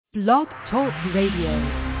Blog Talk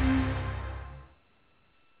Radio.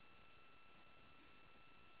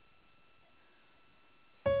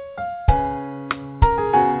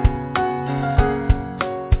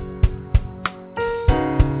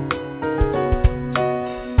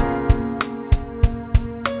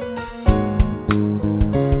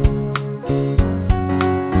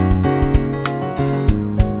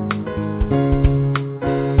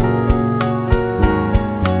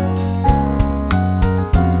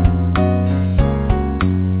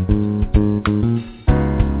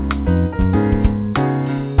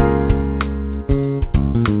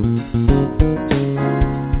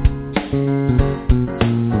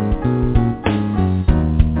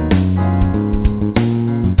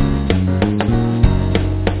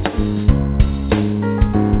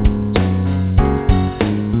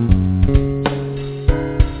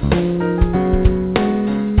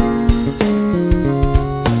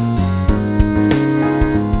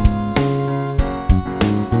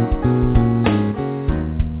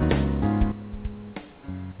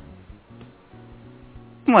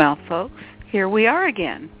 Well, folks, here we are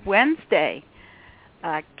again, Wednesday.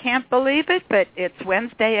 Can't believe it, but it's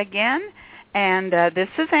Wednesday again, and this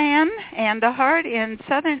is Ann DeHart in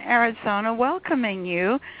Southern Arizona welcoming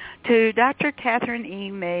you to Dr. Catherine E.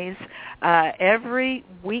 May's every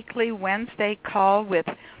weekly Wednesday call with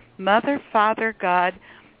Mother, Father, God,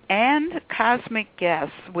 and cosmic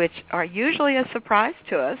guests, which are usually a surprise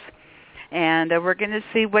to us. And we're going to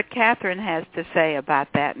see what Catherine has to say about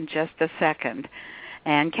that in just a second.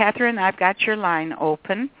 And Catherine, I've got your line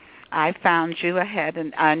open. I found you ahead,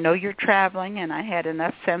 and I know you're traveling, and I had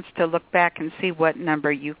enough sense to look back and see what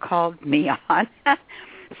number you called me on.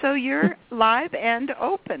 So you're live and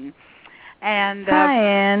open. And hi,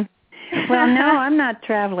 Ann. Well, no, I'm not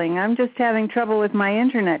traveling. I'm just having trouble with my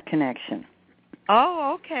internet connection.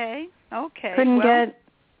 Oh, okay. Okay.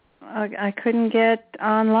 I couldn't get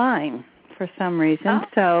online for some reason.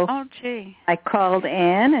 Gee. I called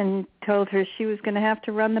Ann and told her she was going to have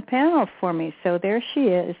to run the panel for me. So there she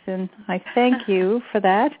is, and I thank you for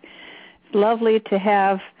that. It's lovely to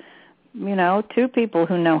have, two people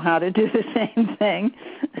who know how to do the same thing.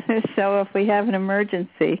 So if we have an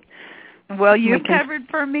emergency. Well, you covered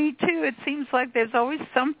for me, too. It seems like there's always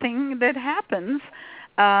something that happens.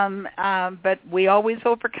 But we always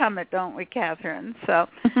overcome it, don't we, Catherine? So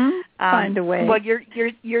find a way. Well,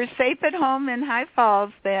 you're safe at home in High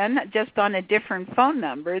Falls then, just on a different phone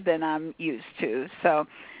number than I'm used to. So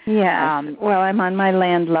yeah. Well, I'm on my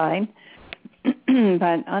landline,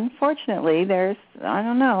 but unfortunately,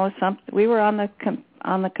 we were on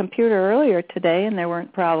the computer earlier today, and there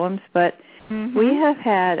weren't problems, but we have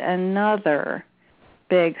had another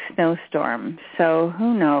big snowstorm. So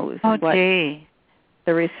who knows? Gee.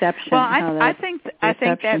 The reception. Well, I think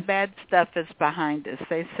that bad stuff is behind us.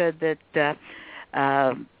 They said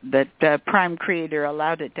that Prime Creator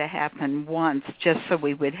allowed it to happen once just so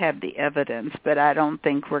we would have the evidence, but I don't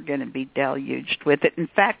think we're going to be deluged with it. In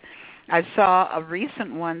fact, I saw a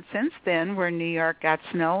recent one since then where New York got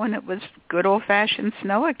snow, and it was good old-fashioned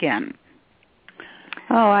snow again.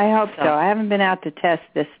 Oh, I hope so. I haven't been out to test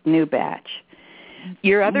this new batch.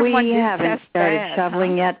 Your other one we haven't started bad,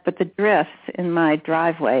 shoveling yet, but the drifts in my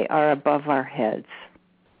driveway are above our heads.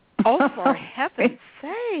 Oh, for heaven's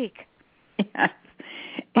sake! Yes.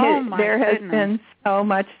 There has been so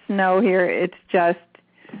much snow here; it's just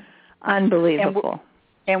unbelievable.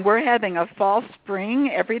 And we're having a fall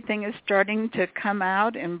spring. Everything is starting to come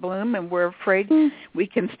out and bloom, and we're afraid we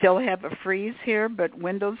can still have a freeze here, but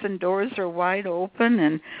windows and doors are wide open,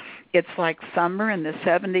 and it's like summer in the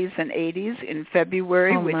 70s and 80s in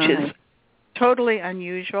February, which is totally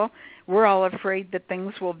unusual. We're all afraid that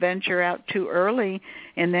things will venture out too early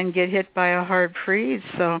and then get hit by a hard freeze.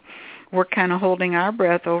 So we're kind of holding our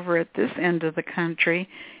breath over at this end of the country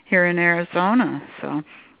here in Arizona. So,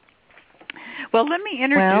 well, let me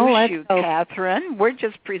introduce you, Catherine. We're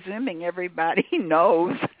just presuming everybody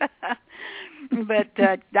knows. But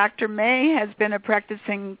Dr. May has been a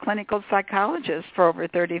practicing clinical psychologist for over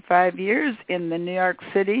 35 years in the New York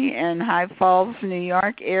City and High Falls, New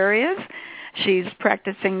York areas. She's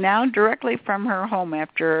practicing now directly from her home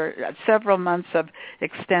after several months of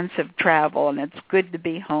extensive travel, and it's good to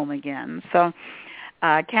be home again. So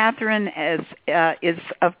Catherine is,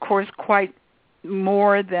 of course, quite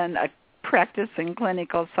more than a practicing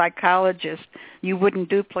clinical psychologist. You wouldn't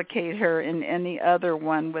duplicate her in any other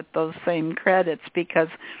one with those same credits, because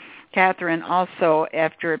Catherine also,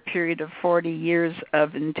 after a period of 40 years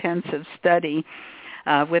of intensive study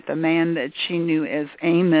with a man that she knew as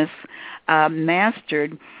Amos,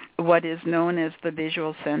 mastered what is known as the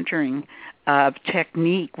visual centering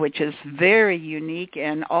technique, which is very unique,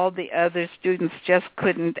 and all the other students just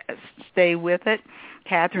couldn't stay with it.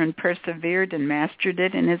 Catherine persevered and mastered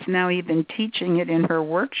it and is now even teaching it in her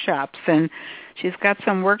workshops. And she's got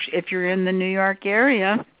some if you're in the New York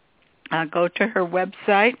area, go to her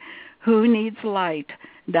website,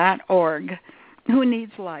 whoneedslight.org.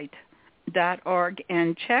 Whoneedslight.org,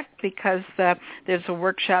 and check, because there's a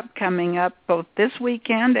workshop coming up both this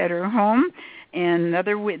weekend at her home and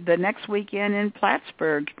the next weekend in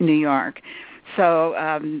Plattsburgh, New York. So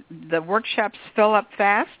the workshops fill up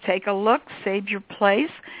fast. Take a look, save your place,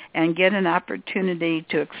 and get an opportunity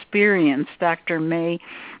to experience Dr. May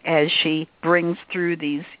as she brings through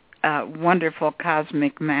these wonderful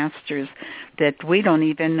cosmic masters that we don't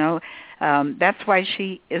even know. That's why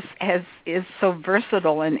she is so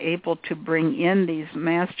versatile and able to bring in these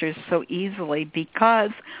masters so easily,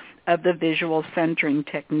 because of the visual centering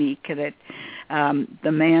technique that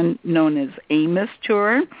the man known as Amos to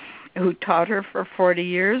her, who taught her for 40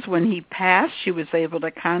 years, when he passed, she was able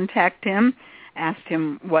to contact him, asked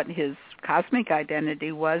him what his cosmic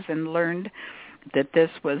identity was, and learned that this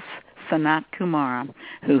was Sanat Kumara,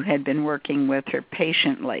 who had been working with her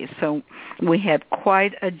patiently. So we have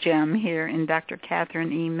quite a gem here in Dr.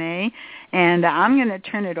 Catherine E. May, and I'm going to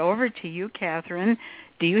turn it over to you, Catherine.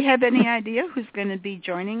 Do you have any idea who's going to be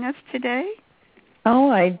joining us today? Oh,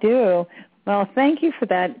 I do. Well, thank you for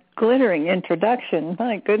that glittering introduction.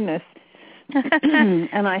 My goodness.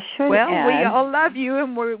 And I should add, we all love you,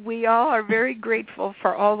 and we all are very grateful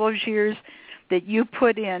for all those years that you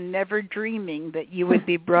put in, never dreaming that you would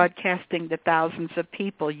be broadcasting to thousands of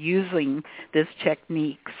people using this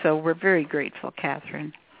technique. So we're very grateful,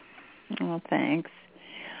 Catherine. Oh, thanks.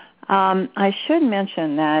 I should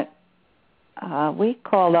mention that we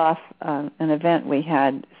called off an event we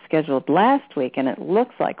had scheduled last week, and it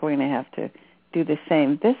looks like we're going to have to do the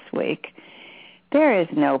same this week. There is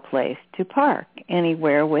no place to park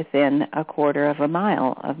anywhere within a quarter of a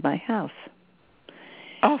mile of my house.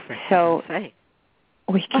 Oh, for heaven's sake.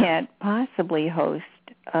 We can't possibly host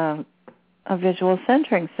a visual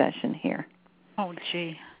centering session here. Oh,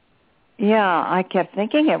 gee. Yeah, I kept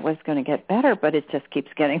thinking it was going to get better, but it just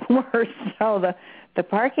keeps getting worse. So the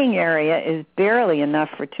parking area is barely enough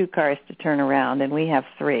for 2 cars to turn around, and we have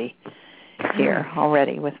 3 here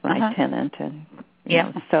already with my tenant. And you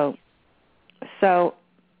know, so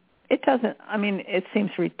it doesn't, I mean, it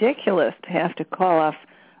seems ridiculous to have to call off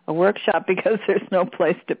a workshop because there's no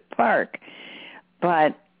place to park.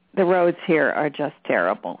 But the roads here are just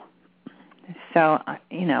terrible. So,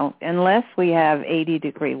 you know, unless we have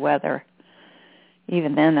 80-degree weather,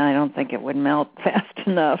 even then I don't think it would melt fast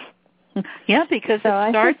enough. Yeah, because so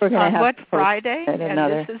it starts on what, Friday? And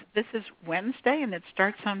this is Wednesday, and it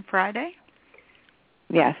starts on Friday?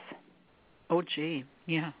 Yes. Oh, gee,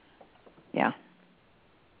 yeah. Yeah.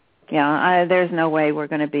 Yeah, there's no way we're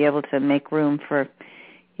going to be able to make room for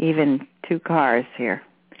even 2 cars here.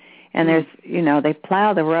 And there's, you know, they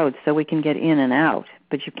plow the roads so we can get in and out,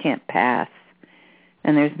 but you can't pass.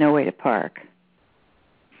 And there's no way to park.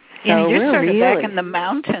 Yeah, so you're sort of really back in the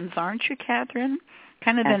mountains, aren't you, Catherine?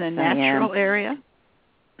 Kind of in a natural area?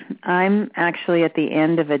 I'm actually at the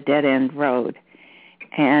end of a dead-end road.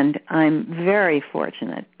 And I'm very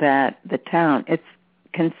fortunate that the town, it's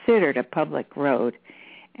considered a public road.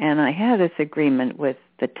 And I have this agreement with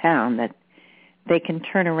the town that they can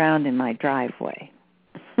turn around in my driveway.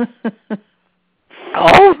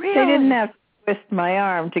 Oh, really? They didn't have to twist my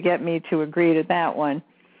arm to get me to agree to that one.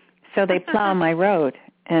 So they plow my road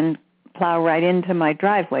and plow right into my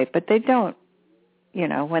driveway. But they don't, you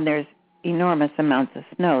know, when there's enormous amounts of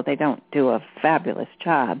snow, they don't do a fabulous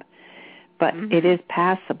job. But it is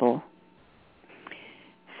passable.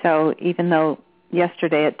 So even though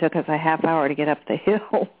yesterday it took us a half hour to get up the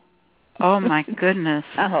hill. Oh, my goodness.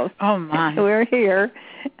 Oh, my. We're here,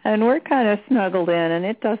 and we're kind of snuggled in, and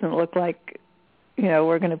it doesn't look like, you know,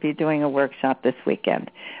 we're going to be doing a workshop this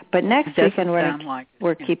weekend. But next weekend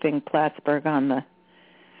we're keeping Plattsburgh on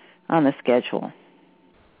the schedule.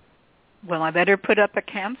 Well, I better put up a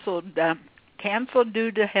canceled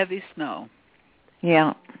due to heavy snow.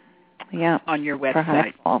 Yeah. On your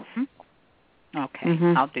website. Okay,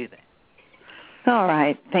 I'll do that. All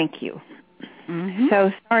right, thank you.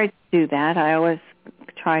 So sorry to do that. I always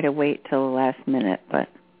try to wait till the last minute, but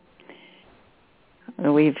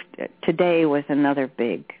today was another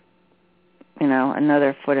big, you know,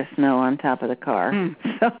 another foot of snow on top of the car.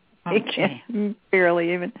 So I can't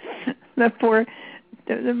barely even. My poor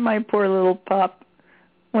little pup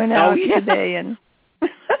went out today and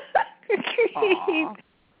he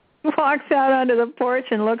walks out onto the porch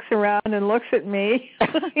and looks around and looks at me.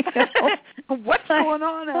 You know? What's going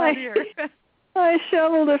on out here? I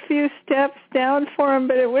shoveled a few steps down for him,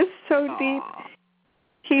 but it was so deep.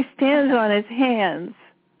 He stands on his hands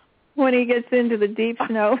when he gets into the deep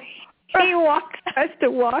snow. Has to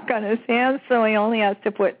walk on his hands, so he only has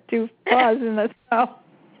to put 2 paws in the snow.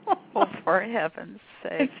 Oh, for heaven's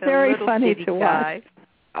sake. It's very funny to watch.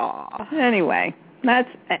 Anyway,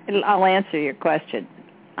 I'll answer your question.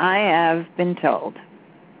 I have been told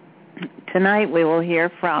tonight we will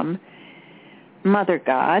hear from Mother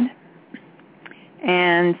God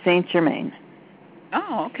and Saint Germain.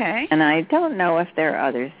 Oh, okay. And I don't know if there are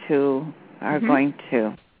others who are going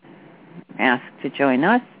to ask to join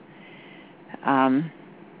us.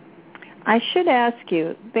 I should ask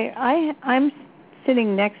you, I'm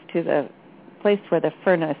sitting next to the place where the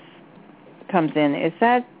furnace comes in. Is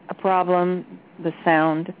that a problem, the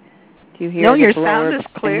sound? Do you hear No, the your blower sound is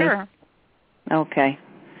clear. Okay.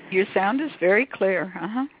 Your sound is very clear.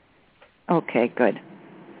 Uh-huh. Okay, good.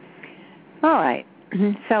 All right.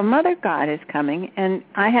 So Mother God is coming, and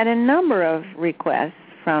I had a number of requests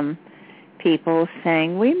from people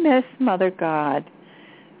saying, we miss Mother God.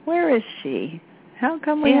 Where is she? How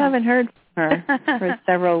come we haven't heard from her for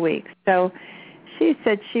several weeks? So she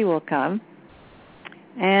said she will come.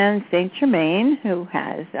 And Saint Germain, who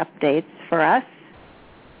has updates for us.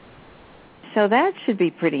 So that should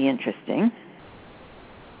be pretty interesting.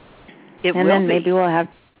 It will and then be. Maybe we'll have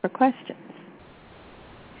for questions.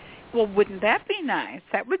 Well, wouldn't that be nice?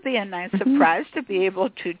 That would be a nice surprise to be able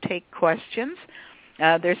to take questions.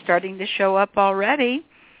 They're starting to show up already,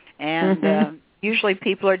 and usually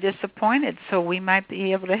people are disappointed, so we might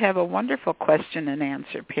be able to have a wonderful question and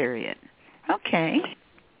answer period. Okay.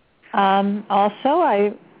 Also,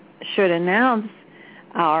 I should announce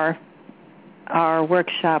our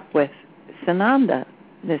workshop with Sananda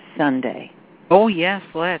this Sunday. Oh, yes,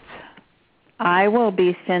 let's. I will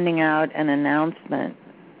be sending out an announcement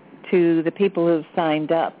to the people who've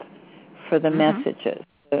signed up for the messages,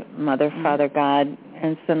 the Mother, Father, God,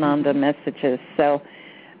 and Sananda messages. So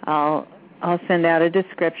I'll send out a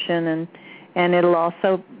description, and it'll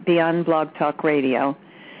also be on Blog Talk Radio.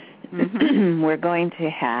 We're going to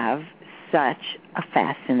have such a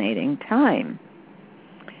fascinating time.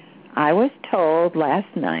 I was told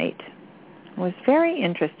last night, it was very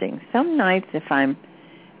interesting. Some nights, if I'm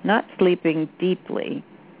not sleeping deeply,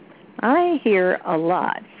 I hear a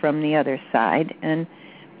lot from the other side. And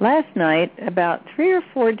last night, about 3 or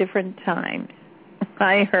 4 different times,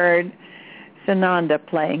 I heard Sananda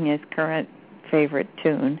playing his current favorite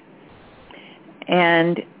tune.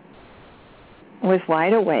 And was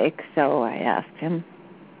wide awake, so I asked him,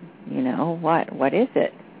 what is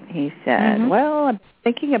it? He said, well, I'm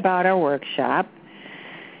thinking about our workshop.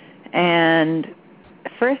 And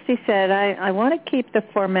first he said, I want to keep the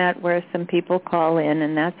format where some people call in,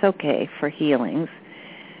 and that's okay for healings.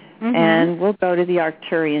 And we'll go to the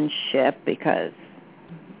Arcturian ship because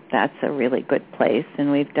that's a really good place,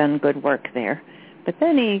 and we've done good work there. But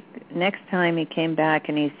then next time he came back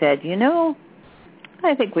and he said,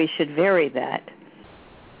 I think we should vary that.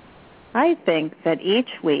 I think that each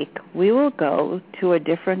week we will go to a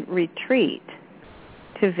different retreat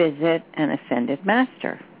to visit an ascended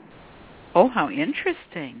master. Oh, how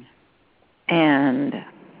interesting. And,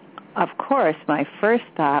 of course, my first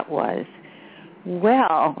thought was,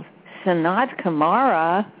 well, Sanat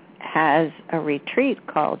Kumara has a retreat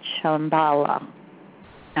called Shambhala.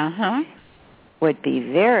 Would be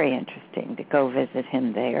very interesting to go visit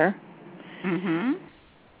him there.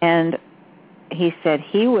 And he said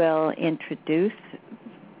he will introduce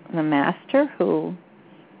the master who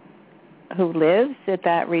lives at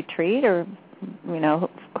that retreat, or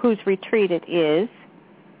whose retreat it is.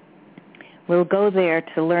 We'll go there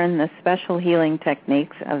to learn the special healing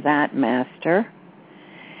techniques of that master,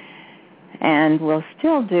 and we'll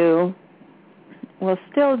still do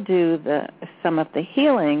some of the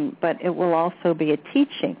healing, but it will also be a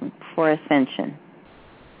teaching for Ascension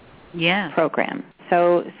program.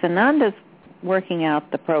 So Sananda's working out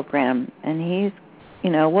the program, and he's,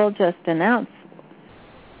 we'll just announce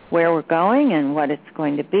where we're going and what it's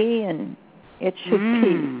going to be, and it should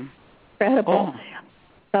be incredible.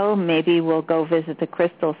 So maybe we'll go visit the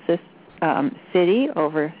Crystal City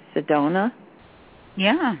over Sedona.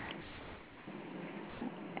 Yeah.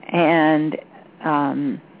 And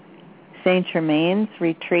St. Germain's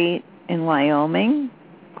retreat in Wyoming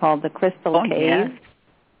called the Crystal Cave. Yes.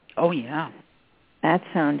 Oh, yeah. That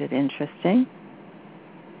sounded interesting.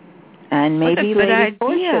 And maybe Lady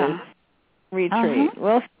Portia's retreat.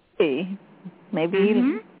 We'll see.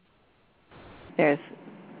 Maybe there's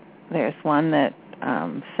one that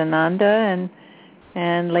Sananda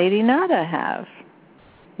and Lady Nada have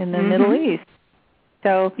in the Middle East.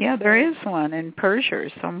 So yeah, there is one in Persia or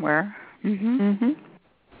somewhere.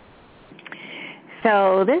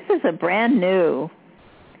 So this is a brand new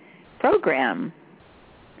program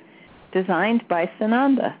designed by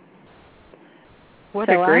Sananda. What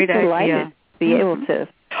a great I'm delighted idea. to be able to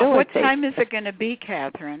facilitate. What time is it going to be,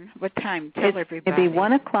 Catherine? What time? Tell everybody. It'll be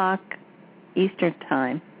 1 o'clock Eastern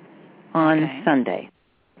Time on Sunday.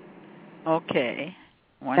 Okay.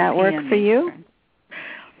 That work for you?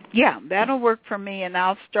 Yeah, that'll work for me, and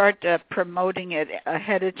I'll start promoting it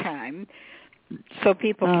ahead of time so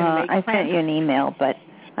people can make plans. I sent you an email, but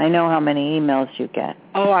I know how many emails you get.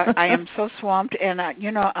 Oh, I am so swamped, and I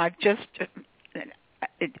just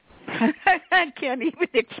I can't even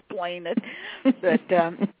explain it. But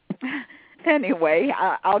anyway,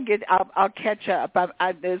 I'll catch up.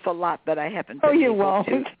 There's a lot that I haven't. Oh, you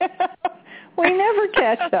won't. We never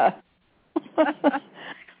catch up.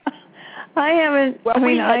 I haven't. Well,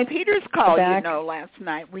 we had I Peter's call, last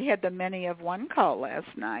night. We had the Many of One call last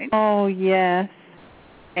night. Oh, yes.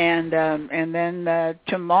 And then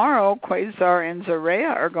tomorrow, Quasar and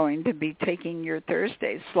Zarea are going to be taking your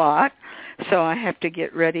Thursday slot, so I have to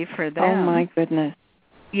get ready for them. Oh, my goodness.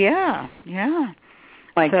 Yeah.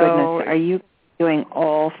 My goodness. Are you doing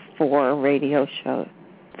all 4 radio shows?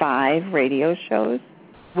 5 radio shows?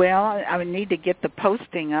 Well, I would need to get the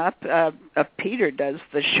posting up. Peter does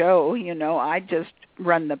the show, I just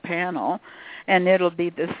run the panel, and it'll be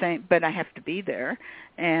the same, but I have to be there.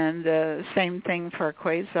 And same thing for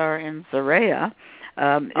Quasar and Zarea.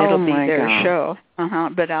 It'll be their show,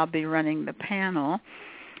 but I'll be running the panel.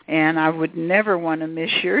 And I would never want to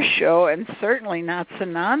miss your show, and certainly not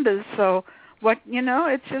Sananda's. So,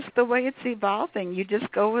 it's just the way it's evolving. You just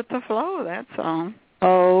go with the flow, that's all.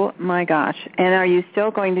 Oh, my gosh. And are you still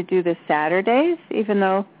going to do the Saturdays, even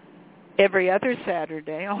though? Every other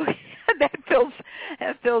Saturday. Oh, that fills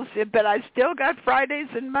it. But I still got Fridays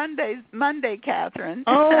and Monday, Catherine.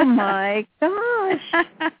 Oh, my gosh.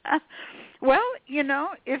 Well,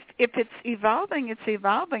 if it's evolving, it's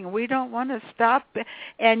evolving. We don't want to stop.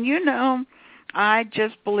 And, I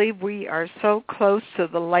just believe we are so close to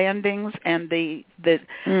the landings and the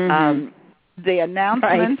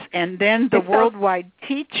announcements, and then the worldwide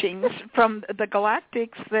teachings from the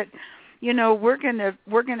galactics that, we're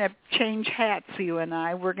gonna change hats, you and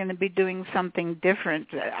I. We're gonna be doing something different.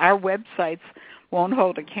 Our websites won't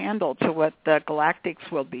hold a candle to what the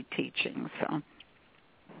galactics will be teaching. So.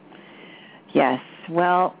 Yes.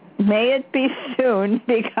 Well, may it be soon,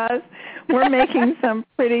 because we're making some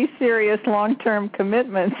pretty serious long-term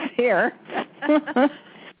commitments here.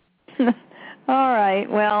 All right.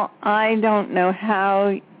 Well, I don't know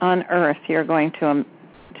how on earth you're going to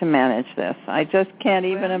manage this. I just can't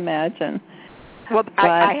even imagine. Well,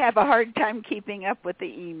 I have a hard time keeping up with the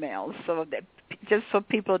emails, so that just so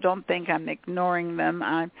people don't think I'm ignoring them.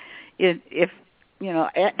 And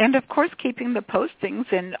of course keeping the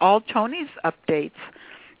postings and all Tony's updates.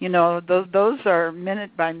 Those are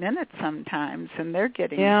minute by minute sometimes, and they're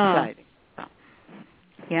getting exciting. So,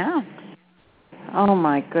 yeah. Oh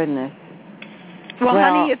my goodness. Well,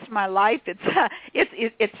 honey, it's my life. It's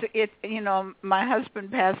my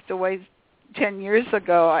husband passed away 10 years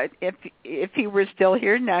ago. If he were still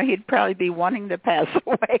here now, he'd probably be wanting to pass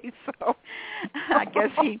away. So I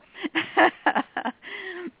guess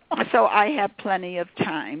so I have plenty of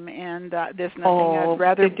time, and there's nothing I'd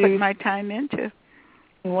rather put my time into.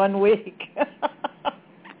 1 week.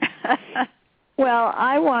 Well,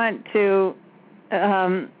 I want to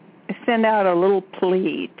send out a little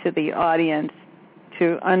plea to the audience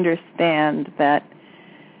to understand that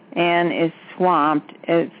Anne is swamped.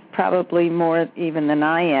 It's probably more even than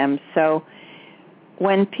I am. So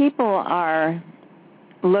when people are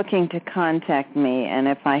looking to contact me, and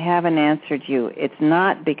if I haven't answered you, it's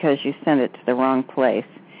not because you sent it to the wrong place.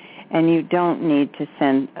 And you don't need to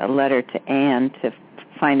send a letter to Anne to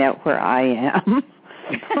find out where I am.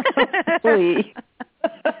 Please.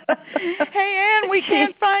 Hey, Anne, we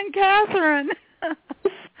can't find Catherine.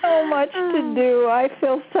 So much to do. I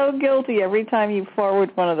feel so guilty every time you forward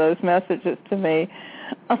one of those messages to me.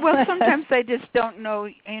 Well, sometimes they just don't know,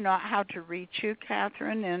 how to reach you,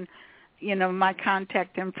 Catherine, and my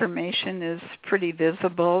contact information is pretty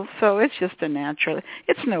visible, so it's just a natural.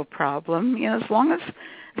 It's no problem, as long as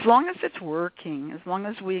it's working, as long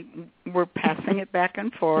as we're passing it back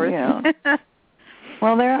and forth. Yeah.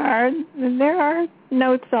 Well, there are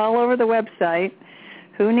notes all over the website,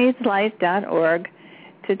 whoneedslight.org,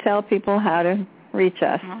 to tell people how to reach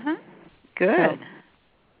us. Uh-huh. Good.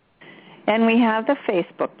 And we have the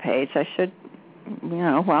Facebook page. I should,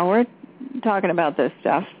 while we're talking about this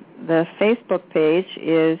stuff, the Facebook page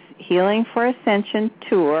is Healing for Ascension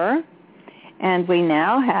Tour, And we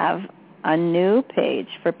now have a new page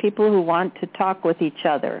for people who want to talk with each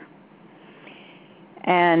other.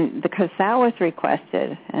 And because that was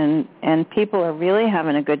requested, and people are really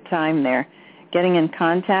having a good time there, getting in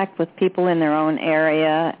contact with people in their own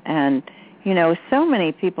area. And, you know, so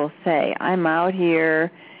many people say, I'm out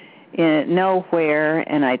here in nowhere,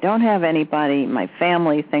 and I don't have anybody. My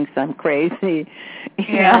family thinks I'm crazy,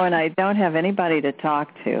 you know, and I don't have anybody to talk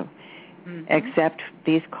to except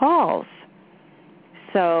these calls.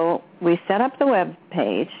 So we set up the web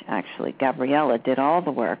page. Actually, Gabriella did all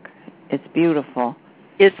the work. It's beautiful.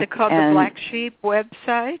 Is it called the Black Sheep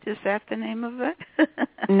website? Is that the name of it?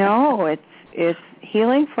 No, it's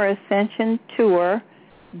Healing for Ascension Tour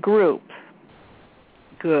Group.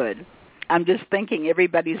 Good. I'm just thinking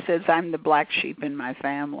everybody says I'm the black sheep in my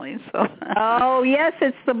family. So. Oh, yes,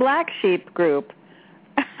 it's the Black Sheep Group.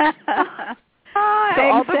 So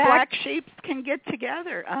all the black sheep can get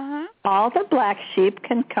together. All the black sheep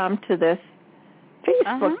can come to this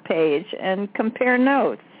Facebook page and compare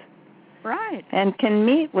notes. Right. And can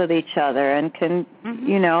meet with each other and can,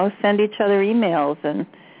 you know, send each other emails and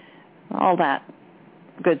all that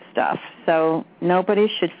good stuff. So nobody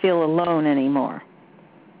should feel alone anymore.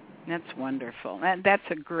 That's wonderful. That's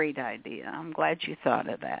a great idea. I'm glad you thought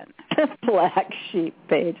of that. Black Sheep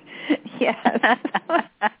page. Yes.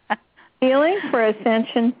 Healing for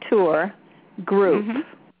Ascension Tour Group.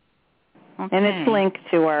 Okay. And it's linked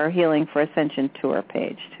to our Healing for Ascension Tour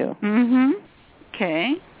page, too.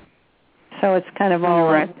 Okay. So it's kind of all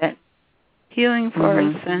right. That Healing for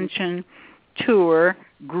Ascension Tour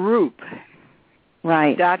Group.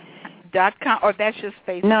 Right. .com, or that's just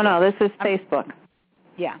Facebook? No, this is Facebook.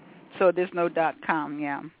 Yeah. So there's no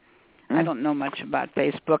 .com, I don't know much about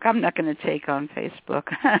Facebook. I'm not going to take on Facebook.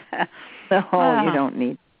 No, you don't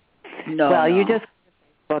need. No. Well, you just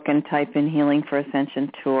book and type in Healing for Ascension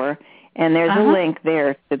Tour, and there's a link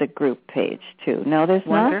there to the group page, too. No, there's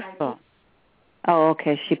not? Wonderful. Oh,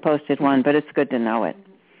 okay. She posted one, but it's good to know it.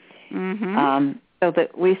 So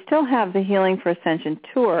that we still have the Healing for Ascension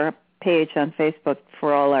Tour page on Facebook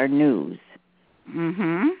for all our news.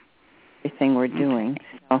 Everything we're doing.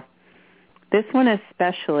 So this one is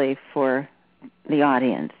especially for the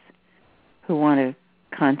audience who want to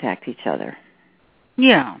contact each other.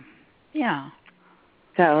 Yeah.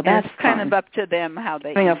 So that's kind of up to them how they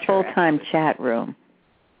having a full-time chat room.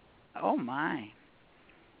 Oh, my.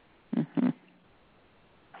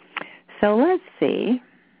 So let's see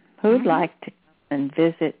who'd like to come and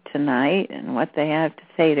visit tonight and what they have to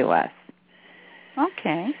say to us.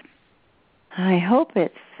 Okay. I hope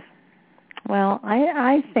it's, well,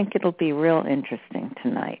 I think it'll be real interesting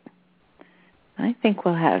tonight. I think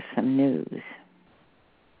we'll have some news.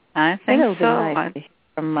 I think it'll so. Be nice to hear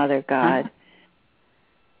from Mother God.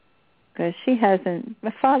 Because she hasn't,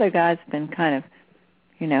 Father God's been kind of,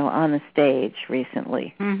 you know, on the stage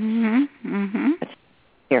recently. Let's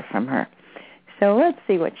hear from her. So let's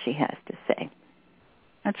see what she has to say.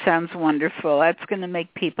 That sounds wonderful. That's going to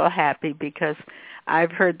make people happy because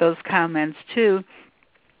I've heard those comments, too,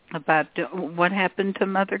 about what happened to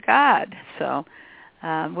Mother God. So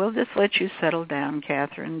we'll just let you settle down,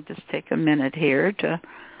 Catherine. Just take a minute here to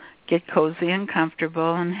get cozy and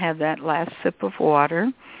comfortable and have that last sip of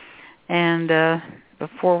water. And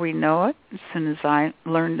before we know it, as soon as I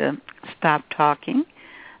learn to stop talking,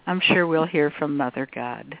 I'm sure we'll hear from Mother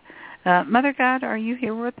God. Mother God, are you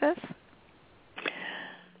here with us?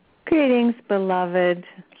 Greetings, beloved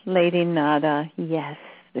Lady Nada. Yes,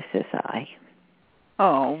 this is I.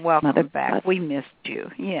 Oh, welcome Mother back. God. We missed you.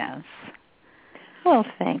 Yes. Well,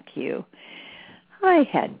 thank you. I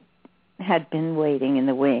had been waiting in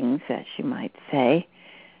the wings, as you might say,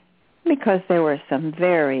 because there were some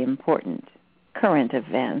very important current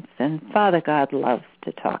events, and Father God loves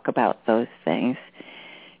to talk about those things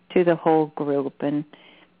to the whole group, and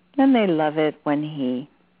they love it when he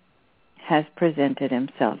has presented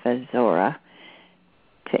himself as Zora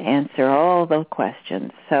to answer all the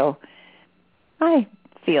questions. So I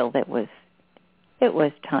feel that it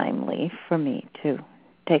was timely for me to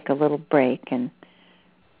take a little break and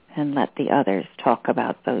let the others talk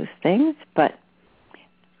about those things. But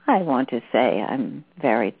I want to say I'm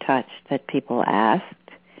very touched that people asked.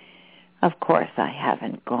 Of course, I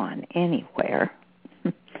haven't gone anywhere.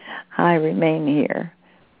 I remain here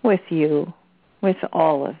with you, with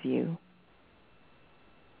all of you,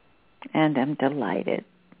 and I'm delighted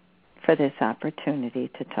for this opportunity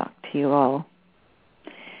to talk to you all.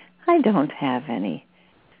 I don't have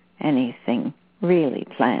anything really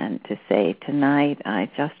planned to say tonight. I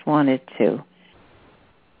just wanted to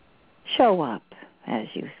show up, as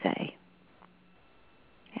you say,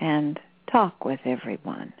 and talk with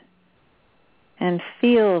everyone and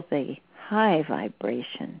feel the high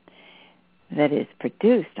vibration that is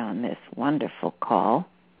produced on this wonderful call.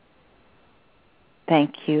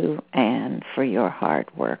 Thank you, Anne, for your hard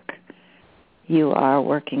work. You are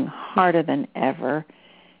working harder than ever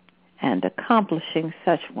and accomplishing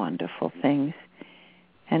such wonderful things,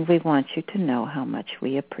 and we want you to know how much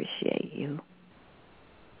we appreciate you.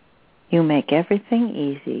 You make everything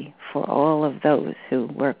easy for all of those who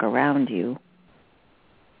work around you.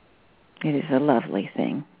 It is a lovely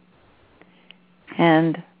thing.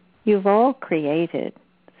 And you've all created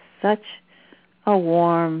such a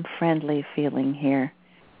warm, friendly feeling here,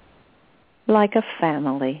 like a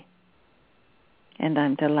family. And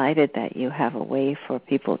I'm delighted that you have a way for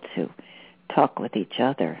people to talk with each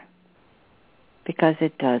other, because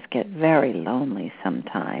it does get very lonely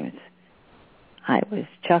sometimes. I was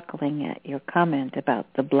chuckling at your comment about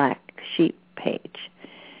the Black Sheep page.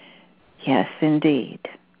 Yes, indeed.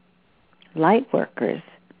 Light workers,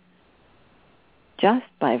 just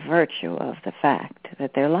by virtue of the fact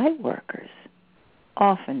that they're light workers,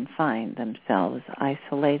 often find themselves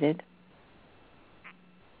isolated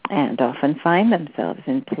and often find themselves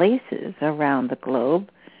in places around the globe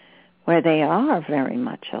where they are very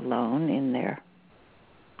much alone in their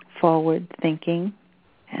forward thinking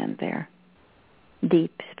and their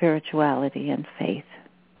deep spirituality and faith.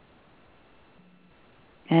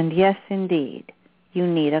 And yes, indeed, you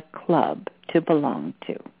need a club to belong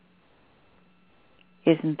to.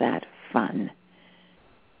 Isn't that fun?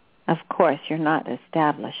 Of course, you're not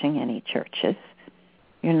establishing any churches.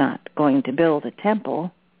 You're not going to build a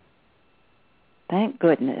temple. Thank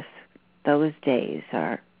goodness those days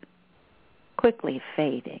are quickly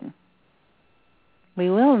fading. We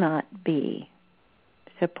will not be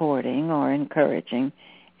supporting or encouraging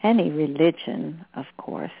any religion, of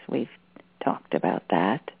course. We've talked about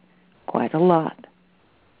that quite a lot.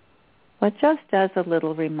 But just as a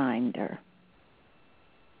little reminder,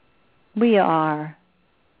 we are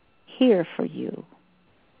here for you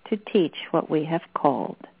to teach what we have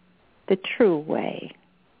called the true way.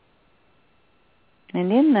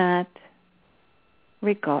 And in that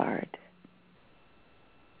regard,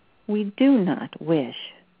 we do not wish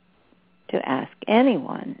to ask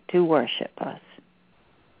anyone to worship us.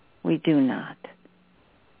 We do not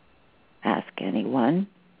ask anyone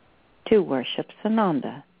to worship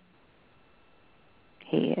Sananda.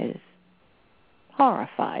 He is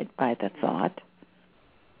horrified by the thought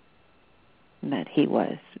that he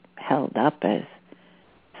was held up as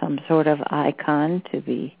some sort of icon to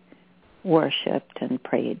be worshipped and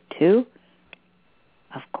prayed to.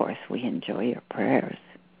 Of course, we enjoy your prayers.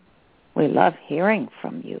 We love hearing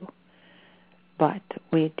from you. But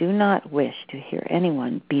we do not wish to hear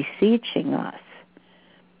anyone beseeching us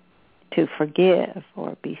to forgive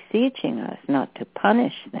or beseeching us not to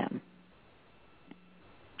punish them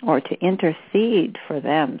or to intercede for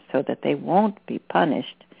them so that they won't be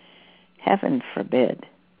punished. Heaven forbid.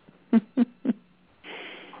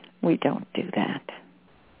 We don't do that.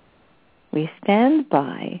 We stand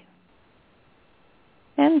by,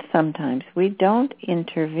 and sometimes we don't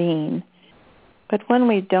intervene. But when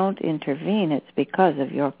we don't intervene, it's because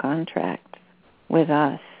of your contract with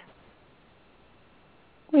us.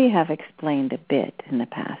 We have explained a bit in the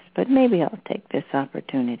past, but maybe I'll take this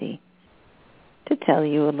opportunity to tell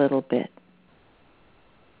you a little bit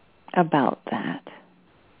about that.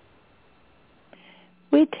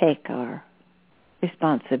 We take our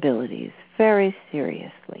responsibilities very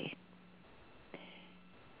seriously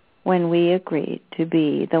when we agree to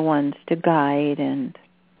be the ones to guide and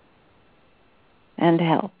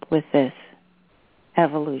help with this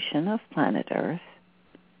evolution of planet Earth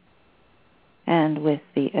and with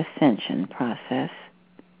the ascension process.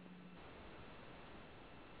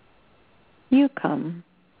 You come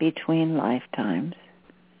between lifetimes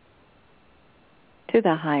to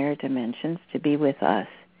the higher dimensions to be with us,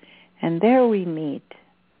 and there we meet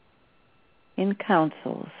in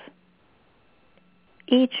councils.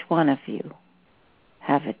 Each one of you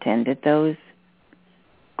have attended those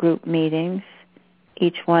group meetings.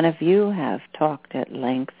 Each one of you have talked at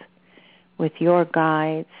length with your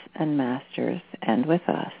guides and masters and with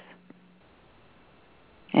us.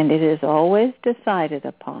 And it is always decided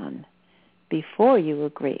upon before you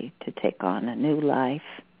agree to take on a new life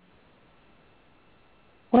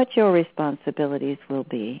what your responsibilities will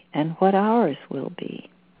be and what ours will be.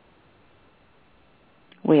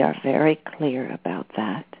 We are very clear about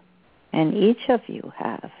that, and each of you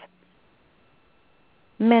have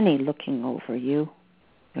many looking over you,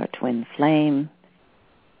 your twin flame,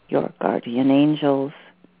 your guardian angels,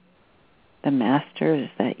 the masters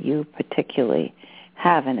that you particularly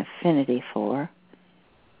have an affinity for.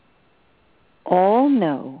 all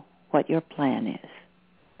know what your plan is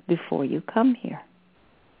before you come here.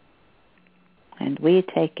 And we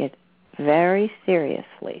take it very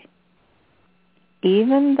seriously.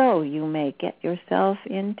 Even though you may get yourself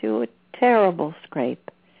into a terrible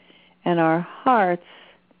scrape and our hearts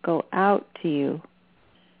go out to you,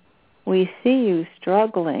 we see you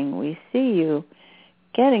struggling. We see you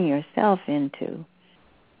getting yourself into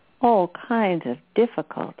all kinds of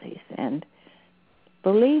difficulties. And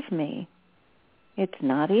believe me, it's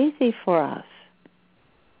not easy for us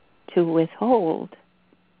to withhold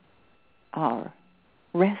our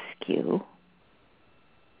rescue.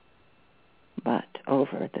 But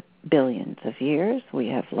over the billions of years, we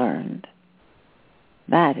have learned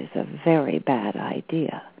that is a very bad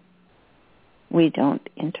idea. We don't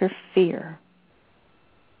interfere.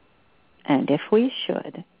 And if we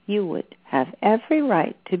should, you would have every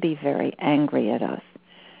right to be very angry at us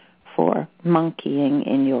for monkeying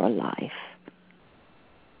in your life.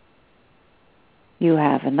 You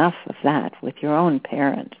have enough of that with your own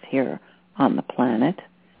parents here on the planet,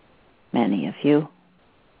 many of you.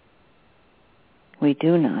 We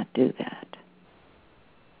do not do that.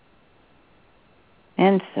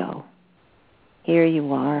 And so, here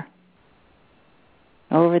you are,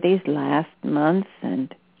 over these last months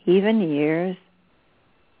and even years,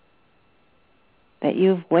 that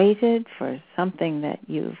you've waited for something that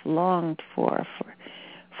you've longed for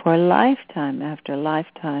lifetime after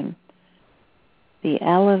lifetime, the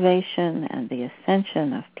elevation and the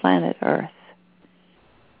ascension of planet Earth.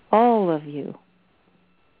 All of you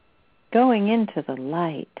going into the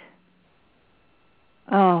light.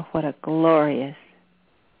 Oh, what a glorious,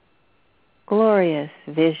 glorious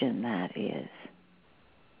vision that is.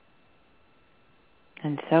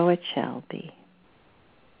 And so it shall be.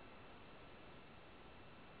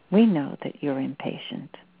 We know that you're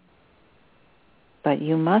impatient, but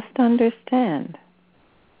you must understand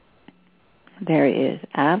there is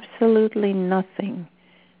absolutely nothing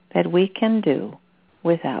that we can do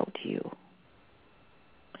without you.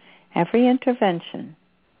 Every intervention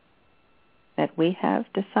that we have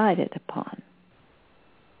decided upon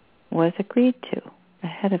was agreed to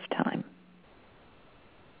ahead of time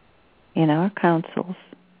in our councils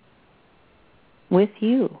with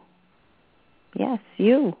you. Yes,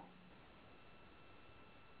 you.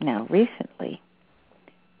 Now, recently,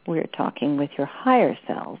 we're talking with your higher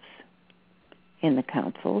selves in the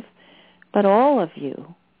councils, but all of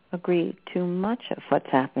you agreed to much of what's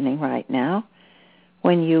happening right now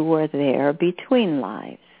when you were there between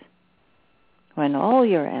lives, when all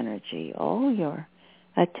your energy, all your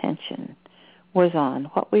attention was on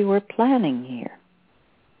what we were planning here.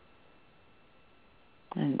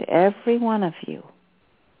 And every one of you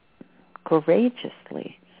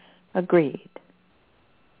courageously agreed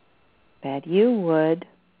that you would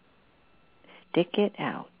stick it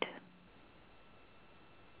out.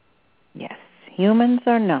 Yes, humans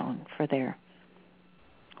are known for their,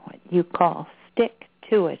 what you call,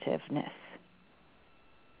 stick-to-itiveness.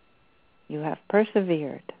 You have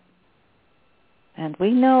persevered. And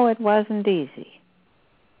we know it wasn't easy.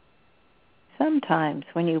 Sometimes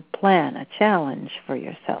when you plan a challenge for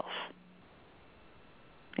yourself,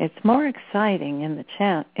 it's more exciting in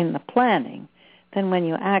the planning than when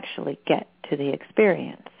you actually get to the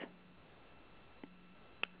experience.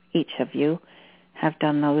 Each of you have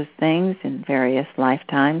done those things in various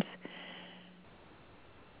lifetimes.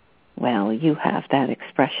 Well, you have that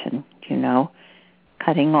expression,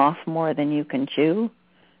 cutting off more than you can chew.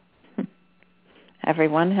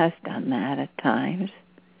 Everyone has done that at times.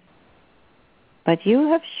 But you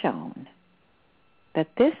have shown that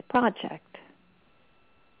this project,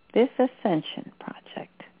 this ascension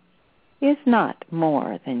project, is not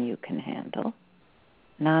more than you can handle.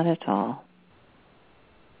 Not at all.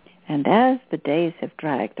 And as the days have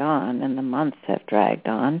dragged on and the months have dragged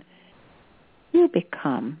on, you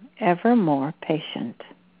become ever more patient.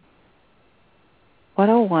 What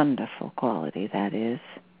a wonderful quality that is.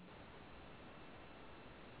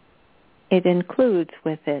 It includes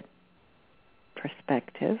with it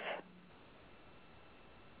perspective,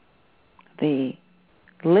 the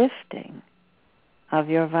lifting of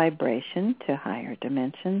your vibration to higher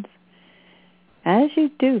dimensions. As you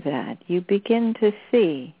do that, you begin to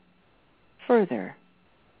see further.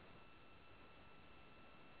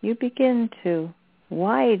 You begin to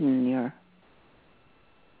widen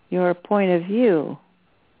your point of view.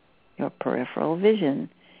 Your peripheral vision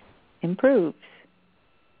improves.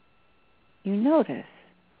 You notice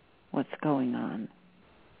what's going on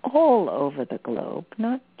all over the globe,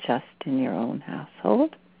 not just in your own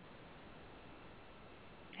household.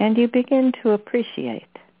 And you begin to appreciate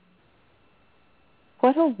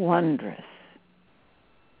what a wondrous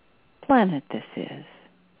planet this is.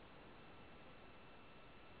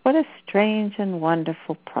 What a strange and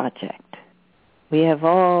wonderful project we have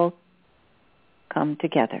all come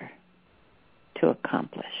together to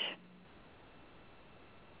accomplish.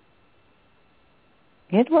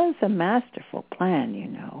 It was a masterful plan, you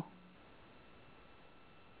know,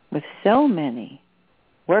 with so many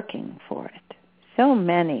working for it, so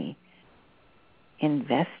many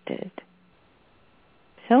invested,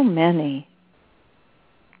 so many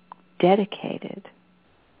dedicated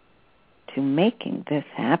to making this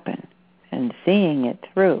happen and seeing it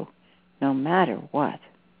through no matter what.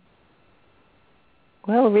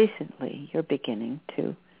 Well, recently you're beginning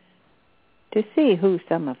to see who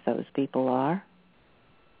some of those people are.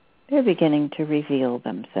 They're beginning to reveal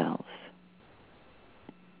themselves.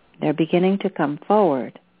 They're beginning to come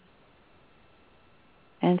forward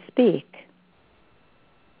and speak.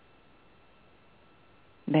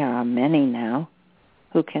 There are many now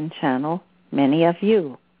who can channel many of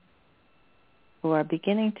you who are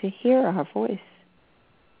beginning to hear our voice.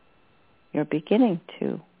 You're beginning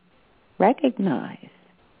to recognize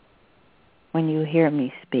when you hear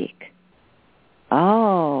me speak.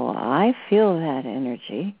 Oh, I feel that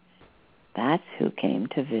energy. That's who came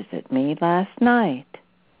to visit me last night.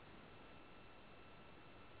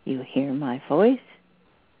 You hear my voice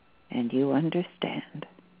and you understand.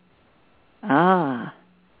 Ah,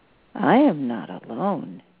 I am not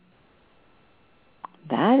alone.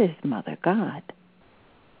 That is Mother God.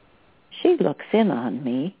 She looks in on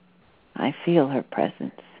me. I feel her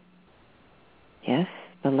presence. Yes,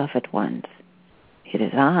 beloved ones, it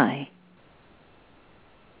is I.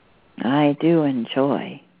 I do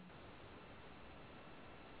enjoy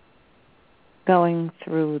going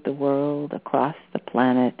through the world, across the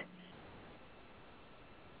planet,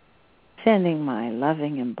 sending my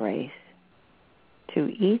loving embrace to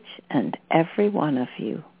each and every one of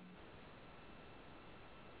you.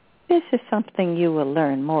 This is something you will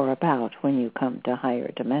learn more about when you come to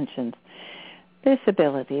higher dimensions. This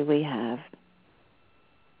ability we have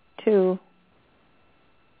to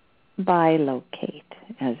bilocate,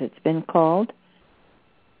 as it's been called.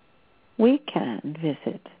 We can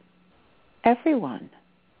visit everyone.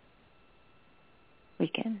 We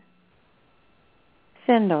can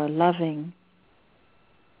send our loving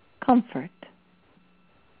comfort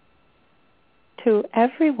to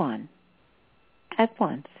everyone at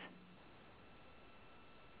once.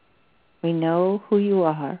 We know who you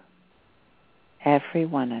are, every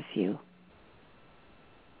one of you.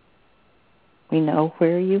 We know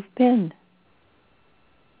where you've been.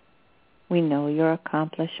 We know your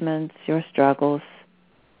accomplishments, your struggles.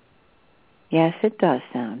 Yes, it does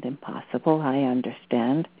sound impossible, I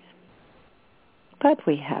understand. But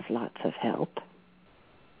we have lots of help.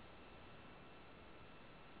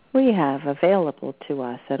 We have available to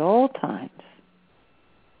us at all times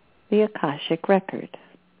the Akashic record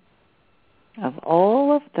of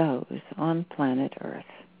all of those on planet Earth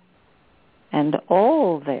and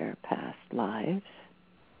all their past lives,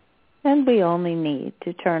 and we only need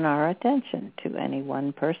to turn our attention to any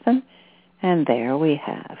one person, and there we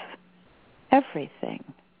have everything.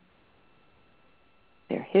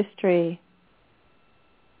 Their history,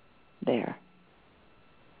 their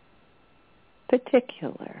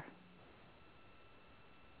particular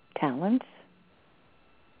talents,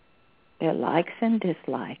 their likes and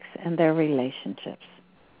dislikes, and their relationships.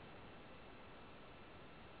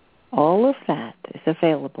 All of that is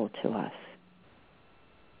available to us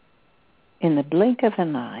in the blink of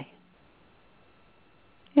an eye.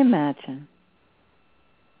 Imagine.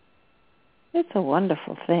 It's a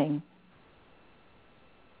wonderful thing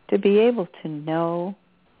to be able to know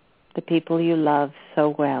the people you love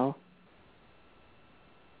so well.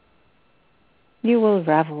 You will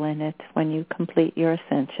revel in it when you complete your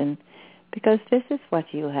ascension, because this is what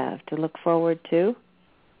you have to look forward to.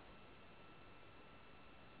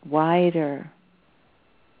 Wider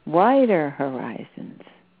horizons,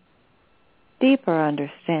 deeper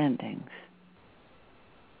understandings,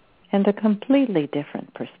 and a completely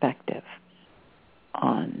different perspective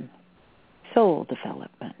on soul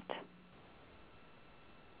development.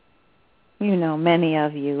 You know, many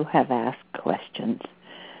of you have asked questions.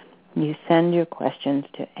 You send your questions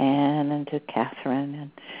to Anne and to Catherine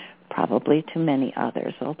and probably to many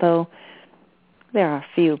others, although there are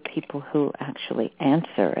few people who actually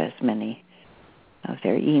answer as many of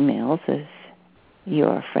their emails as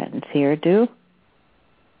your friends here do.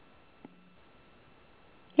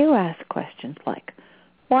 You ask questions like,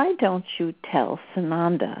 why don't you tell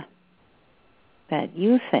Sananda that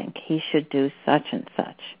you think he should do such and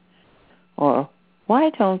such? Or why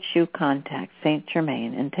don't you contact Saint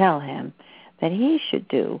Germain and tell him that he should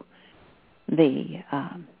do the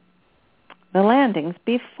landings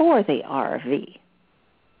before the RV.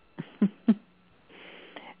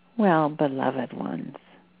 Well, beloved ones,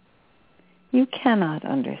 you cannot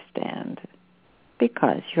understand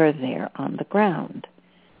because you're there on the ground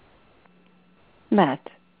that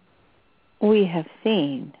we have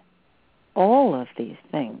seen all of these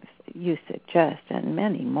things you suggest and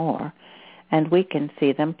many more, and we can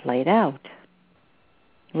see them played out.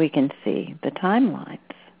 We can see the timelines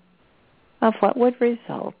of what would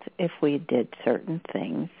result if we did certain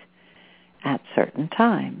things at certain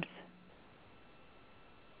times.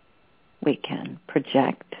 We can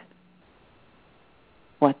project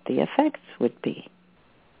what the effects would be,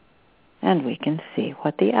 and we can see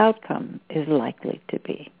what the outcome is likely to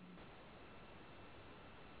be.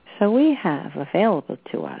 So we have available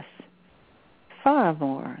to us far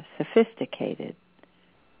more sophisticated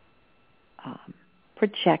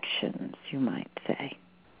projections, you might say,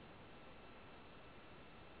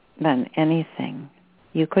 than anything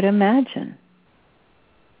you could imagine.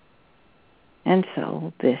 And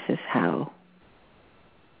so this is how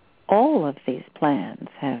all of these plans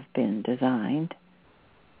have been designed,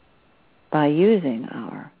 by using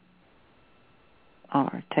our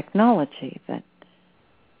technology that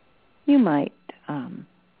you might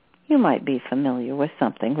be familiar with,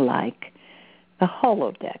 something like the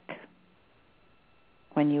holodeck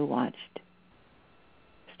when you watched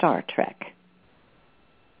Star Trek.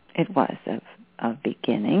 It was a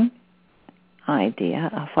beginning idea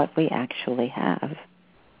of what we actually have.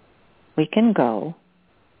 We can go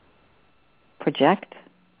project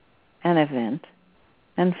an event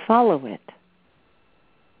and follow it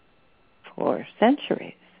for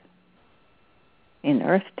centuries in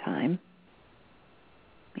Earth time,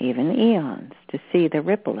 even eons, to see the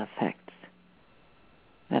ripple effects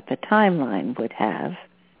that the timeline would have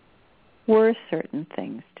were certain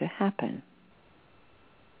things to happen.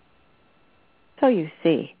 So you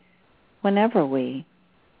see, whenever we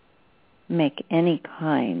make any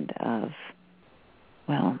kind of,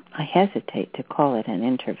 well, I hesitate to call it an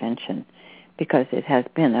intervention because it has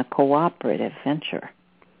been a cooperative venture.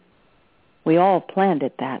 We all planned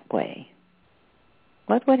it that way.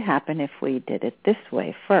 What would happen if we did it this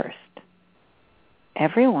way first?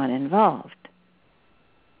 Everyone involved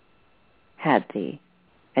had the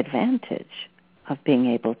advantage of being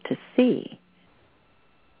able to see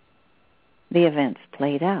the events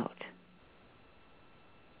played out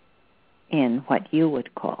in what you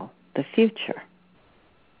would call the future.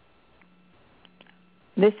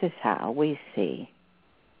 This is how we see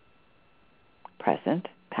present,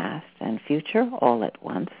 past, and future all at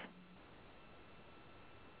once.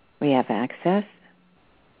 We have access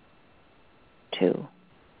to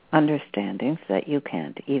understandings that you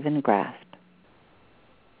can't even grasp.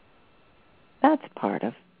 That's part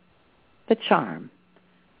of the charm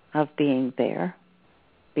of being there,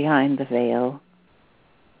 behind the veil.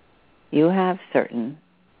 You have certain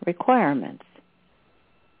requirements.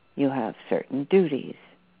 You have certain duties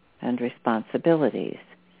and responsibilities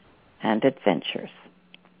and adventures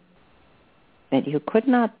that you could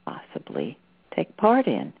not possibly take part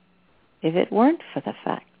in if it weren't for the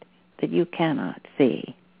fact that you cannot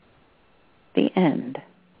see the end.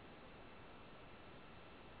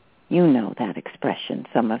 You know that expression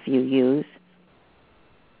some of you use.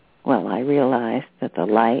 Well, I realize that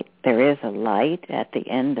there is a light at the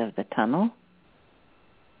end of the tunnel.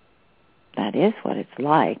 That is what it's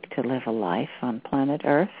like to live a life on planet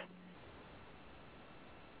Earth.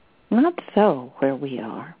 Not so where we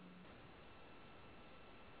are.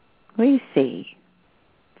 We see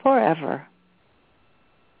forever,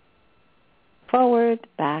 forward,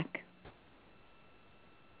 back,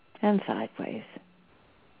 and sideways.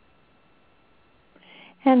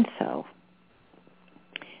 And so,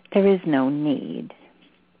 there is no need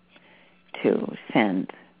to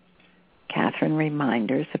send Catherine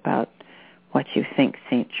reminders about what you think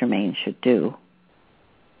St. Germain should do.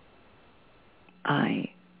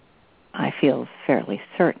 I feel fairly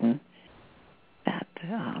certain that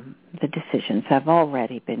the decisions have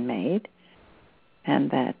already been made,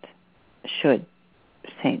 and that should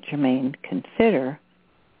St. Germain consider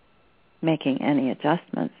making any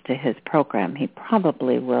adjustments to his program, he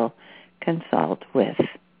probably will consult with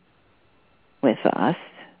us,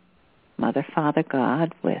 Mother, Father,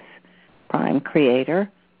 God, with Prime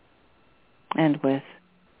Creator, and with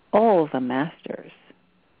all the masters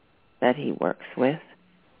that he works with.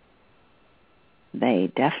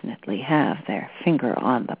 They definitely have their finger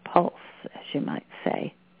on the pulse, as you might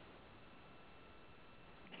say.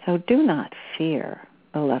 So do not fear,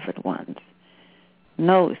 beloved ones.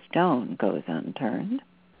 No stone goes unturned.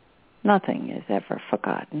 Nothing is ever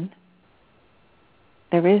forgotten.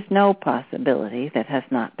 There is no possibility that has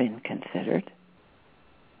not been considered.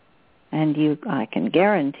 And I can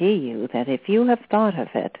guarantee you that if you have thought of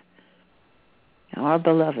it, our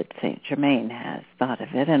beloved Saint Germain has thought of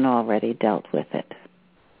it and already dealt with it.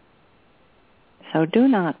 So do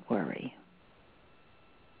not worry.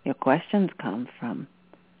 Your questions come from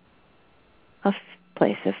a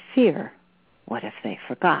place of fear. What if they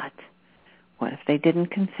forgot? What if they didn't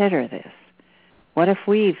consider this? What if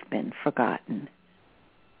we've been forgotten?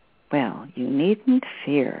 Well, you needn't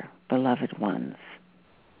fear, beloved ones.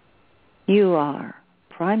 You are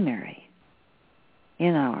primary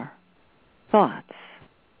in our thoughts.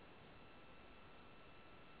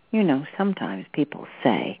 You know, sometimes people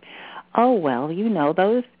say, oh, well, you know,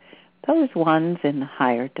 those ones in the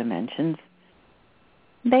higher dimensions,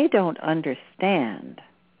 they don't understand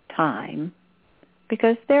time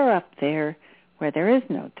because they're up there where there is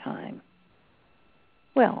no time.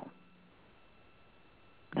 Well,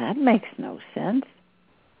 that makes no sense.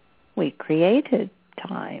 We created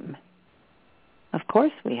time. Of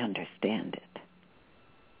course we understand it.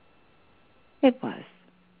 It was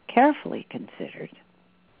carefully considered,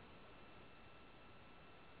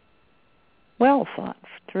 well thought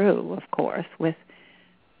through, of course, with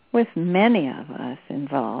many of us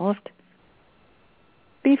involved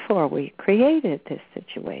before we created this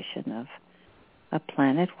situation of a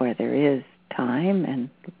planet where there is time and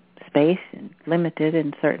space and limited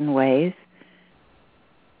in certain ways.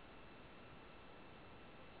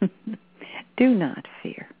 Do not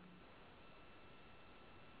fear.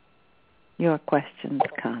 Your questions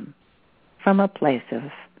come from a place of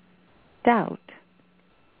doubt.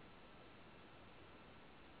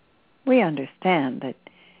 We understand that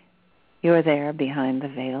you're there behind the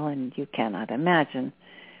veil and you cannot imagine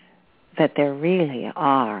that there really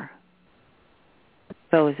are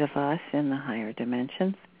those of us in the higher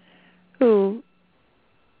dimensions who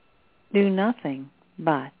do nothing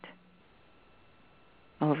but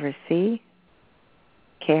oversee,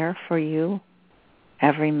 care for you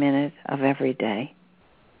every minute of every day.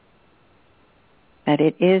 That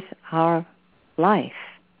it is our life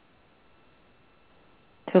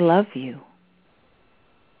to love you,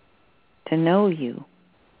 to know you,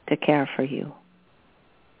 to care for you,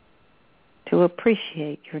 to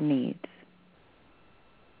appreciate your needs,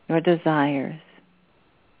 your desires,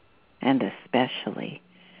 and especially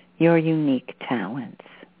your unique talents.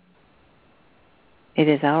 It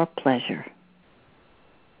is our pleasure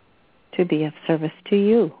to be of service to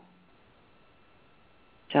you,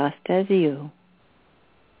 just as you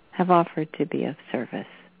have offered to be of service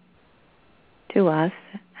to us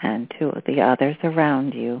and to the others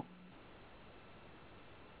around you.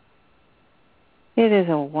 It is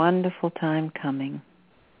a wonderful time coming.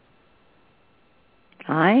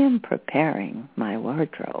 I am preparing my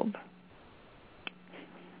wardrobe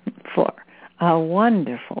for a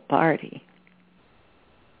wonderful party.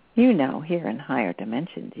 You know, here in higher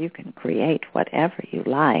dimensions, you can create whatever you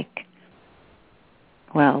like.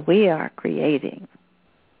 Well, we are creating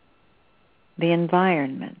the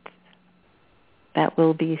environment that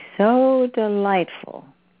will be so delightful.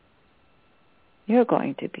 You're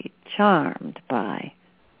going to be charmed by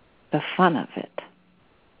the fun of it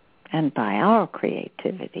and by our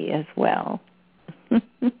creativity as well.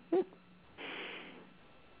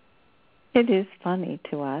 It is funny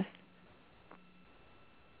to us.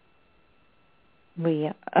 We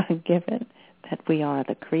are given that we are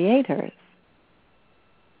the creators,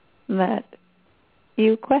 that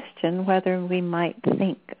you question whether we might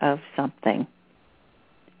think of something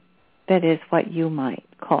that is what you might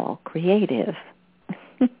call creative.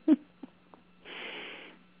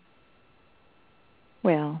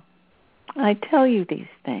 Well, I tell you these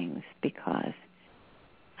things because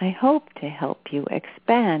I hope to help you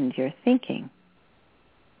expand your thinking.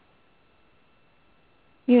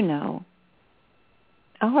 You know,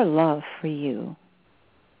 our love for you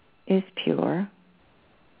is pure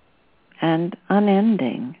and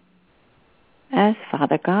unending, as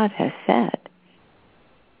Father God has said.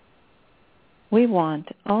 We want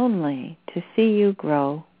only to see you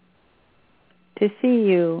grow, to see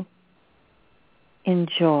you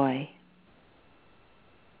enjoy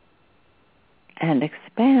and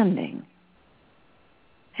expanding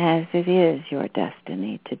as it is your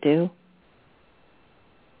destiny to do,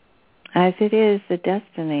 as it is the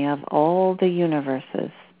destiny of all the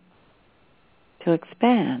universes to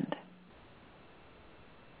expand,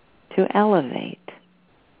 to elevate,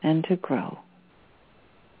 and to grow.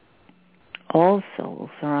 All souls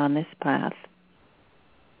are on this path.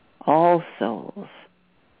 All souls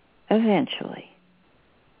eventually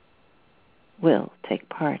will take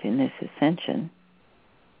part in this ascension.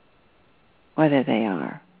 whether they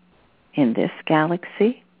are in this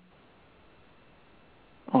galaxy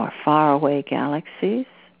or faraway galaxies,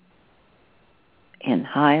 in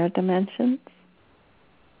higher dimensions,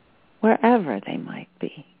 wherever they might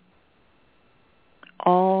be.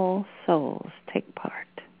 All souls take part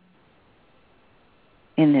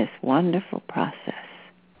in this wonderful process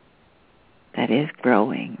that is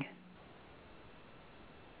growing.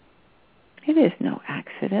 It is no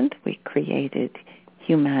accident we created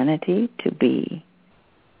humanity to be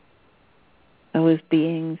those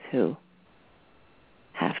beings who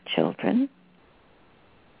have children,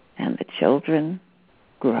 and the children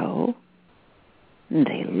grow, and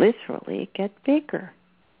they literally get bigger.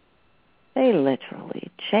 They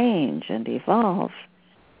literally change and evolve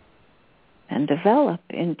and develop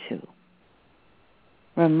into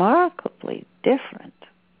remarkably different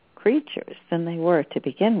creatures than they were to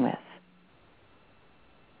begin with.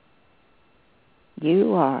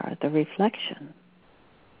 You are the reflection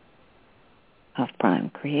of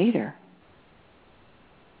Prime Creator.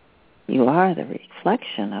 You are the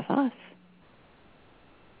reflection of us.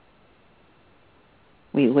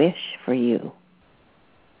 We wish for you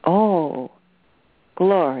all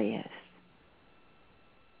glorious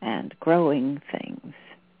and growing things.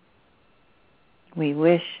 We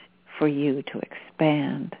wish for you to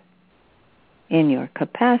expand in your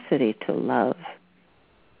capacity to love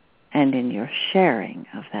and in your sharing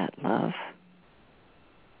of that love,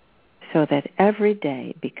 so that every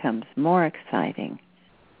day becomes more exciting,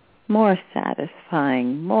 more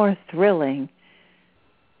satisfying, more thrilling,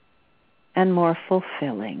 and more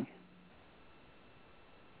fulfilling.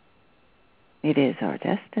 It is our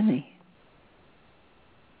destiny.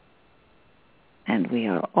 And we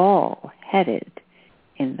are all headed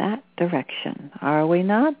in that direction, are we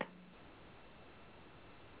not?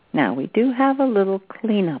 Now, we do have a little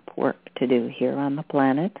cleanup work to do here on the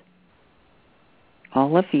planet.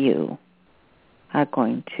 All of you are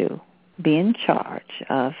going to be in charge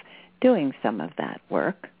of doing some of that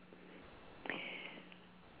work.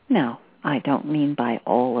 Now, I don't mean by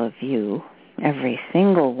all of you, every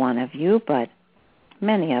single one of you, but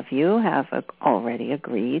many of you have already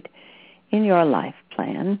agreed in your life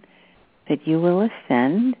plan that you will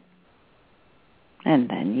ascend and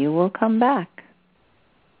then you will come back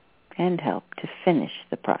and help to finish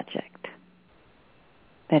the project.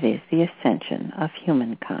 That is the ascension of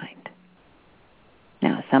humankind.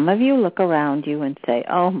 Now, some of you look around you and say,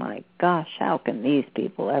 oh my gosh, how can these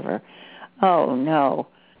people ever? Oh no,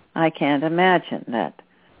 I can't imagine that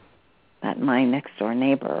my next door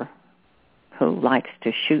neighbor who likes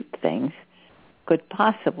to shoot things could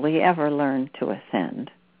possibly ever learn to ascend.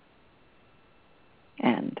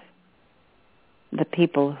 And the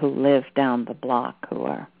people who live down the block who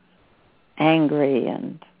are angry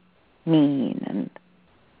and mean and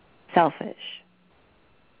selfish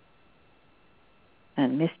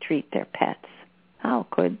and mistreat their pets, how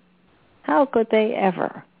could they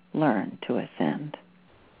ever learn to ascend?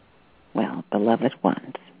 Well, beloved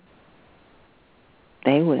ones,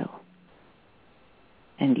 they will,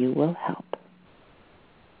 and you will help.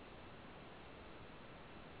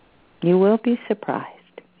 You will be surprised.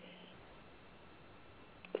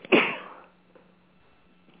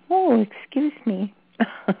 Oh, excuse me.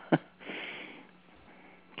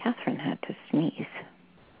 Catherine had to sneeze.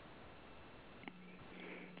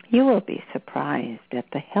 You will be surprised at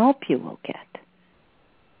the help you will get.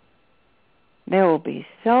 There will be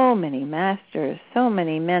so many masters, so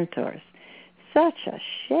many mentors, such a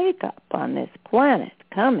shake-up on this planet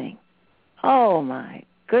coming. Oh, my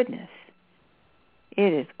goodness.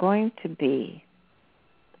 It is going to be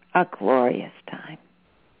a glorious time.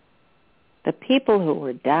 The people who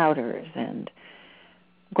were doubters and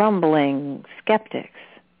grumbling skeptics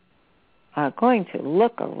are going to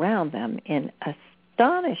look around them in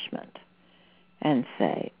astonishment and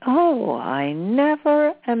say, oh, I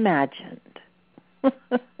never imagined.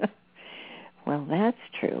 Well, that's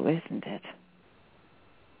true, isn't it?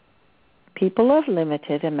 People of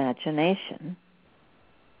limited imagination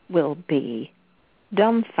will be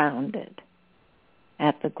dumbfounded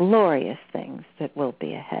at the glorious things that will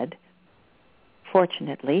be ahead.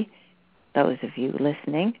 Fortunately, those of you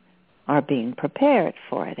listening are being prepared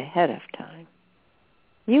for it ahead of time.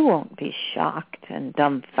 You won't be shocked and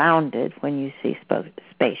dumbfounded when you see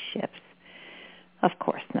spaceships. Of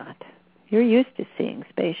course not. You're used to seeing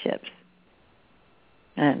spaceships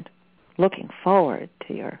and looking forward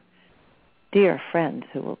to your dear friends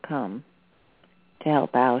who will come to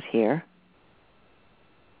help out here.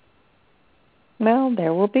 Well,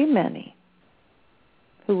 there will be many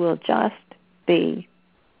who will just be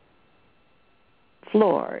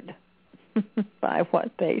floored by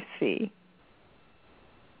what they see.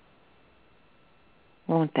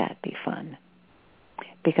 Won't that be fun?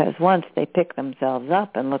 Because once they pick themselves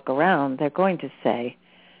up and look around, they're going to say,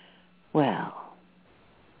 well,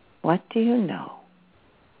 what do you know?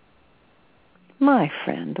 My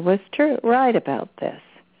friend was right about this.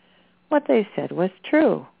 What they said was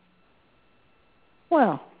true.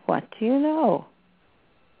 Well, what do you know?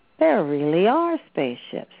 There really are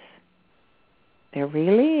spaceships. There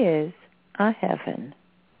really is a heaven.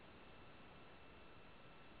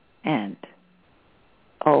 And,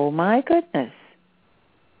 oh my goodness,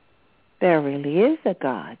 there really is a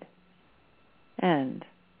God. And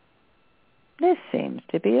this seems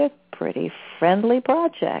to be a pretty friendly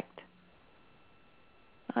project.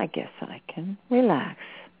 I guess I can relax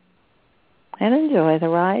and enjoy the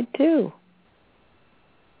ride too.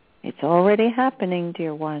 It's already happening,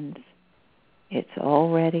 dear ones. It's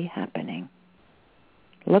already happening.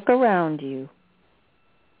 Look around you.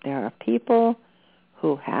 There are people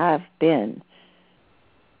who have been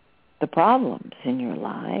the problems in your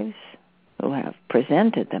lives, who have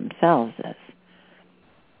presented themselves as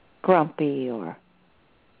grumpy or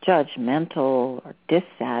judgmental or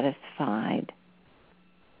dissatisfied.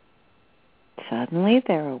 Suddenly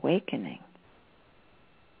they're awakening.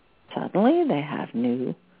 Suddenly they have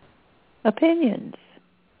new opinions,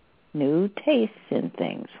 new tastes in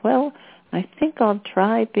things. Well, I think I'll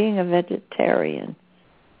try being a vegetarian.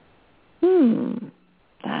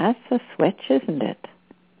 That's a switch, isn't it?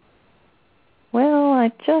 Well,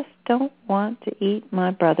 I just don't want to eat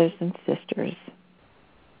my brothers and sisters.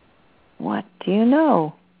 What do you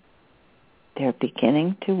know? They're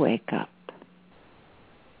beginning to wake up.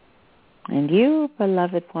 And you,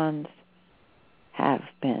 beloved ones, have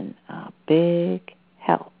been a big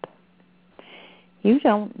help. You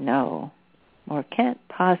don't know or can't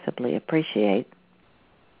possibly appreciate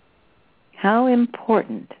how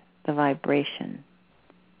important the vibration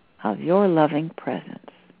of your loving presence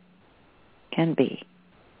can be,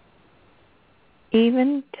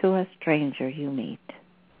 even to a stranger you meet.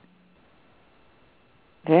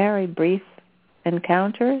 Very brief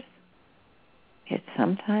encounters, it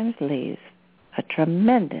sometimes leaves a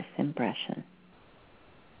tremendous impression.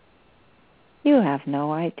 You have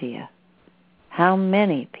no idea how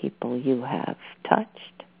many people you have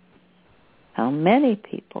touched, how many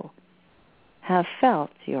people have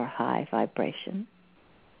felt your high vibration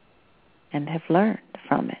and have learned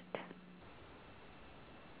from it.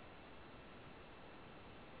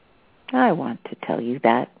 I want to tell you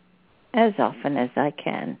that as often as I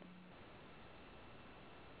can.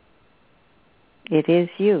 It is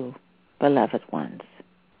you, beloved ones,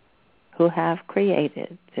 who have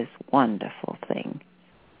created this wonderful thing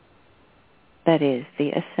that is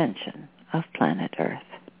the ascension of planet Earth.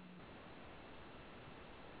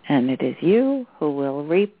 And it is you who will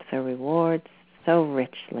reap the rewards so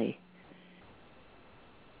richly,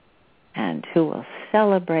 and who will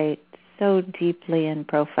celebrate so deeply and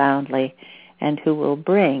profoundly, and who will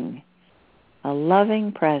bring a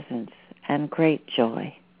loving presence and great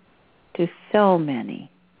joy to so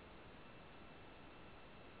many.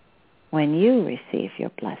 When you receive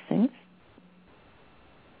your blessings,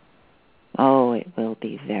 oh, it will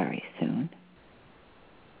be very soon,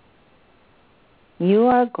 you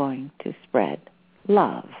are going to spread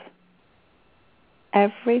love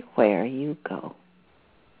everywhere you go,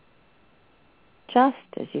 just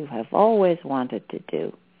as you have always wanted to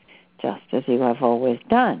do, just as you have always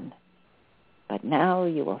done. But now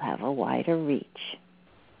you will have a wider reach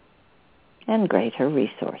and greater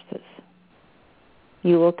resources.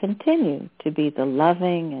 You will continue to be the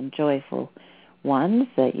loving and joyful ones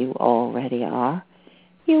that you already are.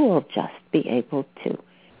 You will just be able to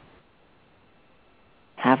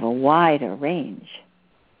have a wider range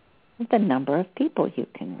of the number of people you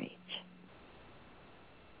can reach.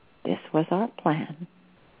 This was our plan,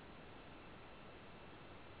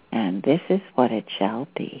 and this is what it shall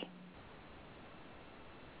be.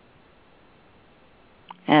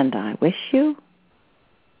 And I wish you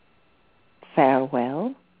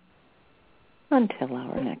farewell until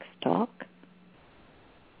our next talk,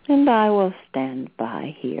 and I will stand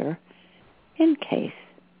by here in case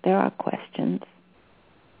there are questions.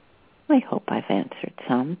 I hope I've answered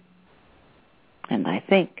some, and I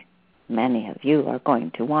think many of you are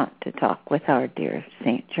going to want to talk with our dear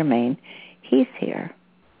Saint Germain. He's here,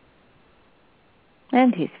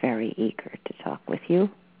 and he's very eager to talk with you.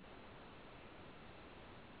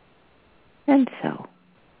 And so,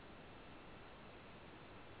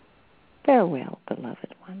 farewell,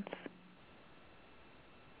 beloved ones.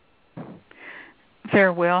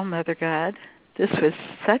 Farewell, Mother God. This was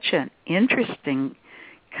such an interesting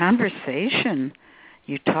conversation.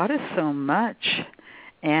 You taught us so much,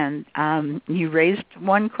 And you raised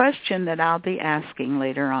one question that I'll be asking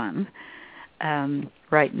later on.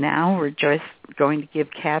 Right now, we're just going to give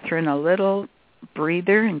Catherine a little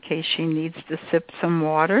breather in case she needs to sip some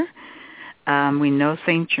water. We know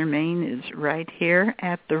St. Germain is right here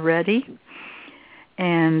at the ready.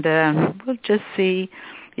 And we'll just see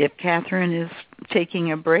if Catherine is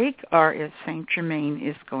taking a break or if St. Germain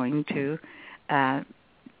is going to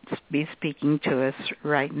be speaking to us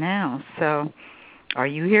right now. So, are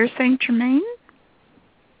you here, St. Germain?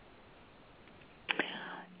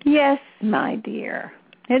 Yes, my dear.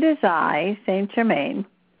 It is I, St. Germain.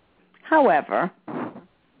 However,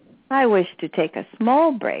 I wish to take a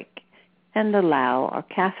small break and allow our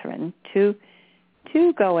Catherine to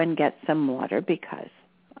go and get some water because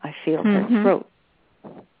I feel her throat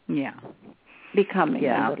becoming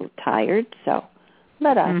a little tired. So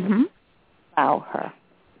let us allow her.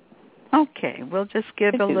 Okay, we'll just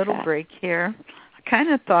give a little break here. I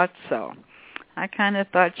kind of thought so. I kind of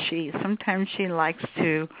thought sometimes she likes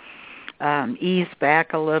to ease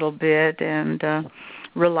back a little bit and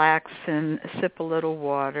relax and sip a little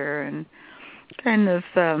water and kind of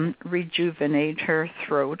rejuvenate her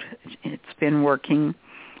throat. It's been working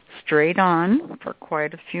straight on for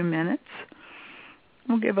quite a few minutes.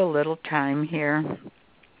 We'll give a little time here.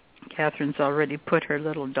 Catherine's already put her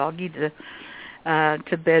little doggy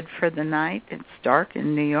to bed for the night. It's dark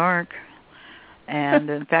in New York. And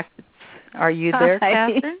in fact, are you there,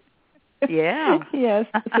 Catherine? Yeah. Yes,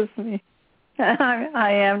 this is me.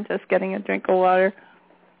 I am just getting a drink of water.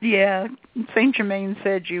 Yeah, St. Germain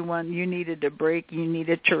said you needed a break. You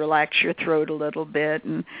needed to relax your throat a little bit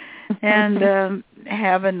and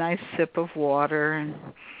have a nice sip of water.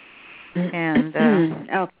 And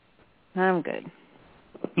oh, I'm good.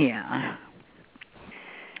 Yeah.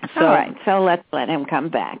 So, all right, so let's let him come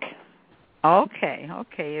back. Okay.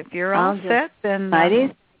 If you're all set, then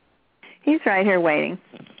he's right here waiting.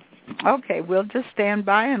 Okay, we'll just stand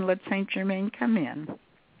by and let St. Germain come in.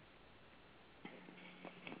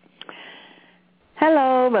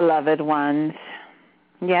 Hello, beloved ones.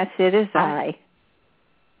 Yes, it is I.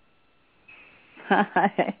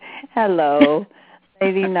 Hello,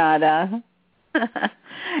 Lady Nada.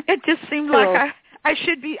 It just seemed like I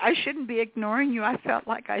shouldn't be ignoring you. I felt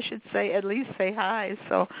like I should at least say hi.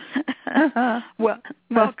 So,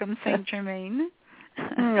 welcome, St. Germain.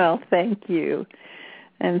 Well, thank you,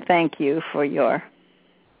 and thank you for your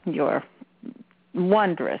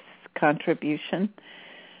wondrous contribution.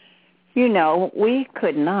 You know, we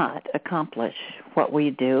could not accomplish what we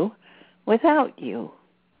do without you.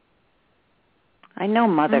 I know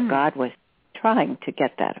Mother God was trying to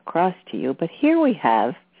get that across to you, but here we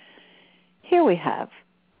have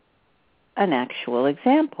an actual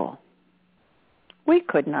example. We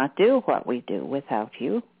could not do what we do without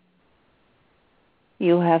you.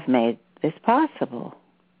 You have made this possible.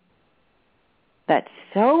 That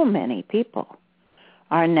so many people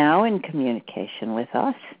are now in communication with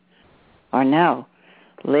us, are now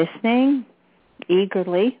listening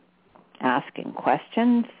eagerly, asking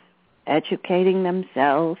questions, educating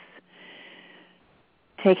themselves,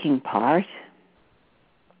 taking part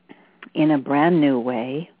in a brand new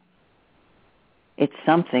way. It's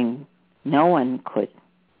something no one could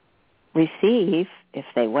receive if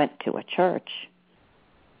they went to a church.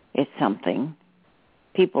 It's something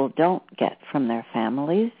people don't get from their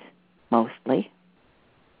families, mostly.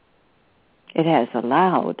 It has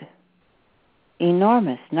allowed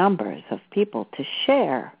enormous numbers of people to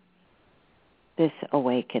share this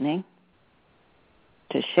awakening,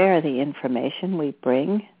 to share the information we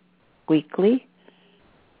bring weekly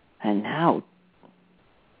and now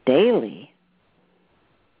daily.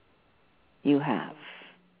 You have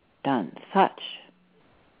done such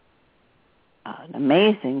an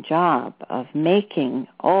amazing job of making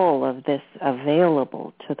all of this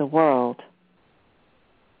available to the world.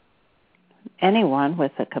 Anyone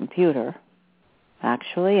with a computer,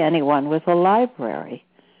 actually anyone with a library,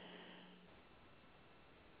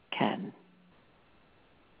 can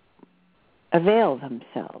avail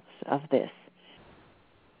themselves of this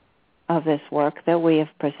work that we have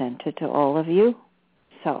presented to all of you.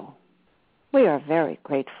 So we are very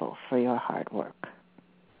grateful for your hard work.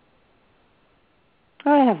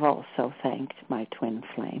 I have also thanked my twin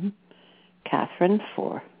flame, Catherine,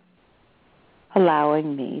 for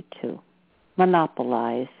allowing me to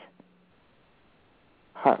monopolize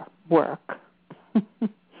her work.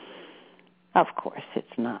 Of course,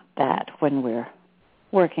 it's not that when we're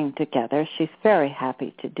working together. She's very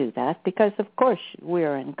happy to do that because, of course,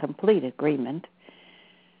 we're in complete agreement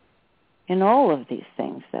in all of these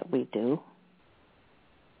things that we do.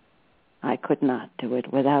 I could not do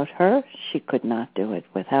it without her. She could not do it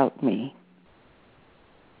without me.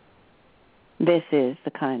 This is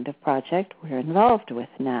the kind of project we're involved with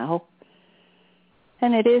now,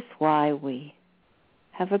 and it is why we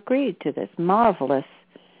have agreed to this marvelous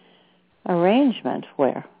arrangement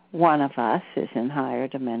where one of us is in higher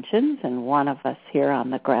dimensions and one of us here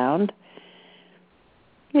on the ground.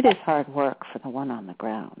 It is hard work for the one on the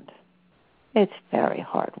ground. It's very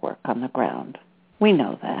hard work on the ground. We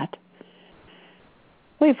know that.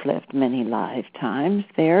 We've lived many lifetimes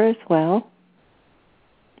there as well.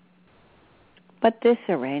 But this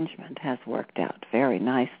arrangement has worked out very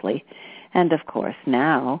nicely. And of course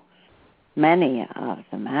now, many of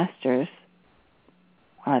the masters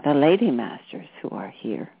are the lady masters who are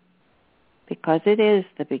here, because it is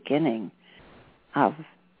the beginning of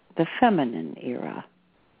the feminine era.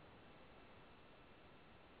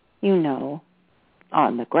 You know,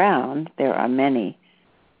 on the ground there are many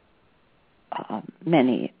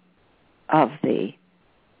of the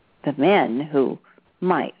men who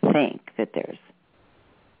might think that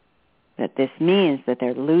this means that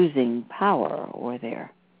they're losing power, or they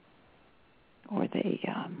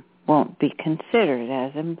won't be considered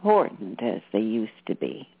as important as they used to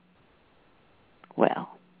be.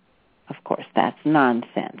 Well, of course, that's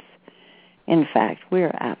nonsense. In fact,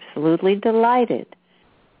 we're absolutely delighted.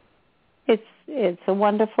 It's a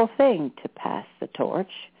wonderful thing to pass the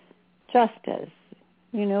torch, just as,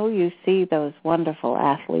 you see those wonderful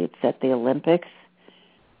athletes at the Olympics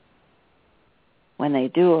when they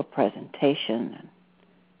do a presentation and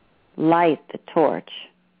light the torch.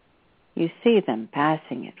 You see them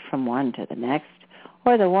passing it from one to the next,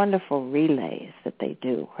 or the wonderful relays that they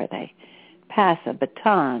do where they pass a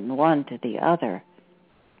baton one to the other.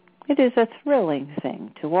 It is a thrilling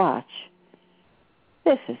thing to watch.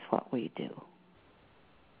 This is what we do.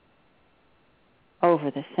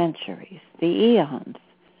 Over the centuries, the eons,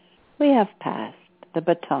 we have passed the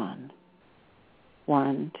baton,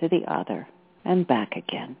 one to the other and back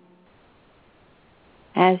again.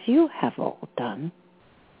 As you have all done,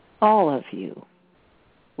 all of you,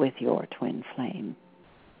 with your twin flame.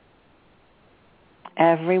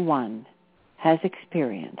 Everyone has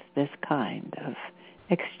experienced this kind of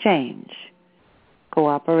exchange,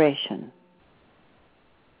 cooperation,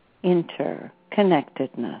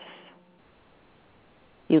 interconnectedness.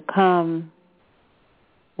 You come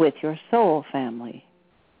with your soul family,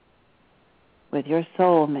 with your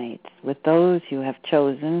soulmates, with those you have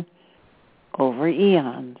chosen over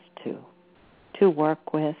eons to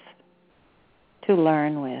work with, to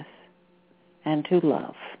learn with, and to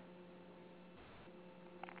love.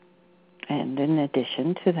 And in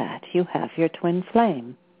addition to that, you have your twin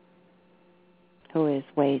flame, who is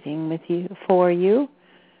waiting with you, for you,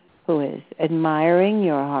 who is admiring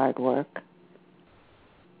your hard work,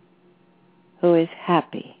 who is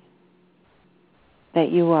happy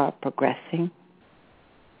that you are progressing,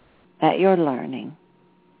 that you're learning,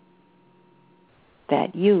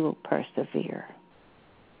 that you persevere.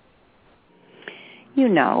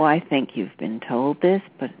 I think you've been told this,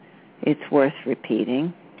 but it's worth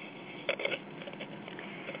repeating.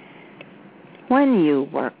 When you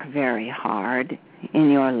work very hard in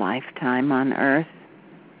your lifetime on Earth,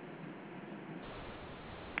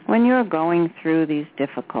 when you're going through these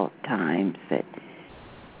difficult times that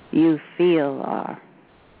you feel are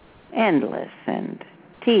endless and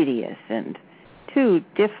tedious and too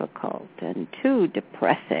difficult and too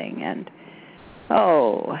depressing and,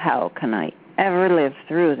 oh, how can I ever live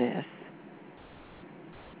through this?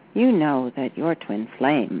 You know that your twin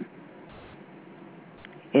flame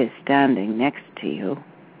is standing next to you,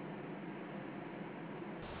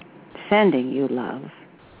 sending you love,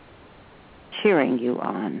 cheering you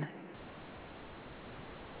on,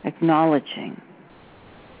 acknowledging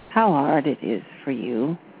how hard it is for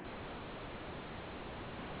you.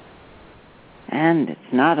 And it's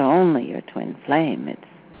not only your twin flame, it's,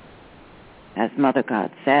 as Mother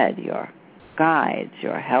God said, your guides,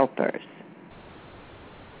 your helpers,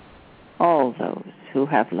 all those who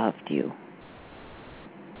have loved you.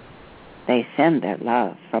 They send their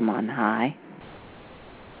love from on high.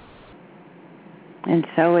 And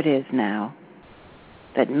so it is now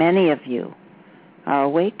that many of you are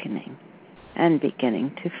awakening and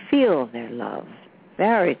beginning to feel their love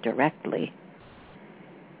very directly.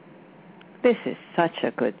 This is such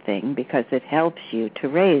a good thing because it helps you to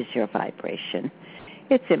raise your vibration.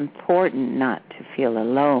 It's important not to feel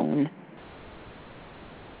alone.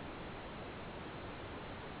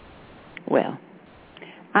 Well,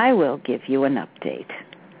 I will give you an update.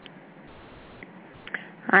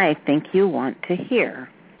 I think you want to hear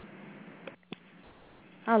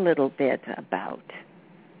a little bit about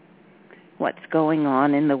what's going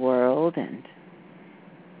on in the world and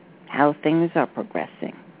how things are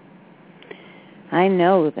progressing. I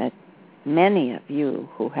know that many of you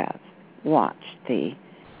who have watched the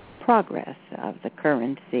progress of the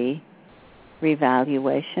currency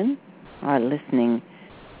revaluation are listening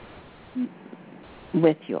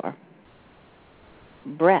with your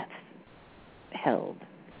breath held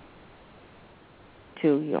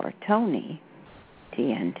to your Tony,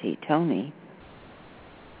 TNT Tony.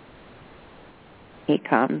 He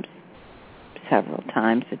comes several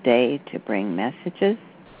times a day to bring messages.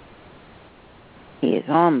 He is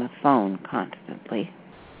on the phone constantly.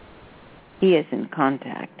 He is in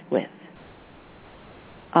contact with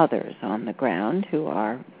others on the ground who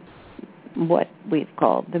are what we've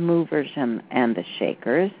called the movers and the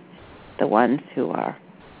shakers, the ones who are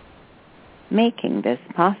making this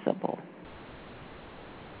possible.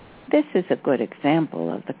 This is a good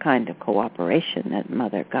example of the kind of cooperation that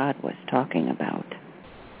Mother God was talking about.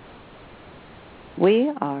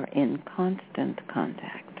 We are in constant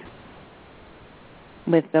contact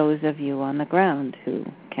with those of you on the ground who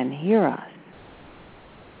can hear us.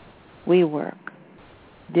 We work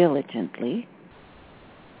diligently,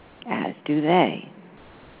 as do they.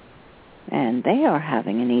 And they are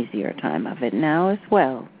having an easier time of it now as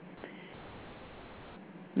well.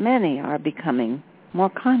 Many are becoming more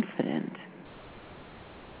confident,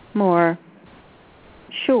 more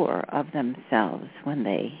sure of themselves when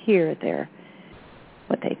they hear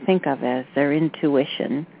what they think of as their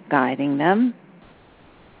intuition guiding them.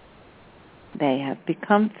 They have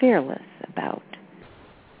become fearless about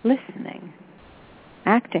listening,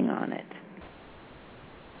 acting on it,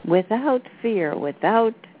 without fear,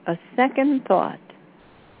 without a second thought.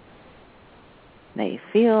 They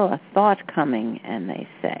feel a thought coming and they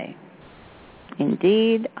say,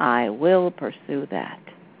 "Indeed, I will pursue that."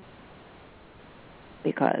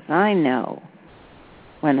 Because I know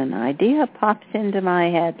when an idea pops into my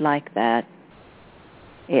head like that,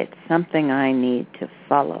 it's something I need to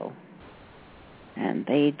follow. And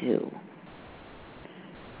they do.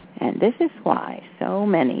 And this is why so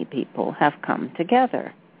many people have come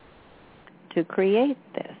together to create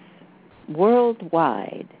this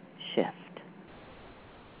worldwide shift.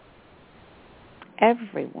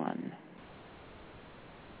 Everyone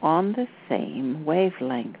on the same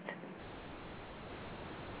wavelength.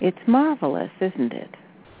 It's marvelous, isn't it?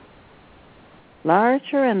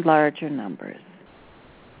 Larger and larger numbers,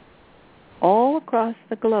 all across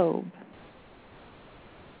the globe.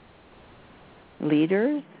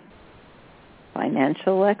 Leaders,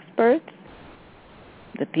 financial experts,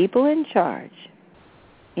 the people in charge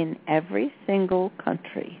in every single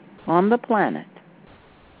country on the planet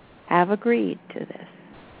have agreed to this.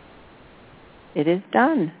 It is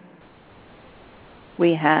done.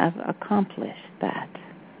 We have accomplished that.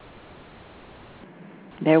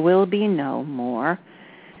 There will be no more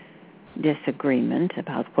disagreement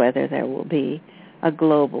about whether there will be a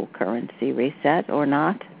global currency reset or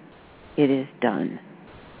not. It is done.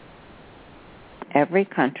 Every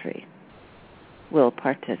country will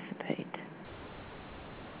participate.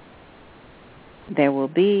 There will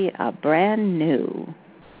be a brand new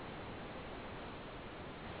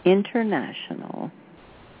international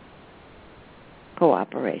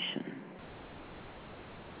cooperation.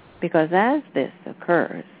 Because as this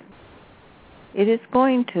occurs, it is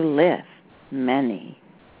going to lift many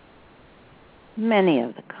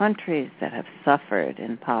of the countries that have suffered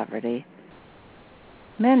in poverty,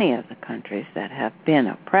 many of the countries that have been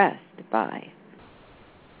oppressed by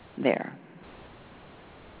their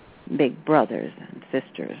big brothers and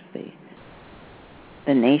sisters,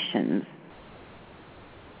 the nations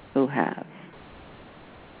who have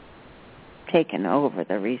taken over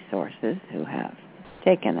the resources, who have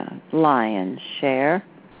taken a lion's share.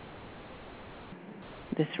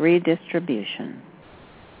 This redistribution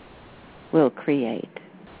will create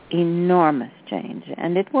enormous change,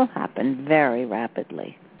 and it will happen very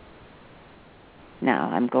rapidly. Now,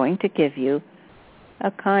 I'm going to give you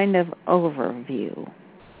a kind of overview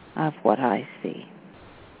of what I see.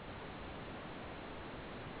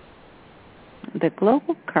 The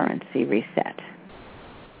global currency reset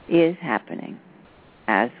is happening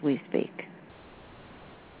as we speak.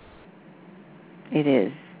 It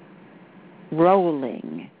is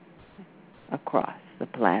rolling across the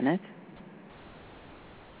planet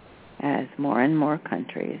as more and more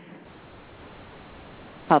countries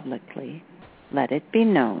publicly let it be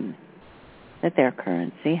known that their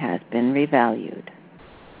currency has been revalued.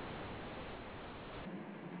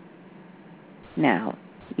 Now,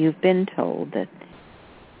 you've been told that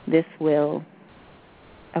this will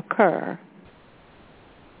occur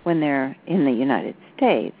when they're in the United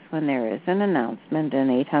States, when there is an announcement and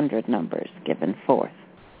 800 numbers given forth.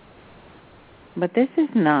 But this is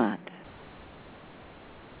not,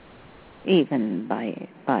 even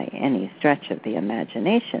by any stretch of the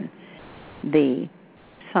imagination, the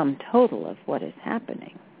sum total of what is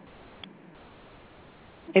happening.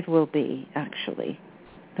 It will be actually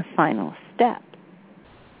the final step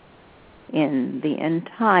in the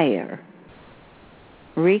entire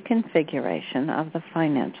reconfiguration of the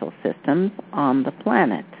financial systems on the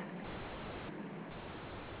planet.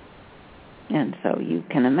 And so you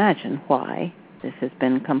can imagine why this has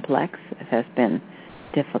been complex, it has been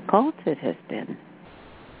difficult, it has been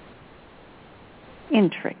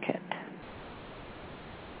intricate.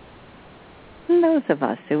 And those of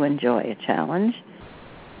us who enjoy a challenge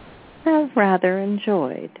have rather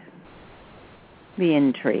enjoyed the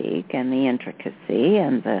intrigue and the intricacy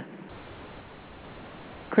and the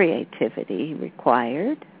creativity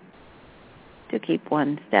required to keep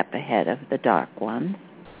one step ahead of the dark ones.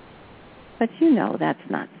 But you know that's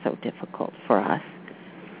not so difficult for us.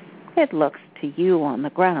 It looks to you on the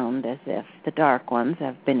ground as if the dark ones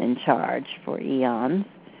have been in charge for eons.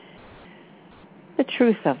 The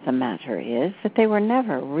truth of the matter is that they were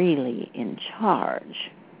never really in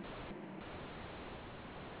charge.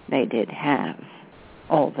 They did have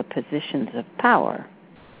all the positions of power.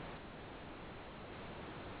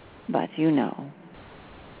 But you know,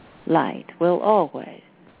 light will always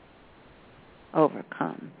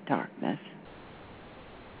overcome darkness.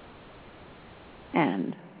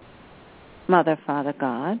 And Mother, Father,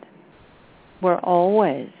 God were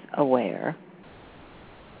always aware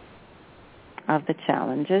of the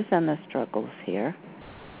challenges and the struggles here.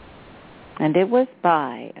 And it was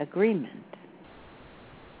by agreement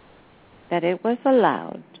that it was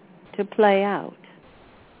allowed to play out.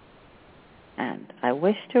 And I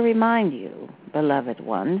wish to remind you, beloved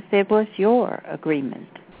ones, it was your agreement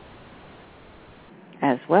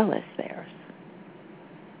as well as theirs.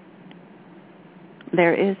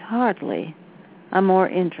 There is hardly a more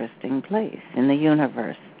interesting place in the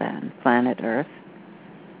universe than planet Earth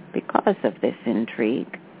because of this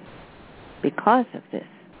intrigue, because of this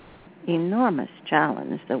enormous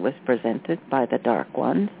challenge that was presented by the Dark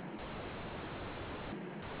Ones.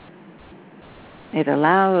 It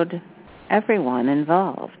allowed everyone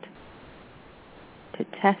involved to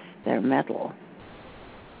test their mettle.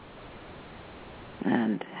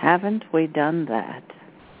 And haven't we done that?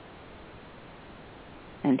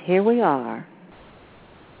 And here we are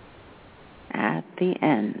at the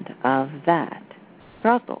end of that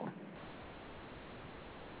struggle.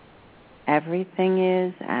 Everything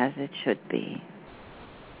is as it should be.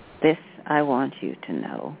 This I want you to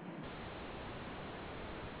know.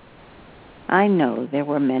 I know there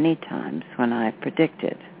were many times when I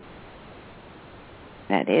predicted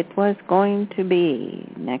that it was going to be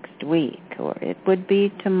next week or it would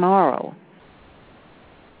be tomorrow.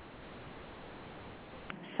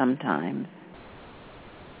 Sometimes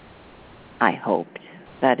I hoped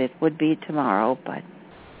that it would be tomorrow, but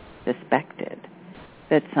suspected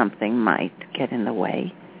that something might get in the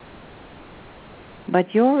way.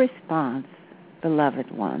 But your response,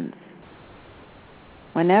 beloved ones,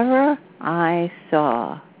 whenever I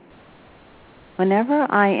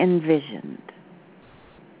envisioned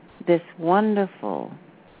this wonderful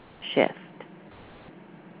shift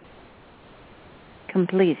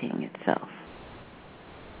completing itself,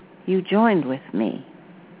 you joined with me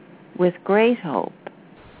with great hope.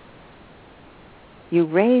 You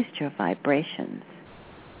raised your vibrations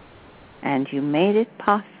and you made it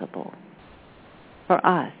possible for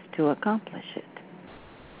us to accomplish it.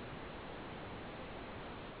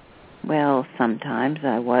 Well, sometimes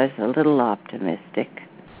I was a little optimistic.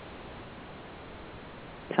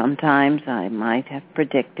 Sometimes I might have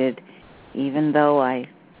predicted, even though I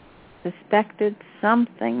suspected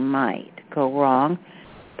something might go wrong,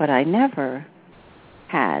 but I never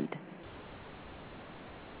had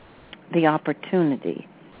the opportunity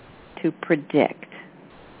to predict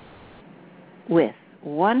with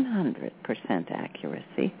 100%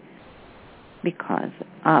 accuracy because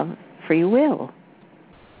of free will.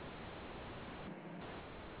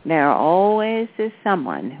 There always is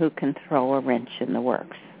someone who can throw a wrench in the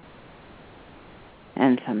works.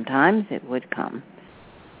 And sometimes it would come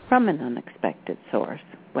from an unexpected source.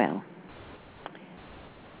 Well,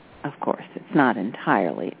 of course, it's not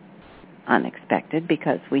entirely unexpected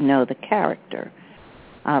because we know the character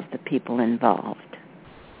of the people involved.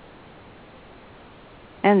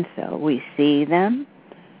 And so we see them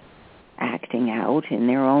acting out in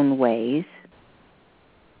their own ways,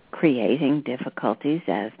 creating difficulties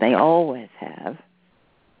as they always have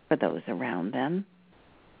for those around them.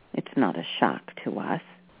 It's not a shock to us.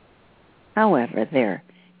 However, there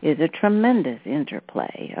is a tremendous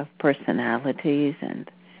interplay of personalities and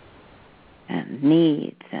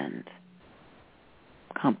needs and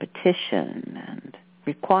competition and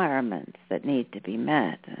requirements that need to be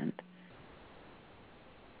met and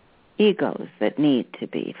egos that need to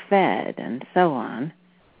be fed and so on.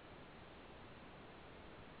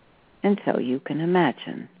 And so you can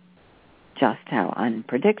imagine just how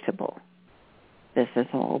unpredictable this has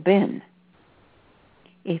all been.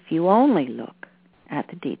 If you only look at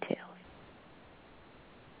the details,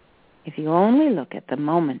 if you only look at the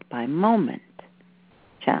moment-by-moment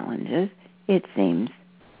challenges, it seems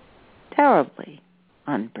terribly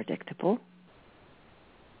unpredictable.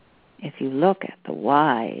 If you look at the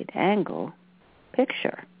wide-angle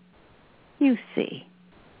picture, you see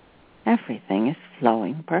everything is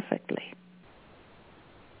flowing perfectly.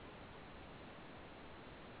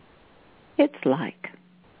 It's like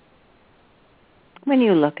when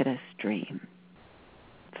you look at a stream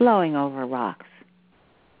flowing over rocks.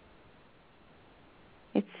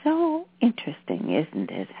 It's so interesting, isn't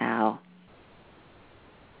it, how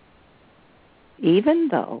even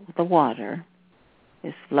though the water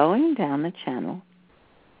is flowing down the channel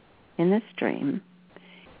in the stream,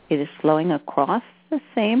 it is flowing across the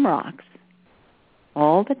same rocks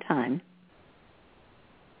all the time.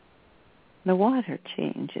 The water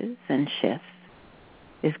changes and shifts,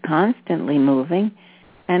 is constantly moving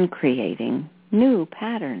and creating new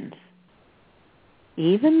patterns.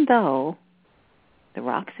 Even though the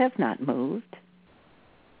rocks have not moved,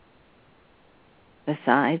 the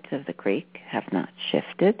sides of the creek have not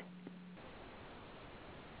shifted,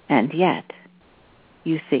 and yet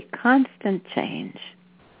you see constant change,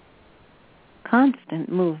 constant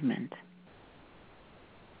movement.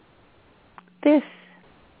 This,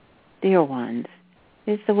 dear ones,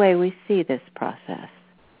 is the way we see this process.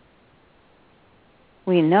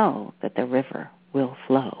 We know that the river will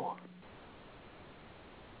flow.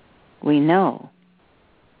 We know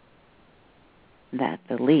that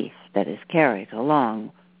the leaf that is carried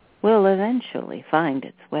along will eventually find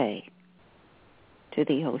its way to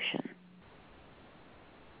the ocean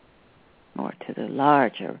or to the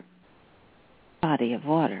larger body of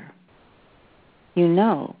water. You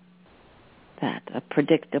know that a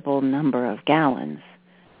predictable number of gallons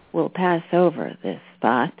will pass over this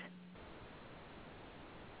spot.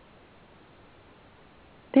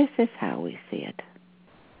 This is how we see it.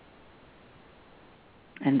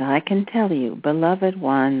 And I can tell you, beloved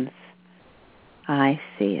ones, I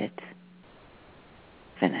see it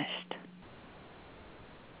finished.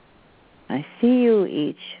 I see you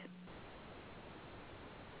each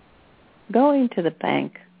going to the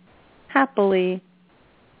bank happily,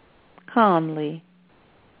 calmly,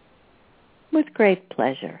 with great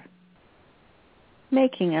pleasure,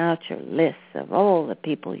 making out your lists of all the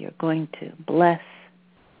people you're going to bless,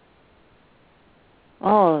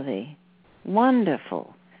 all the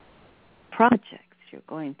wonderful projects you're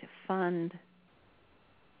going to fund,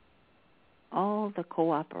 all the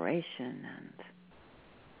cooperation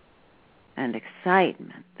and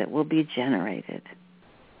excitement that will be generated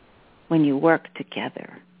when you work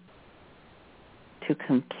together to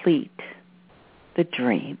complete the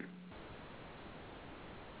dream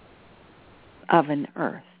of an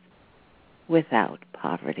earth without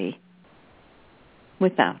poverty,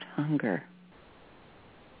 without hunger,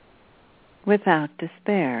 without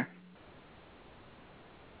despair.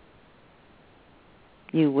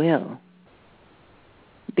 You will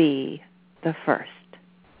be the first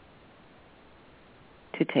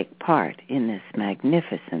to take part in this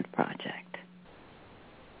magnificent project.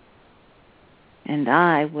 And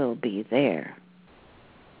I will be there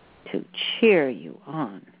to cheer you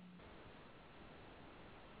on.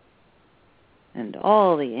 And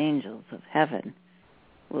all the angels of heaven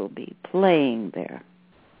will be playing their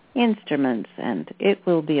instruments, and it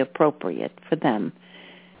will be appropriate for them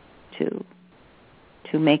to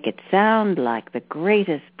make it sound like the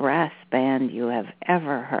greatest brass band you have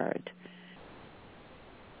ever heard.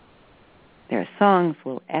 Their songs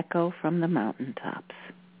will echo from the mountaintops,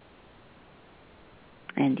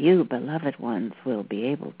 and you, beloved ones, will be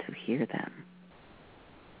able to hear them.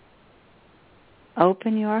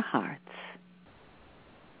 Open your hearts.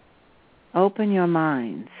 Open your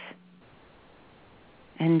minds.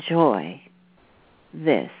 Enjoy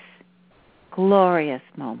this glorious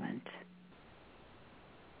moment.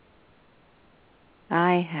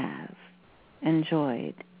 I have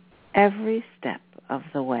enjoyed every step of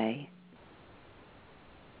the way,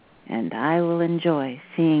 and I will enjoy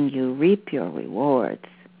seeing you reap your rewards,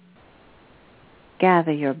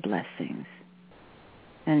 gather your blessings,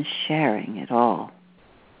 and sharing it all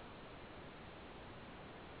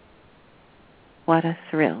what a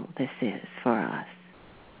thrill this is for us.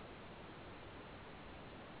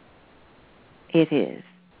 It is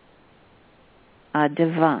a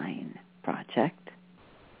divine project,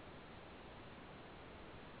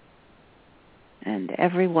 and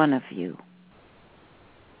every one of you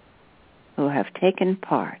who have taken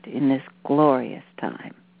part in this glorious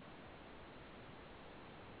time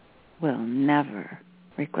will never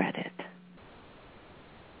regret it.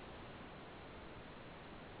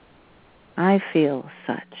 I feel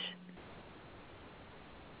such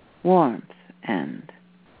warmth and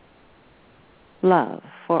love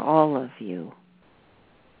for all of you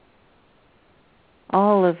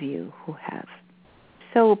who have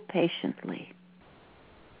so patiently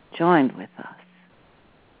joined with us,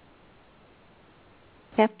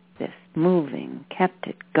 kept this moving, kept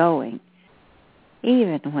it going,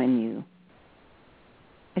 even when you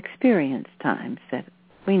experience times that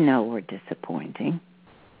we know were disappointing.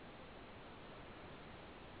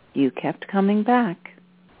 You kept coming back.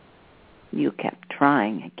 You kept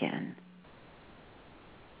trying again.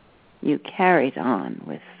 You carried on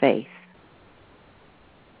with faith.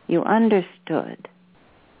 You understood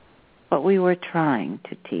what we were trying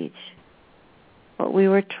to teach, what we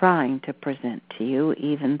were trying to present to you,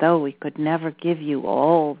 even though we could never give you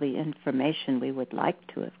all the information we would like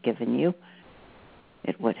to have given you.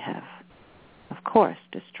 It would have, of course,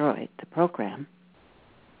 destroyed the program.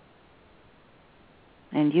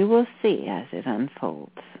 And you will see as it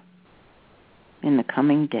unfolds in the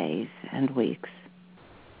coming days and weeks.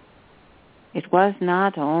 It was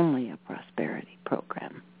not only a prosperity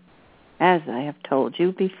program. As I have told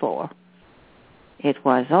you before, it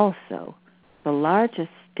was also the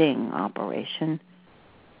largest sting operation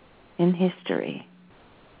in history.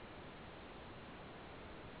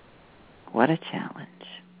 What a challenge.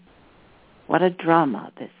 What a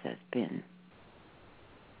drama this has been.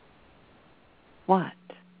 What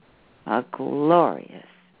a glorious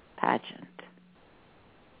pageant.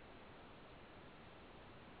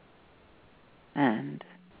 And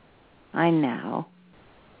I now,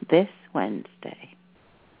 this Wednesday,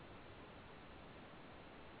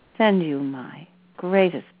 send you my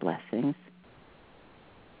greatest blessings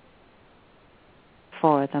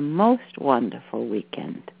for the most wonderful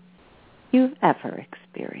weekend you've ever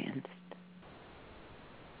experienced.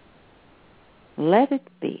 Let it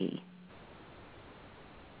be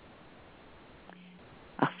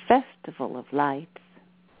a festival of lights,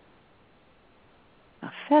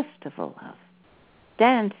 a festival of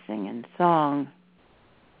dancing and song,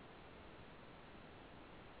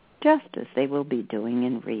 just as they will be doing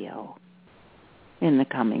in Rio in the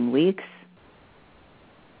coming weeks.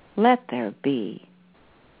 Let there be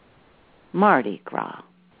Mardi Gras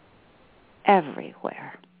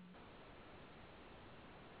everywhere.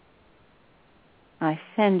 I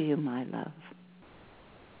send you my love.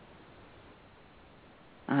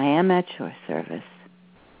 I am at your service.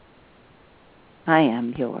 I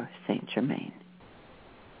am your Saint Germain.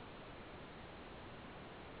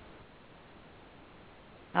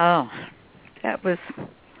 Oh, that was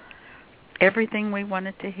everything we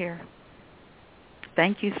wanted to hear.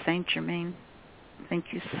 Thank you, Saint Germain. Thank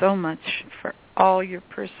you so much for all your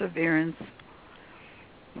perseverance,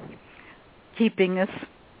 keeping us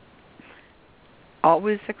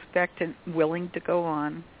always expectant, willing to go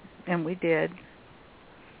on, and we did.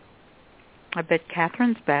 I bet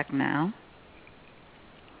Catherine's back now.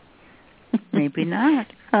 Maybe not.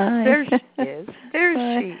 Hi. There she is.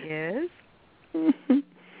 There she is.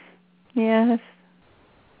 Yes.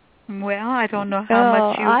 Well, I don't know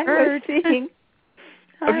how much you heard.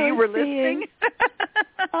 You were listening?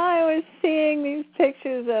 I was seeing these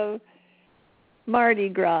pictures of Mardi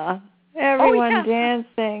Gras. Everyone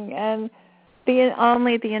dancing, and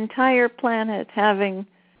only the entire planet having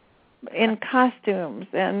in costumes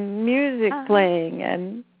and music playing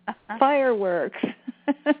and fireworks.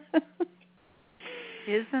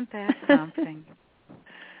 Isn't that something?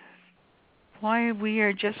 Boy, we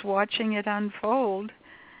are just watching it unfold.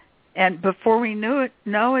 And before we know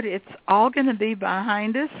it, it's all going to be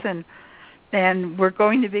behind us, and we're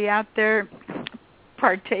going to be out there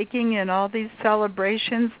partaking in all these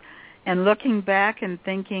celebrations and looking back and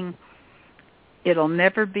thinking, it'll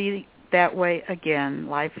never be that way again.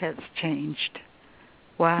 Life has changed.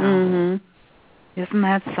 Wow. Mm-hmm. Isn't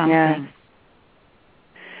that something? Yes.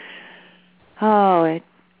 Oh,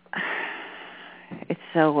 it's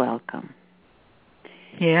so welcome.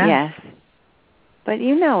 Yeah. Yes. But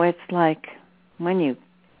it's like when you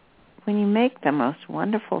make the most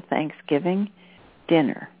wonderful Thanksgiving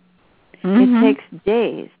dinner, it takes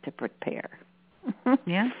days to prepare.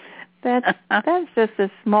 Yeah. That's just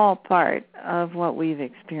a small part of what we've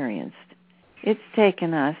experienced It's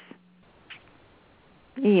taken us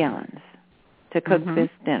eons to cook this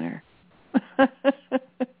dinner.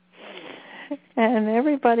 And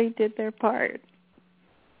everybody did their part.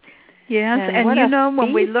 Yes, and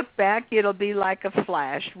when we look back, it'll be like a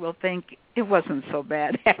flash. We'll think it wasn't so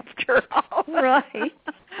bad after all. Right.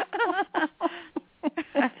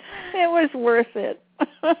 It was worth it.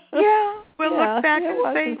 Yeah, we'll look back and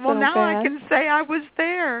say, well, now bad. I can say I was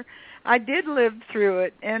there. I did live through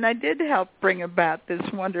it, and I did help bring about this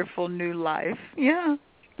wonderful new life. Yeah.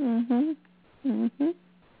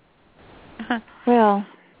 Well,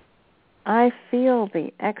 I feel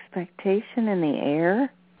the expectation in the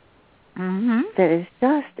air that is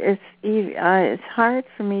just, it's hard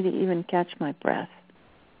for me to even catch my breath.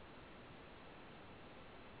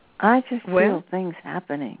 I just feel things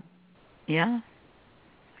happening. Yeah.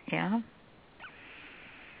 Yeah.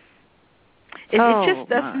 It just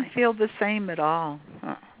doesn't feel the same at all.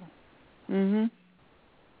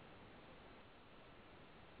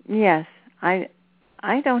 Yes, I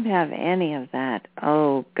don't have any of that.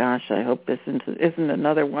 Oh gosh, I hope this isn't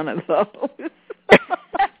another one of those.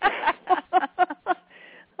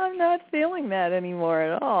 I'm not feeling that anymore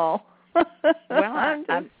at all. Well,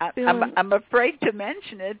 I'm afraid to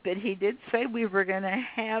mention it, but he did say we were going to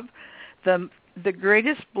have the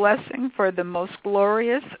greatest blessing for the most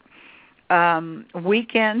glorious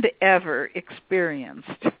weekend ever experienced.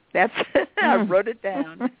 That's I wrote it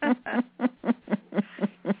down.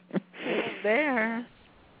 There.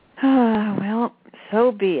 Well,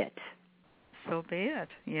 so be it. So be it.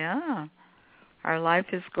 Yeah. Our life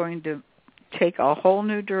is going to take a whole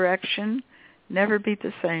new direction. Never be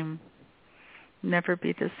the same. Never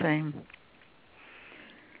be the same.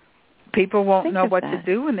 People won't know what to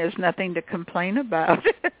do when there's nothing to complain about.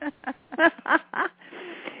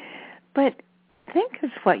 But think of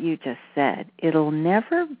what you just said. It'll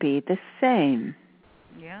never be the same.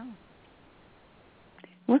 Yeah.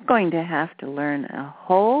 We're going to have to learn a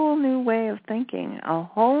whole new way of thinking, a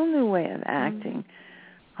whole new way of acting,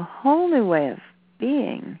 a whole new way of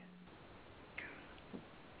being.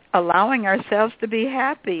 Allowing ourselves to be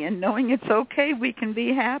happy and knowing it's okay we can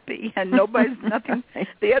be happy and nothing,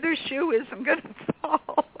 the other shoe isn't going to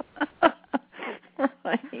fall.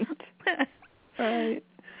 Right.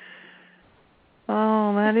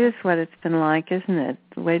 Oh, that is what it's been like, isn't it?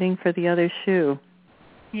 Waiting for the other shoe.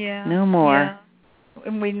 Yeah. No more. Yeah.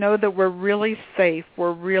 And we know that we're really safe.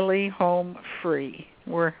 We're really home free.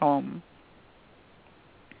 We're home.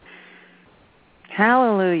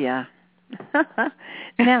 Hallelujah.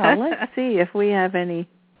 Now, let's see if we have any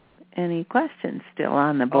questions still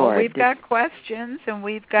on the board. Oh, we've got questions, and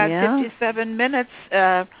we've got 57 minutes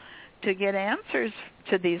to get answers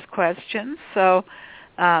to these questions. So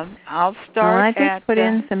I'll start. Well, I just put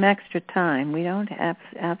in some extra time. We don't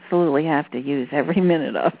absolutely have to use every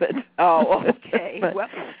minute of it. Oh, okay. Well,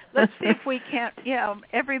 let's see if we can.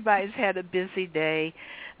 Everybody's had a busy day.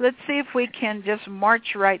 Let's see if we can just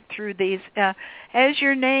march right through these. As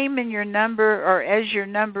your name and your number, or as your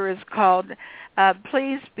number is called,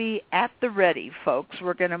 please be at the ready, folks.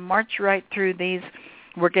 We're going to march right through these.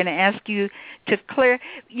 We're going to ask you to clear.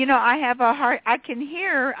 I have a heart. I can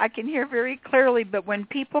hear very clearly, but when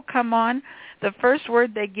people come on, the first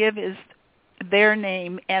word they give is their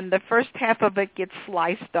name, and the first half of it gets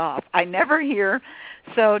sliced off. I never hear.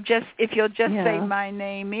 So if you'll just say my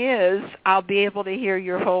name is, I'll be able to hear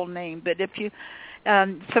your whole name. But if you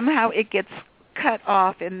somehow it gets cut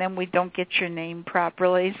off and then we don't get your name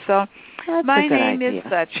properly. So my name is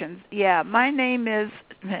such and my name is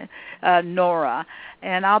Nora,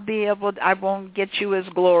 and I won't get you as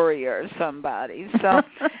Gloria or somebody. So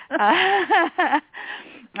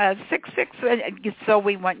 66. So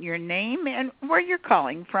we want your name and where you're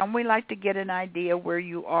calling from. We like to get an idea where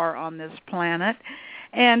you are on this planet,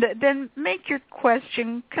 and then make your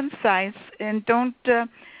question concise and don't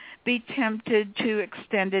be tempted to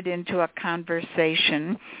extend it into a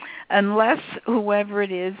conversation unless whoever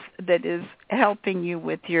it is that is helping you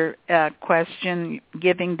with your question,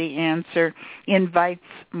 giving the answer, invites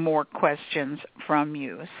more questions from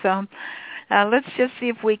you. So let's just see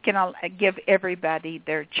if we can give everybody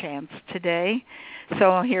their chance today.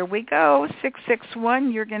 So here we go.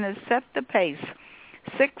 661, you're going to set the pace.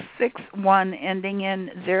 661 ending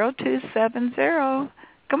in 0270.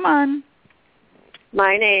 Come on.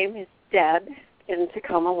 My name is Deb in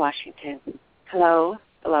Tacoma, Washington. Hello,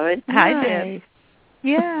 beloved. Hi, Deb.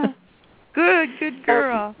 Yeah. Good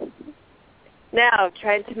girl. Now,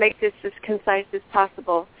 trying to make this as concise as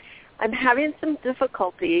possible. I'm having some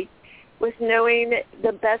difficulty with knowing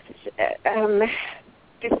the best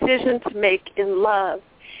decision to make in love.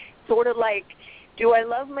 Sort of like do I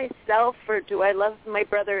love myself or do I love my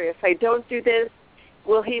brother? If I don't do this,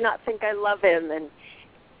 will he not think I love him? And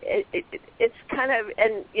it's kind of,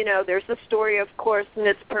 and, you know, there's a story, of course, and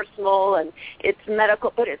it's personal and it's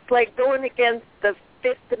medical, but it's like going against the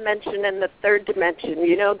fifth dimension and the third dimension.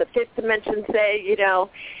 You know, the fifth dimension say, you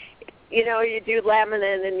do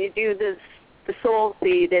laminin and you do this, the soul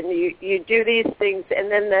seed, and you do these things,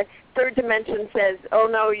 and then the third dimension says, oh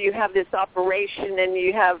no, you have this operation and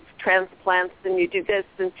you have transplants and you do this,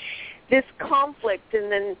 and this conflict,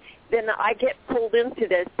 and then I get pulled into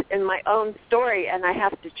this in my own story, and I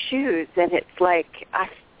have to choose, and it's like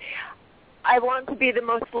I want to be the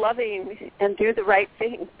most loving and do the right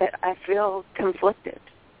thing, but I feel conflicted.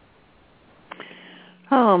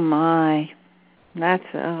 Oh my, that's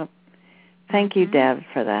thank you, Deb,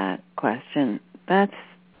 for that question. That's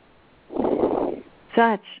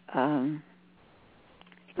such a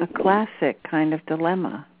classic kind of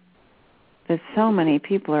dilemma that so many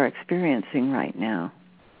people are experiencing right now.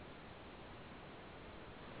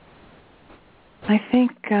 I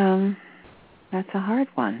think that's a hard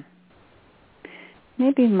one.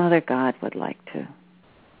 Maybe Mother God would like to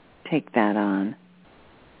take that on.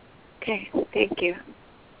 Okay, thank you.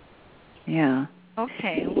 Yeah.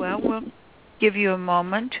 Okay, well, we'll give you a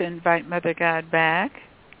moment to invite Mother God back.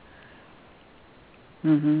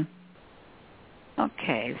 Mhm.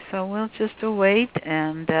 Okay, so we'll just await,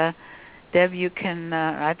 and Deb, you can,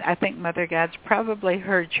 I think Mother God's probably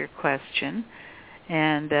heard your question,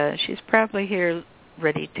 and she's probably here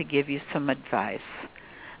ready to give you some advice.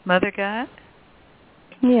 Mother God?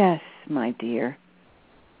 Yes, my dear.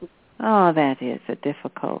 Oh, that is a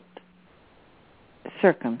difficult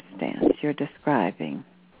circumstance you're describing.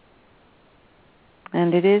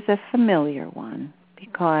 And it is a familiar one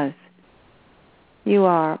because you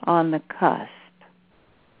are on the cusp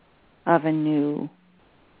of a new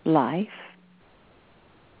life.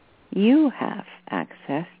 You have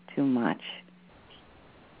access to much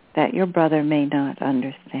that your brother may not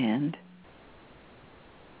understand.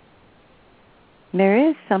 There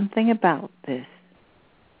is something about this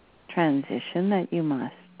transition that you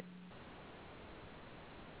must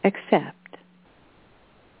accept.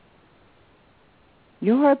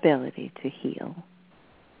 Your ability to heal,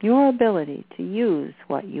 your ability to use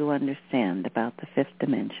what you understand about the fifth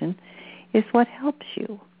dimension is what helps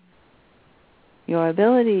you. Your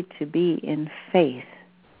ability to be in faith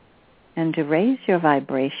and to raise your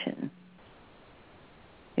vibration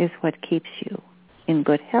is what keeps you in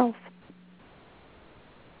good health.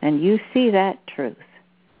 And you see that truth,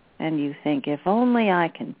 and you think, if only I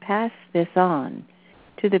can pass this on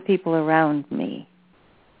to the people around me,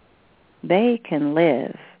 they can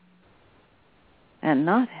live and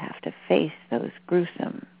not have to face those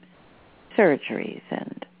gruesome surgeries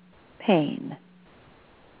and pain.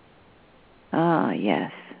 Ah,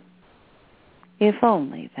 yes. If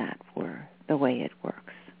only that were the way it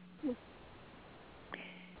works.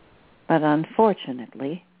 But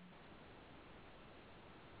unfortunately,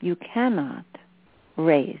 you cannot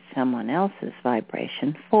raise someone else's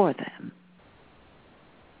vibration for them.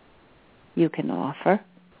 You can offer.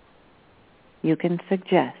 You can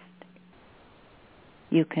suggest.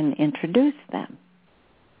 You can introduce them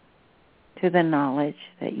to the knowledge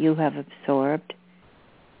that you have absorbed.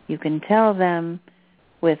 You can tell them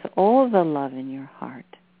with all the love in your heart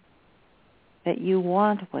that you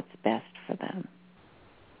want what's best for them,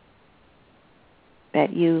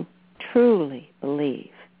 that you truly believe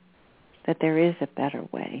that there is a better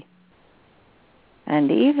way.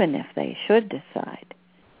 And even if they should decide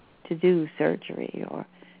to do surgery or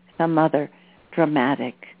some other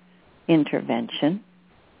dramatic intervention,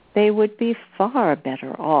 they would be far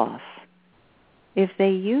better off if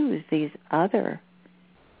they use these other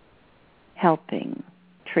helping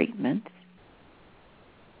treatments.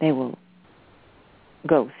 They will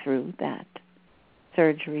go through that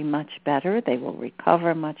surgery much better. They will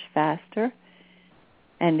recover much faster.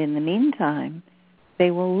 And in the meantime,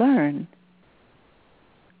 they will learn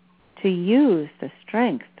to use the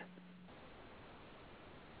strength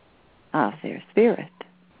of their spirit,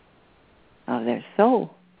 of their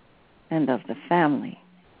soul, and of the family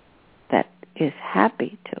that is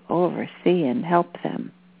happy to oversee and help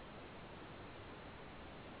them.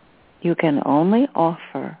 You can only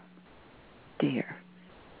offer, dear.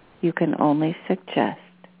 You can only suggest.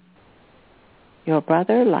 Your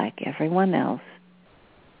brother, like everyone else,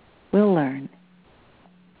 will learn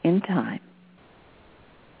in time.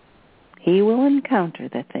 He will encounter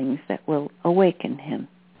the things that will awaken him.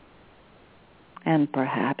 And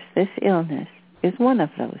perhaps this illness is one of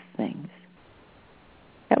those things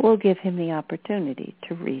that will give him the opportunity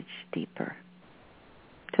to reach deeper,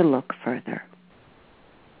 to look further.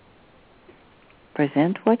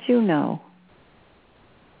 Present what you know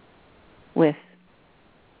with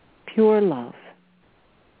pure love.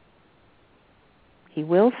 He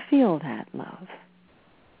will feel that love.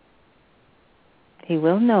 He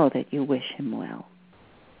will know that you wish him well.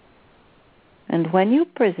 And when you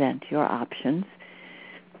present your options,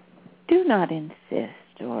 do not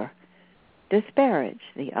insist or disparage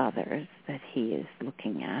the others that he is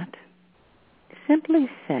looking at. Simply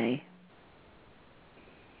say,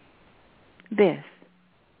 this,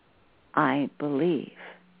 I believe,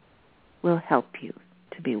 will help you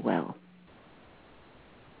to be well.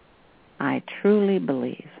 I truly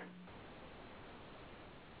believe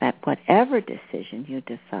that whatever decision you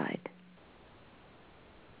decide,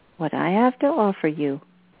 what I have to offer you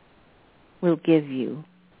will give you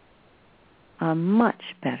a much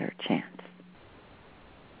better chance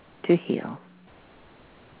to heal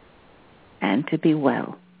and to be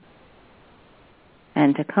well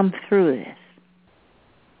and to come through this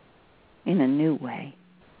in a new way.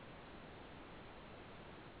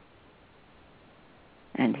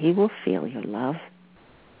 And he will feel your love.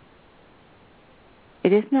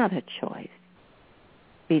 It is not a choice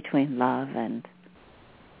between love and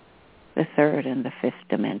the third and the fifth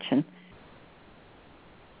dimension.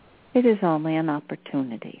 It is only an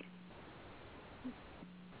opportunity.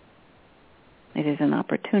 It is an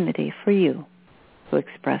opportunity for you to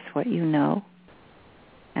express what you know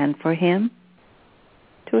and for him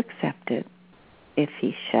to accept it if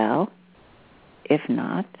he shall. If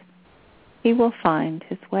not, he will find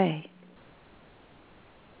his way.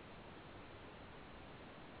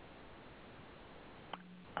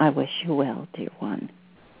 I wish you well, dear one.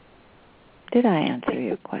 Did I answer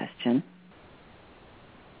your question?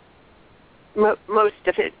 Most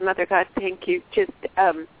of it, Mother God. Thank you. Just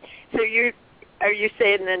so are you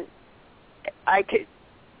saying then I could,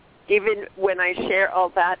 even when I share all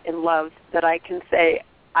that in love, that I can say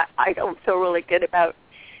I don't feel really good about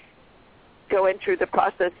going through the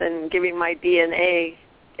process and giving my DNA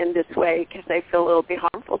in this way because I feel it'll be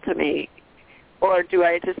harmful to me? Or do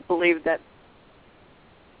I just believe that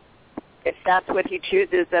if that's what he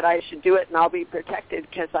chooses, that I should do it and I'll be protected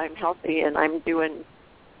because I'm healthy and I'm doing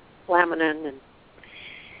laminin?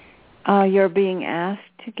 And you're being asked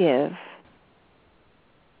to give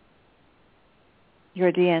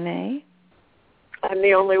your DNA? I'm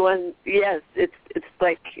the only one. Yes, it's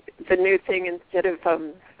like the new thing. Instead of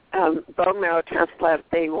bone marrow transplant,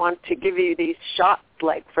 they want to give you these shots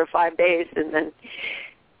like for 5 days and then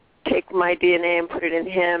take my DNA and put it in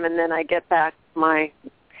him, and then I get back my...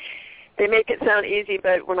 They make it sound easy,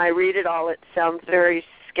 but when I read it all, it sounds very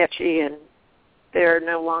sketchy, and there are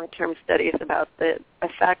no long-term studies about the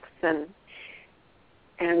effects, and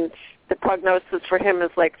the prognosis for him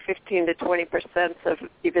is like 15 to 20% of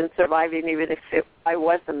even surviving, even if I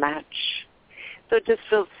was a match. So it just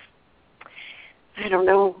feels, I don't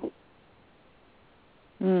know.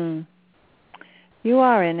 You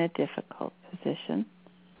are in a difficult position.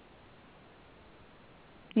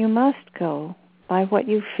 You must go by what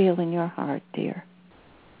you feel in your heart, dear.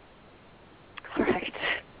 Right.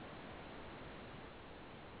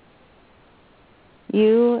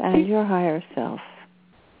 You and your higher self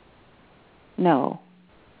know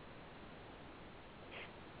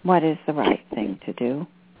what is the right thing to do.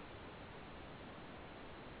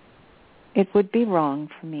 It would be wrong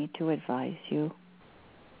for me to advise you.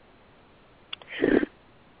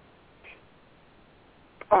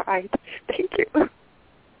 All right. Thank you.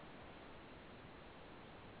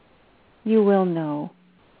 You will know.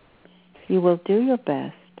 You will do your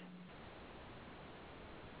best.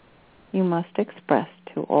 You must express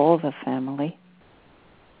to all the family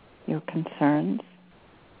your concerns,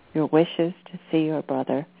 your wishes to see your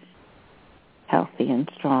brother healthy and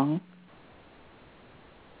strong.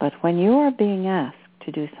 But when you are being asked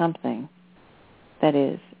to do something that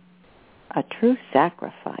is a true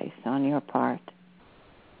sacrifice on your part,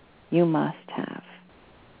 you must have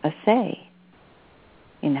a say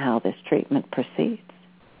in how this treatment proceeds.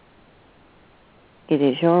 It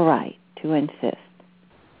is your right to insist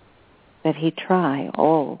that he try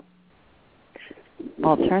all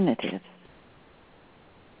alternatives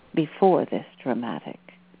before this dramatic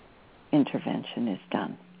intervention is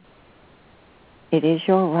done. It is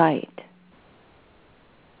your right.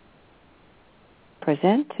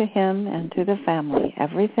 Present to him and to the family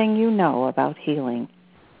everything you know about healing,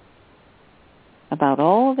 about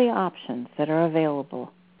all the options that are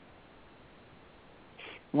available.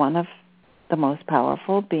 One of the most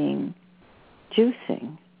powerful being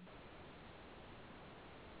juicing,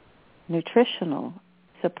 nutritional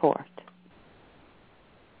support,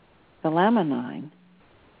 the laminin,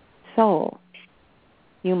 soul,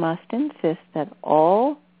 you must insist that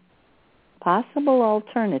all possible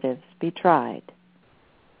alternatives be tried,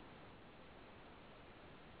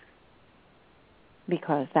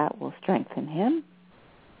 because that will strengthen him,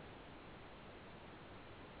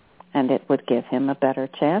 and it would give him a better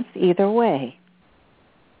chance either way.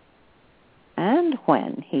 And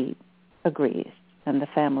when he agrees, and the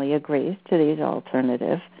family agrees to these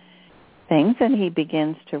alternative things, and he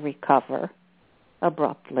begins to recover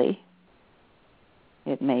abruptly,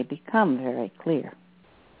 it may become very clear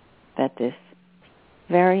that this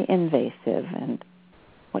very invasive and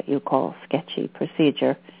what you call sketchy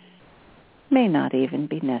procedure may not even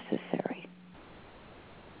be necessary.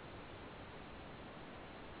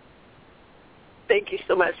 Thank you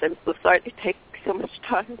so much. I'm so sorry to take so much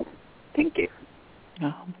time. Thank you.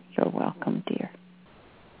 Oh, you're welcome, dear.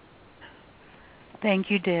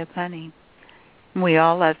 Thank you, Deb, honey. We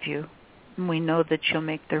all love you. And we know that you'll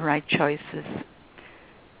make the right choices.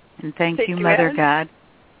 And thank you, Mother Ann. God.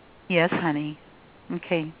 Yes, honey.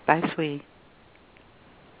 Okay. Bye, sweetie.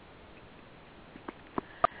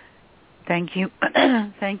 Thank you.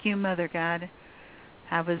 Thank you, Mother God.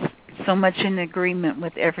 I was so much in agreement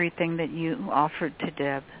with everything that you offered to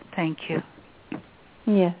Deb. Thank you.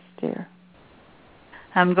 Yes, dear.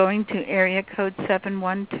 I'm going to area code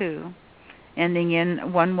 712, ending in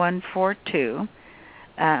 1142.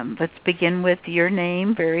 Let's begin with your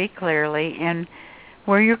name very clearly and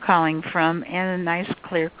where you're calling from and a nice,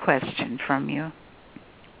 clear question from you.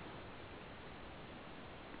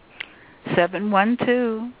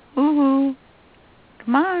 712. Ooh.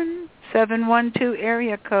 Come on. 712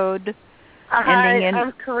 area code. Hi,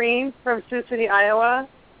 I'm Corrine from Sioux City, Iowa.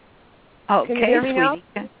 Okay, Can you hear me sweetie.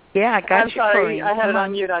 now? Yeah, I got I'm you, sorry, Corine. I had it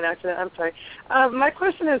on mute on accident. I'm sorry. My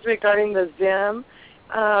question is regarding the Zim.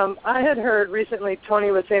 I had heard recently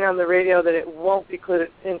Tony was saying on the radio that it won't be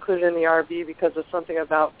included in the RV because of something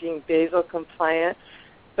about being basal compliant,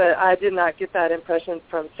 but I did not get that impression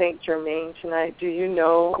from St. Germain tonight. Do you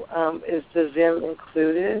know, is the Zim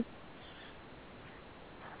included?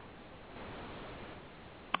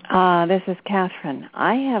 This is Catherine.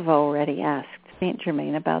 I have already asked St.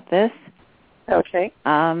 Germain about this. Okay.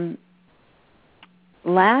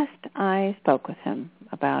 Last I spoke with him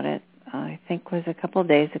about it, I think was a couple of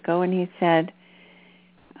days ago, and he said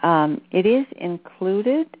it is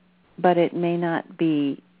included, but it may not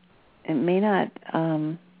be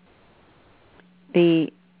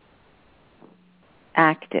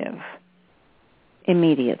active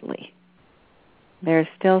immediately. There's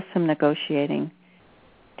still some negotiating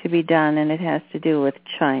to be done, and it has to do with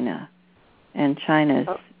China and China's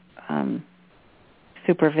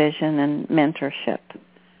supervision and mentorship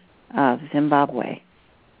of Zimbabwe.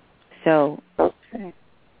 So,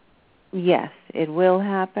 yes, it will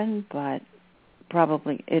happen, but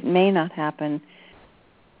probably it may not happen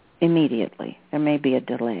immediately. There may be a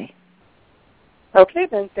delay. Okay,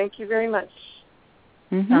 then. Thank you very much.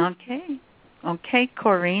 Mm-hmm. Okay,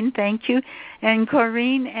 Corrine, thank you. And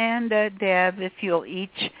Corrine and Deb, if you'll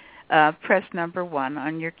each press number 1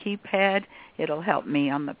 on your keypad, it'll help me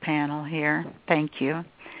on the panel here. Thank you.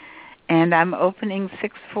 And I'm opening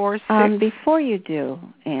 646. Before you do,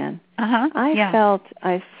 Anne,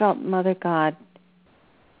 I felt Mother God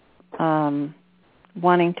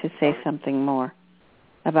wanting to say something more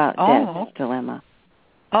about Deb's dilemma.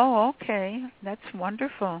 Oh, okay. That's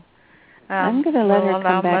wonderful. I'm going to let her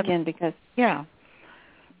come back in because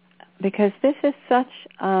this is such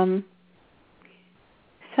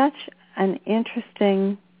an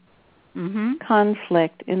interesting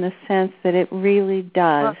conflict in the sense that it really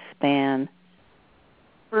does span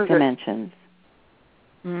dimensions.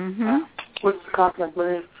 What's the conflict,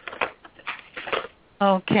 Maria?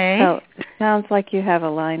 Okay. So it sounds like you have a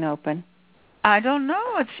line open. I don't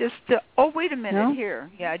know. It's just wait a minute here.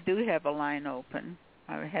 Yeah, I do have a line open.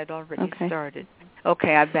 I had already started.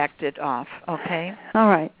 Okay, I backed it off. Okay. All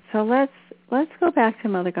right. So let's go back to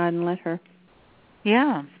Mother God and let her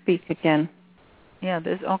speak again. Yeah,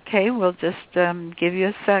 we'll just give you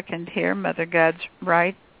a second here. Mother God's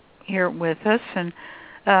right here with us, and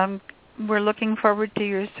we're looking forward to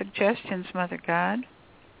your suggestions, Mother God.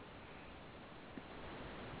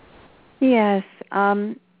 Yes,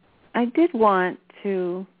 I did want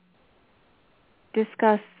to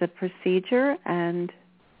discuss the procedure and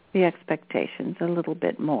the expectations a little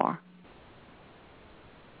bit more.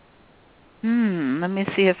 Let me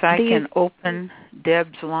see if I can open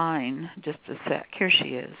Deb's line. Just a sec. Here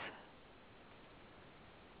she is.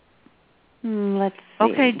 Let's see.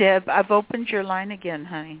 Okay, Deb, I've opened your line again,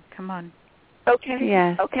 honey. Come on. Okay.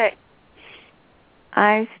 Yes. Okay.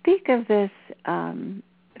 I speak of this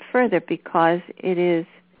further because it is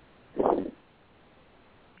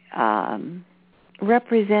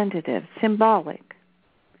representative, symbolic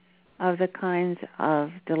of the kinds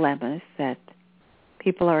of dilemmas that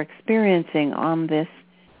people are experiencing on this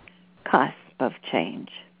cusp of change.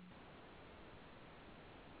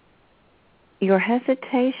 Your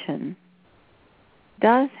hesitation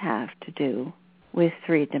does have to do with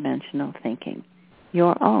three-dimensional thinking,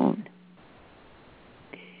 your own.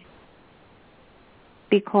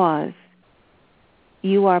 Because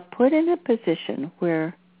you are put in a position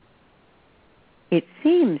where it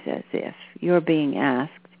seems as if you're being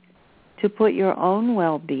asked to put your own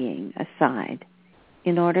well-being aside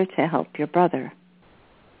in order to help your brother.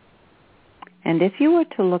 And if you were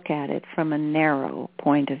to look at it from a narrow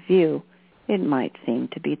point of view, it might seem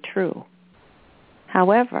to be true.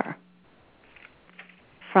 However,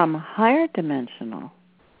 from a higher dimensional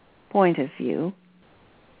point of view,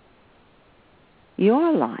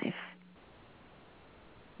 your life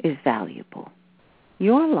is valuable.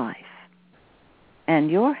 Your life and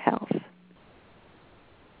your health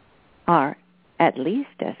are at least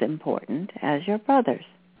as important as your brother's.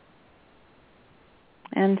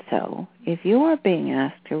 And so, if you are being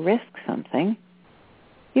asked to risk something,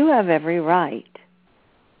 you have every right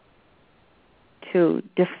to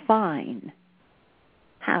define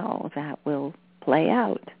how that will play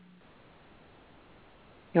out.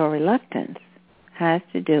 Your reluctance has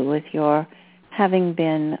to do with your having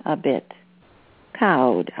been a bit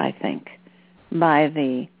cowed, I think, by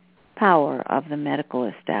the power of the medical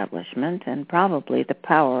establishment and probably the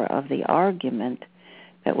power of the argument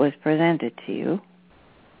that was presented to you.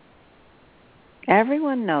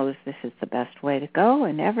 Everyone knows this is the best way to go,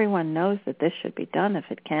 and everyone knows that this should be done if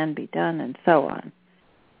it can be done, and so on.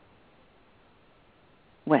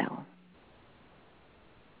 Well,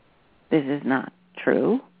 this is not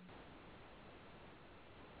true.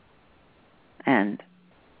 And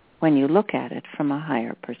when you look at it from a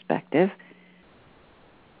higher perspective,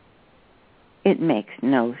 it makes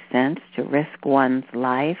no sense to risk one's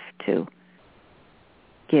life to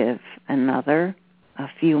give another a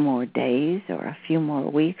few more days or a few more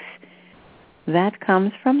weeks. That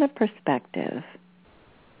comes from the perspective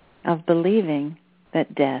of believing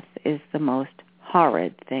that death is the most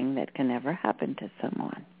horrid thing that can ever happen to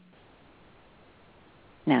someone.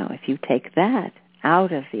 Now, if you take that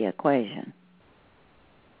out of the equation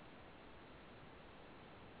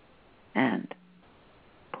and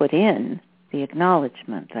put in the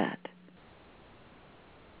acknowledgement that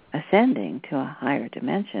ascending to a higher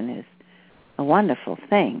dimension is a wonderful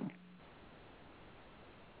thing,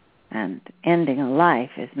 and ending a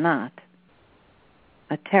life is not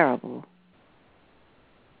a terrible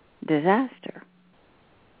disaster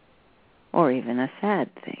or even a sad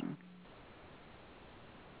thing.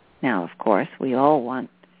 Now, of course, we all want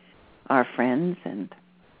our friends and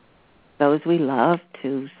those we love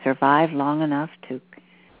to survive long enough to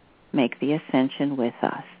make the ascension with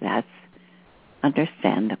us. That's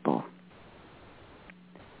understandable.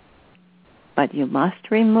 But you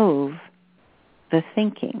must remove the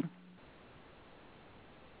thinking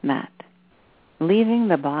that leaving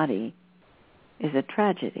the body is a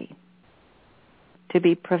tragedy to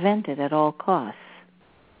be prevented at all costs.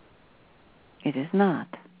 It is not.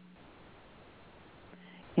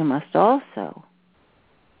 You must also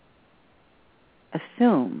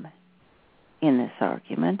assume in this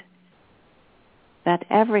argument that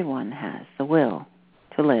everyone has the will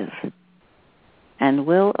to live and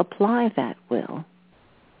will apply that will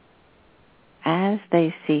as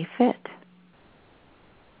they see fit.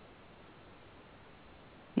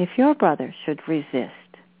 If your brother should resist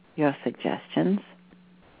your suggestions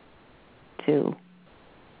to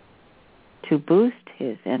boost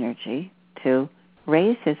his energy, to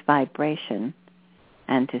raise his vibration,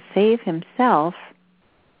 and to save himself,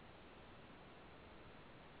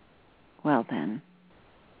 well then,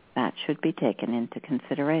 that should be taken into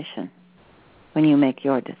consideration when you make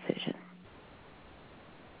your decision.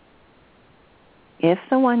 If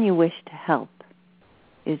the one you wish to help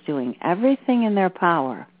is doing everything in their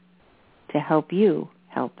power to help you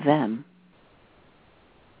help them,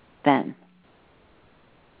 then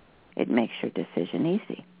it makes your decision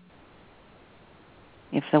easy.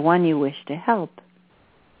 If the one you wish to help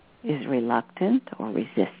is reluctant or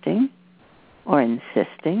resisting or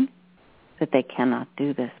insisting that they cannot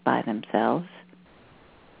do this by themselves,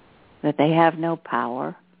 that they have no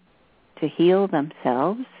power to heal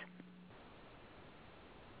themselves,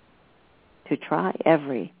 to try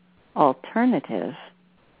every alternative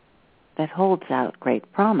that holds out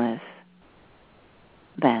great promise,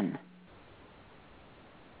 then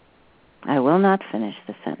I will not finish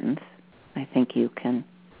the sentence. I think you can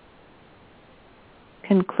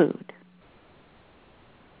conclude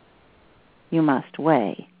you must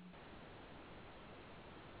weigh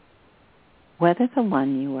whether the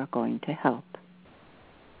one you are going to help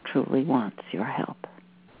truly wants your help.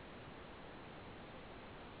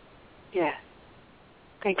 Yes.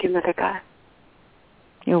 Thank you, Mother God.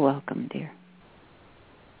 You're welcome, dear.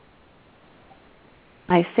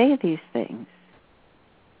 I say these things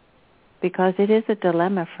because it is a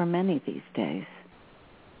dilemma for many these days.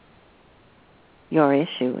 Your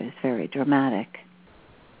issue is very dramatic,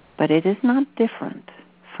 but it is not different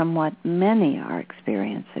from what many are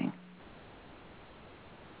experiencing.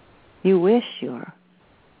 You wish your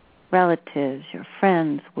relatives, your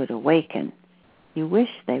friends would awaken. You wish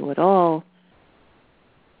they would all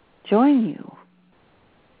join you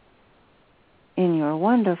in your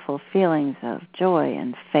wonderful feelings of joy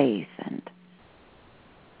and faith and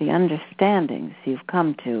the understandings you've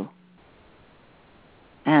come to.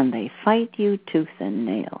 And they fight you tooth and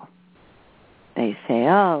nail. They say,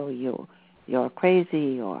 oh, you're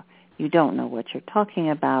crazy, or you don't know what you're talking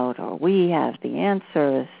about, or we have the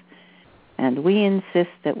answers, and we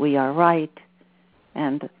insist that we are right,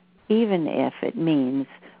 and even if it means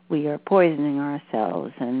we are poisoning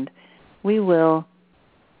ourselves, and we will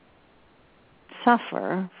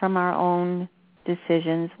suffer from our own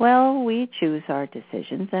decisions. Well, we choose our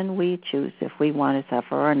decisions, and we choose if we want to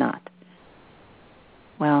suffer or not.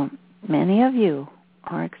 Well, many of you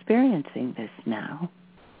are experiencing this now.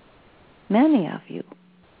 Many of you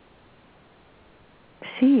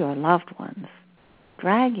see your loved ones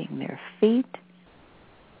dragging their feet,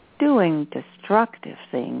 doing destructive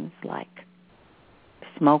things like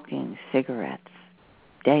smoking cigarettes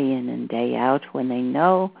day in and day out when they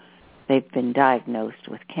know they've been diagnosed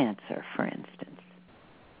with cancer, for instance.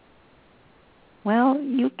 Well,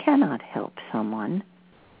 you cannot help someone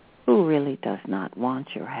who really does not want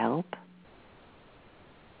your help.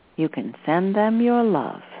 You can send them your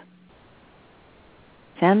love.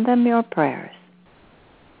 Send them your prayers.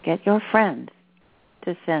 Get your friends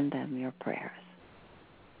to send them your prayers.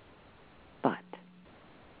 But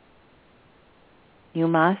you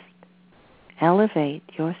must elevate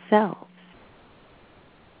yourselves.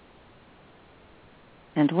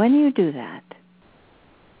 And when you do that,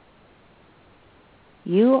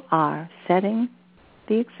 you are setting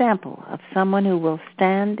the example of someone who will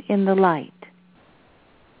stand in the light,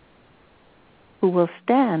 who will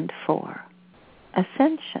stand for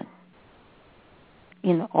ascension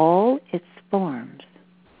in all its forms.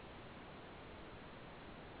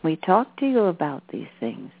 We talk to you about these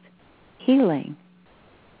things: healing,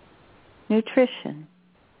 nutrition,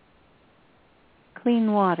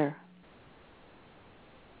 clean water,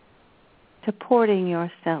 supporting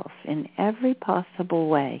yourself in every possible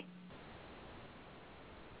way,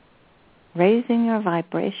 raising your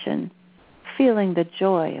vibration, feeling the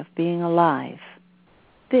joy of being alive.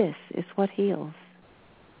 This is what heals.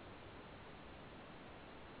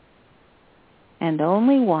 And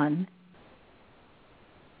only one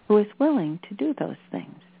who is willing to do those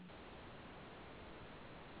things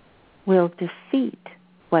will defeat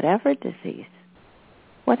whatever disease,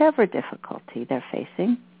 whatever difficulty they're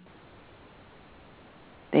facing.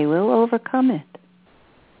 They will overcome it.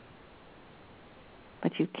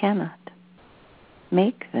 But you cannot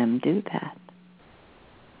make them do that.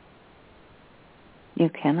 You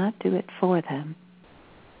cannot do it for them.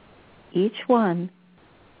 Each one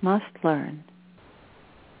must learn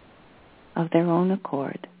of their own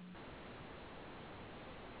accord,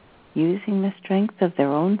 using the strength of their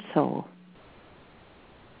own soul.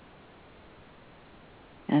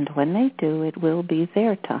 And when they do, it will be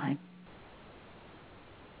their time.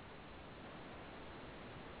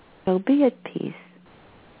 So be at peace,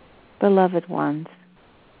 beloved ones.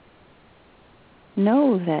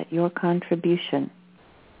 Know that your contribution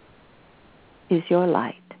is your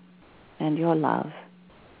light and your love.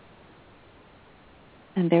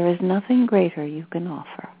 And there is nothing greater you can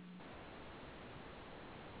offer.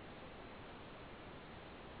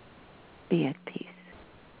 Be at peace.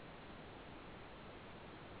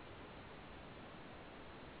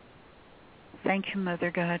 Thank you,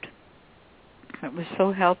 Mother God. It was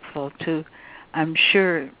so helpful to, I'm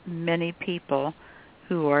sure, many people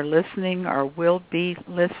who are listening or will be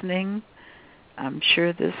listening. I'm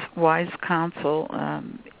sure this wise counsel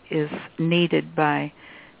is needed by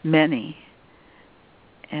many.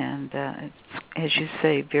 And it's, as you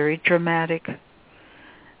say, very dramatic,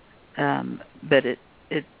 but it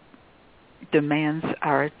demands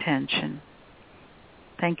our attention.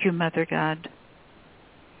 Thank you, Mother God.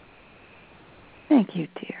 Thank you,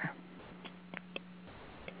 dear.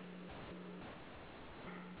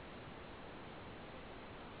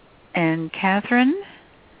 And Catherine?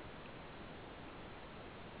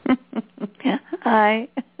 Hi.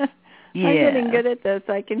 Yeah. I'm getting good at this.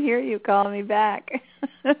 I can hear you calling me back.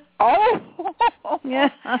 Oh, yeah.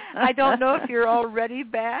 I don't know if you're already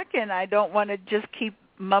back, and I don't want to just keep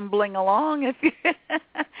mumbling along if you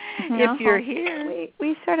if you're here.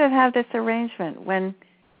 We sort of have this arrangement when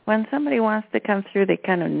somebody wants to come through, they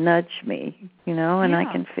kind of nudge me, and I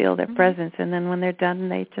can feel their presence, and then when they're done,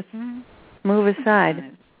 they just move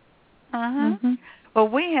aside. Well,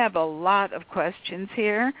 we have a lot of questions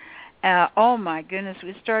here. Oh my goodness,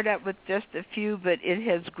 we started out with just a few, but it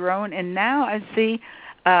has grown, and now I see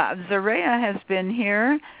Zaria has been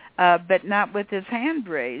here, but not with his hand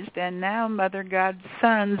raised, and now Mother God's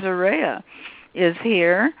son, Zaria, is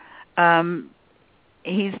here.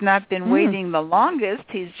 He's not been waiting the longest.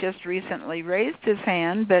 He's just recently raised his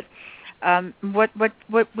hand, but what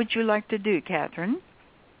would you like to do, Catherine?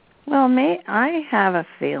 Well, I have a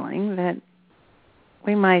feeling that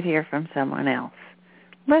we might hear from someone else.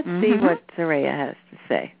 Let's see what Zaria has to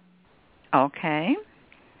say. Okay.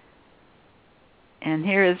 And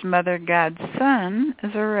here is Mother God's son,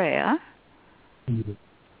 Zaria.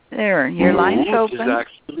 There, your line's open. This is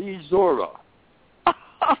actually Zora.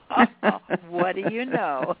 What do you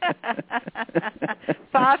know?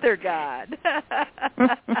 Father God.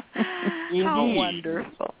 How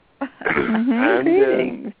wonderful.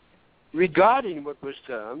 And regarding what was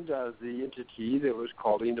termed as the entity that was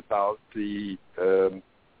calling about the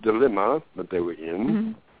dilemma that they were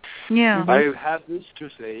in, I have this to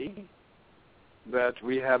say, that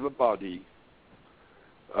we have a body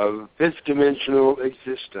of fifth-dimensional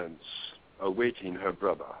existence awaiting her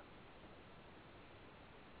brother.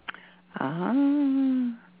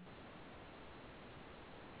 Can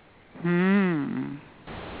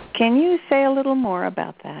you say a little more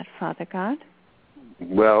about that, Father God?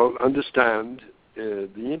 Well, understand the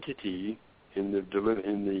entity in the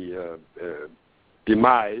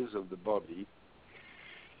demise of the body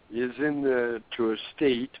is to a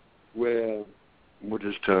state where what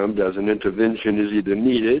is termed as an intervention is either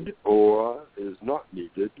needed or is not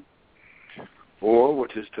needed, or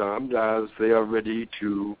what is termed as they are ready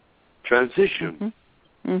to transition.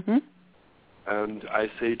 And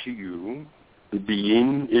I say to you, the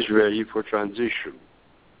being is ready for transition.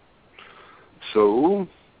 So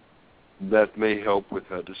that may help with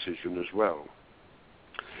her decision as well.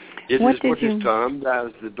 It is what is termed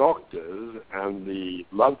as the doctors and the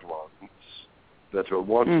loved ones that are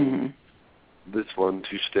wanting this one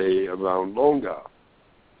to stay around longer.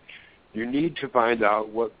 You need to find out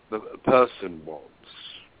what the person wants.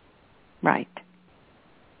 Right.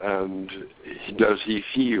 And does he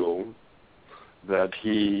feel that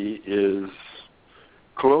he is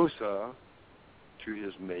closer to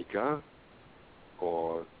his maker,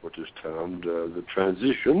 or what is termed the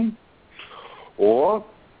transition, or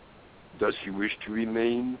does he wish to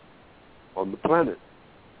remain on the planet?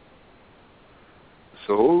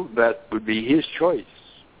 So that would be his choice.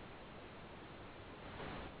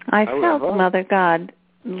 I felt Mother God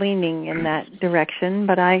leaning in that direction,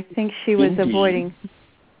 but I think she was avoiding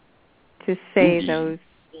to say those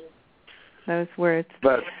words.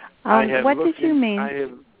 But what did you mean?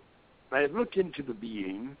 I have looked into the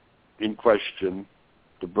being in question,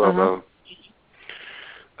 the brother,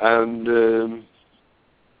 and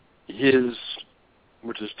his,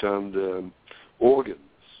 what is termed, organs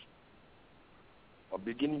are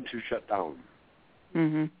beginning to shut down.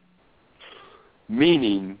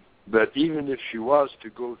 Meaning that even if she was to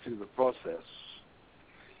go through the process,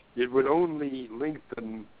 it would only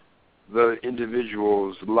lengthen the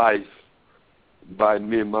individual's life by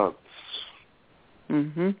mere months.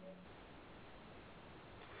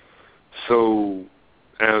 So,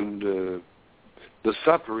 and the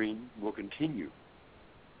suffering will continue.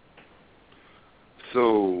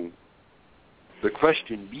 So, the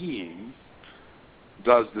question being,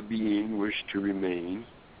 does the being wish to remain,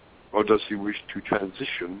 or does he wish to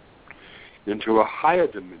transition into a higher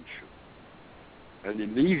dimension and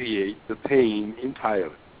alleviate the pain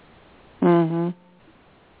entirely?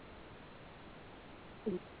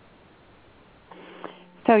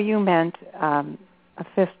 So you meant a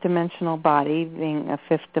fifth-dimensional body being a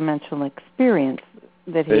fifth-dimensional experience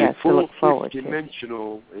that he has to look forward to.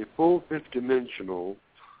 A full fifth-dimensional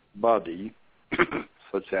body,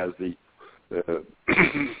 such as the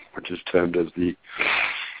which is termed as the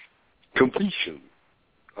completion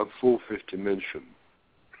of full fifth dimension,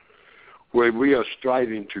 where we are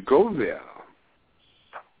striving to go there.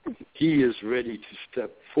 He is ready to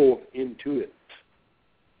step forth into it.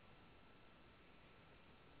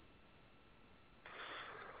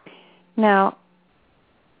 Now,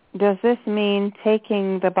 does this mean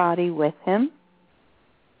taking the body with him?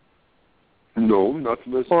 No, not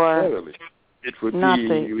necessarily. It would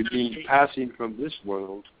be passing from this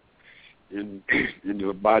world into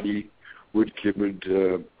a body would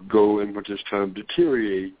go in what is termed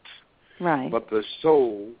deteriorate. Right. But the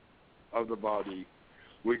soul of the body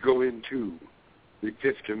would go into the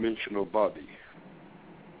fifth dimensional body.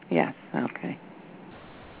 Yes, okay.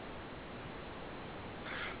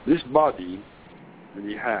 This body that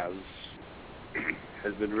he has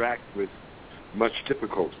been racked with much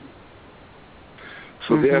difficulty.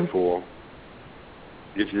 So therefore,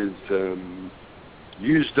 it is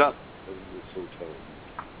used up, as it's so termed.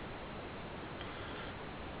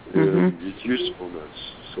 Its usefulness,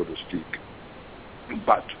 so to speak.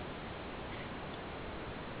 But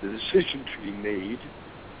the decision to be made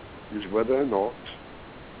is whether or not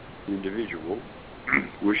the individual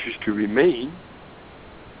wishes to remain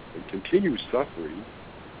and continue suffering,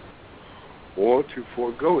 or to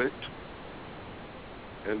forego it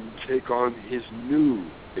and take on his new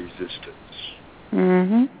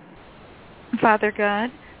existence. Father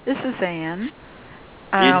God, this is Anne,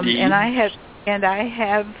 Indeed. and I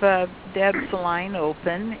have Deb's line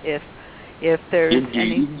open if there's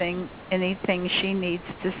anything she needs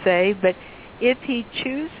to say. But if he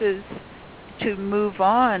chooses to move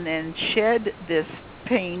on and shed this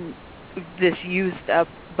pain, this used up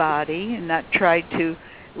body, and not try to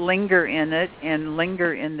linger in it and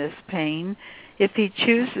linger in this pain, if he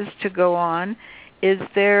chooses to go on, is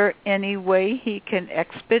there any way he can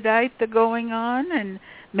expedite the going on and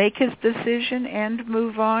make his decision and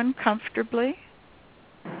move on comfortably?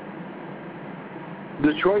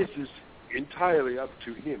 The choice is entirely up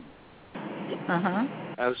to him Uh-huh.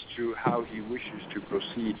 as to how he wishes to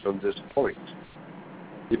proceed from this point.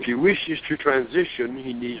 If he wishes to transition,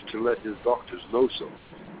 he needs to let his doctors know so.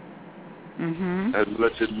 Mm-hmm. And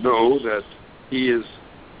let them know that his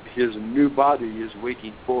new body is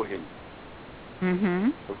waiting for him.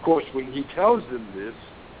 Mm-hmm. Of course, when he tells them this,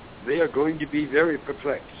 they are going to be very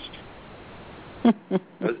perplexed,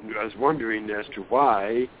 as wondering as to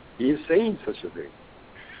why he is saying such a thing.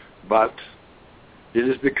 But it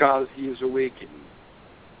is because he is awakening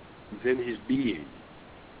within his being.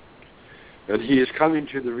 And he is coming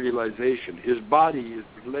to the realization. His body is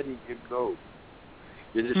letting him know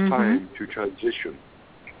it is time to transition.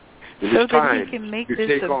 So that he can make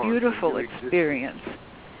this a beautiful experience.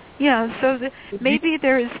 Yeah, so maybe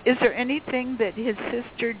is there anything that his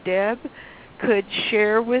sister Deb could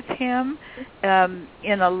share with him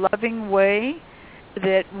in a loving way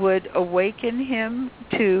that would awaken him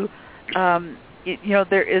to,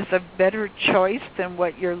 there is a better choice than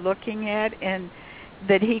what you're looking at, and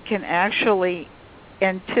that he can actually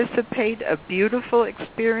anticipate a beautiful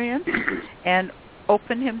experience and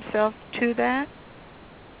open himself to that?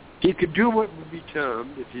 He could do what would be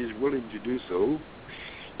termed, if he is willing to do so,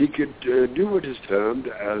 he could do what is termed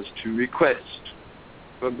as to request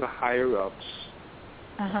from the higher-ups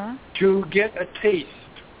to get a taste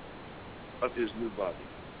of his new body.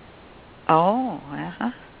 Oh,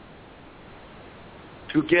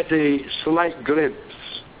 To get a slight glimpse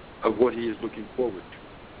of what he is looking forward to.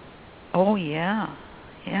 Oh, yeah,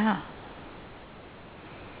 yeah.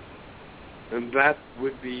 And that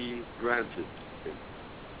would be granted him.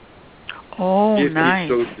 Oh, if nice.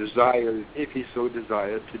 If he so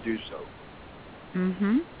desired to do so.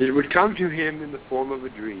 Mm-hmm. It would come to him in the form of a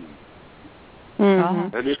dream.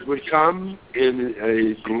 Mm-hmm. And it would come in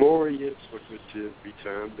a glorious, what would be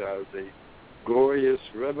termed as a glorious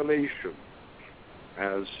revelation,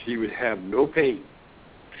 as he would have no pain.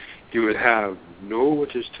 He would have no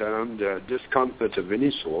what is termed discomfort of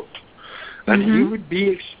any sort. And he would be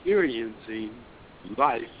experiencing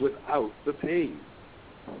life without the pain.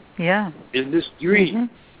 Yeah. In this dream.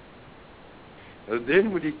 And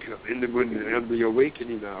then when he in the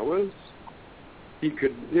awakening hours, he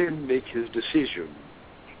could then make his decision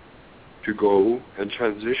to go and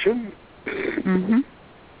transition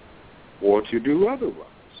or to do otherwise.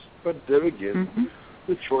 But there again,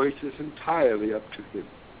 the choice is entirely up to him.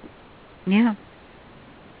 Yeah.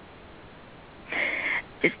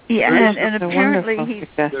 And apparently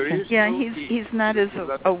he's not as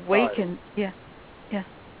awakened. Yeah.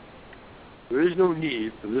 There is no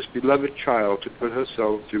need for this beloved child to put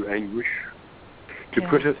herself through anguish, to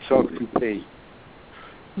put herself through pain,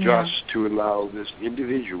 just to allow this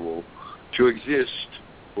individual to exist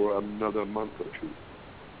for another month or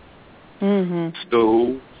two.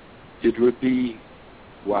 So it would be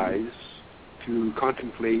wise to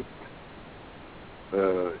contemplate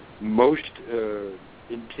most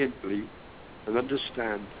intently and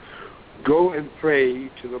understand. Go and pray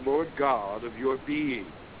to the Lord God of your being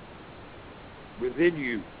within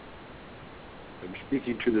you. I'm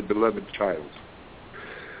speaking to the beloved child.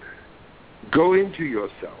 Go into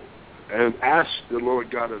yourself and ask the Lord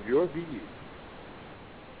God of your being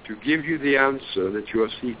to give you the answer that you are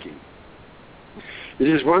seeking. It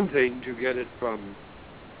is one thing to get it from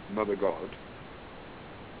Mother God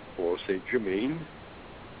or Saint Germain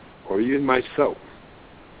or even myself.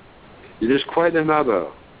 It is quite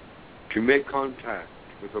another to make contact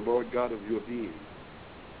with the Lord God of your being,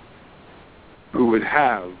 who would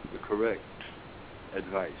have the correct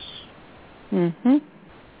advice. Mm-hmm.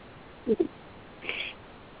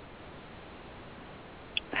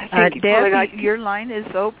 Debbie, your line is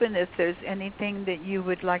open if there's anything that you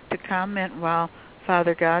would like to comment while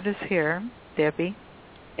Father God is here. Debbie?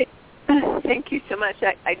 Thank you so much.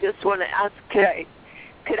 I just want to ask,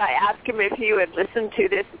 could I ask him if he would listen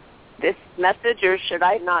to this message, or should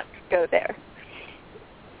I not go there?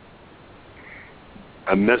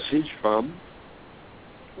 A message from?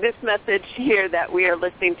 This message here that we are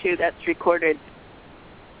listening to that's recorded,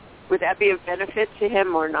 would that be of benefit to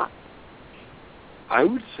him or not? I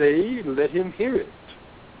would say let him hear it.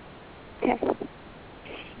 Okay.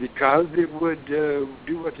 Because it would do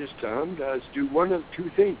what is termed as do one of two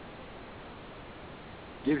things.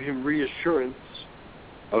 Give him reassurance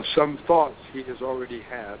of some thoughts he has already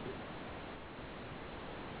had,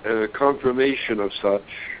 and a confirmation of such.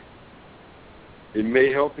 It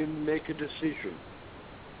may help him make a decision.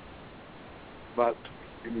 But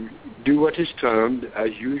do what is termed as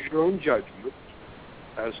use your own judgment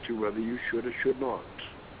as to whether you should or should not.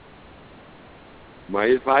 My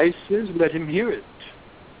advice is let him hear it.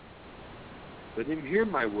 Let him hear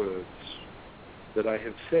my words that I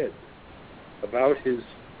have said about his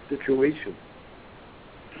situation.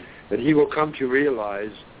 And he will come to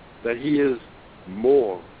realize that he is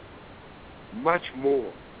more, much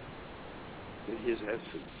more than his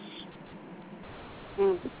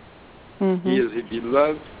essence. Mm-hmm. He is a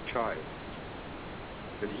beloved child.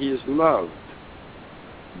 And he is loved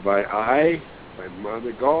by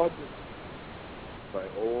Mother God, by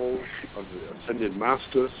all of the ascended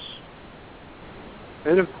masters,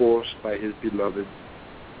 and of course by his beloveds.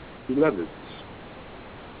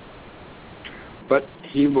 But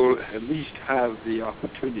he will at least have the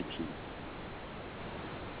opportunity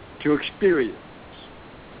to experience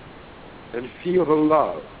and feel the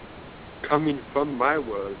love coming from my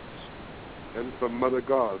words and from Mother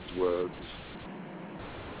God's words.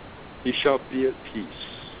 He shall be at peace.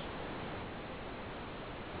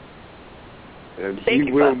 And Thank he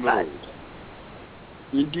you, will Papa.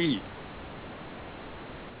 know. Indeed.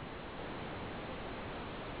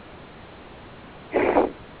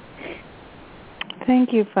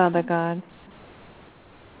 Thank you, Father God.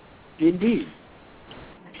 Indeed.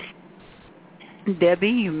 Debbie,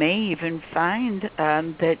 you may even find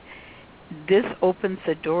that this opens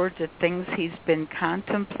the door to things he's been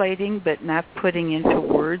contemplating but not putting into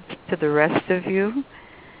words to the rest of you.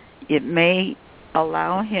 It may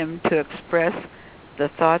allow him to express the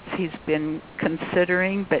thoughts he's been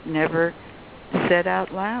considering but never said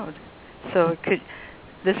out loud. So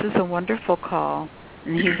this is a wonderful call,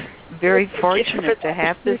 and he's very fortunate to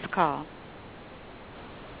have this call.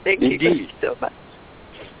 Thank Indeed. you so much.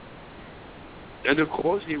 And of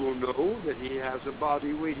course he will know that he has a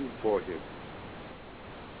body waiting for him.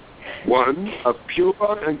 One of pure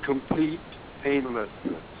and complete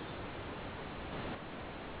painlessness.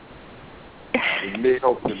 It may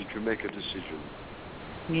help him to make a decision.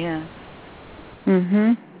 Yeah.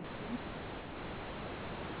 Mm-hmm.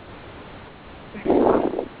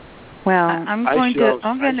 Well,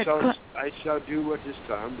 I shall do what is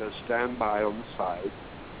termed as stand by on the side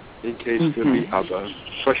in case there be other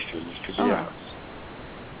questions to be asked.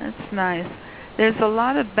 That's nice. There's a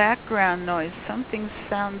lot of background noise. Something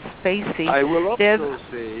sounds spacey. I will also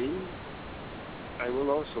say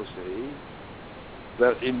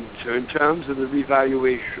that in terms of the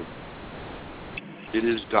revaluation, it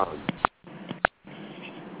is done.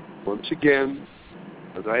 Once again,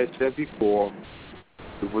 as I had said before,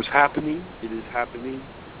 it was happening, it is happening,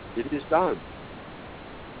 it is done.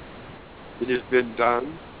 It has been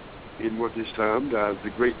done in what is termed as the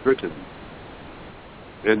Great Britain.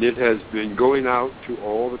 And it has been going out to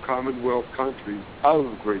all the Commonwealth countries of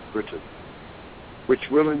Great Britain, which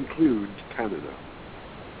will include Canada.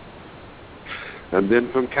 And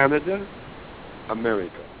then from Canada,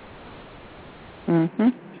 America. Mm-hmm.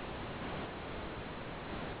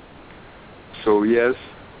 So yes,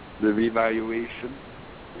 the revaluation,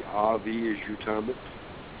 the RV as you term it,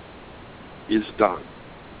 is done.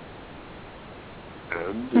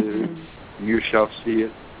 And you shall see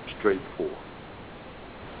it straightforward.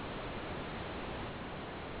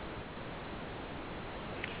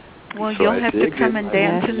 Well, So you'll have to come and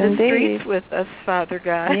dance in the streets with us, Father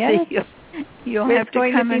God. Yes. You'll have to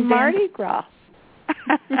going come to be and Mardi Gras.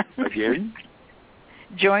 Again?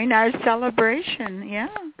 Join our celebration, yeah.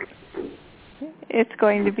 It's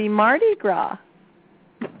going to be Mardi Gras.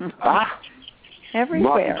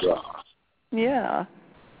 Everywhere. Mardi Gras. Yeah.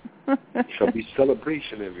 There'll be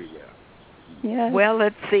celebration everywhere. Yes. Well,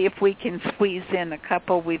 let's see if we can squeeze in a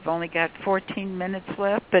couple. We've only got 14 minutes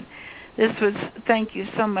left, but thank you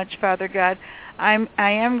so much, Father God. I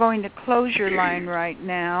am going to close your line right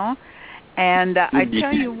now, and I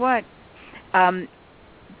tell you what,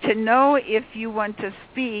 to know if you want to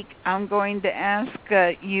speak, I'm going to ask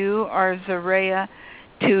you or Zaria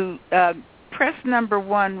to press number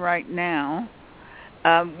 1 right now,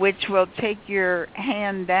 which will take your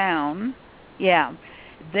hand down. Yeah.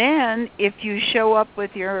 Then, if you show up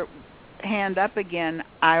with your hand up again,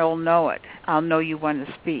 I'll know it. I'll know you want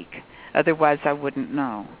to speak. Otherwise, I wouldn't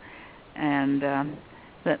know. And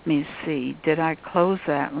let me see. Did I close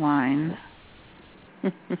that line?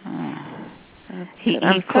 I'm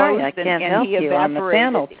sorry, I can't help you on the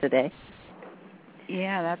panel today.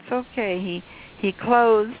 Yeah, that's okay. He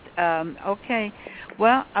closed. Okay.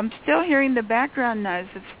 Well, I'm still hearing the background noise.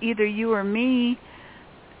 It's either you or me.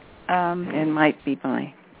 It might be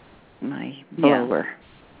my blower. Yeah.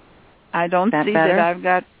 I don't see better? that I've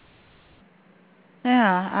got.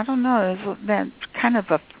 Yeah, I don't know. There's that kind of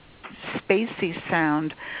a spacey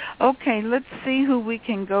sound. Okay, let's see who we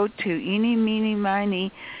can go to. Eeny, meeny,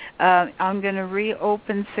 miny. I'm going to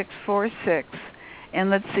reopen 646, and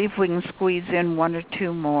let's see if we can squeeze in 1 or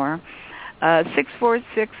 2 more.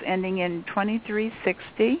 646 ending in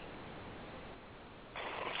 2360.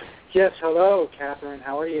 Yes, hello, Catherine.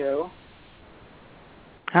 How are you?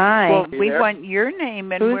 Hi. Well, we want your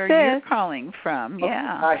name and where you're calling from.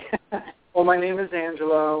 Yeah. Hi. Well, my name is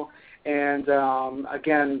Angelo, and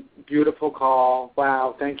again, beautiful call.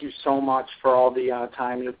 Wow, thank you so much for all the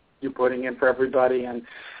time you're putting in for everybody. And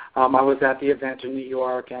I was at the event in New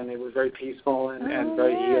York, and it was very peaceful and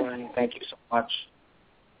very healing. Thank you so much.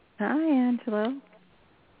 Hi, Angelo.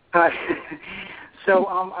 Hi. So,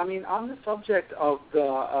 on the subject of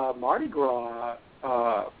the Mardi Gras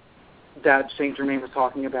that St. Germain was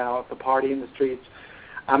talking about, the party in the streets,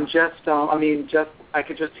 I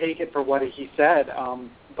could just take it for what he said,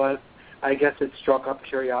 but I guess it struck up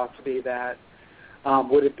curiosity that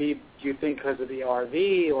would it be, do you think, because of the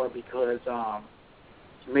RV or because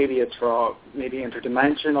maybe it's maybe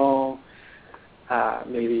interdimensional,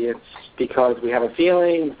 maybe it's because we have a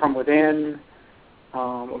feeling from within,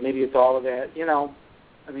 or maybe it's all of it,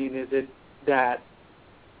 is it that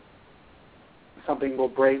something will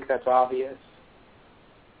break that's obvious?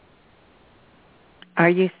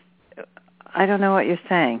 I don't know what you're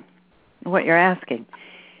saying, what you're asking.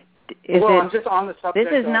 I'm just on the subject.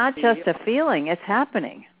 This is not just a feeling, it's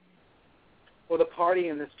happening. Well, the party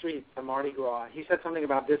in the streets, the Mardi Gras, he said something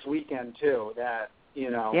about this weekend, too, that,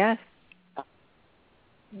 Yes.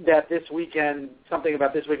 That this weekend, something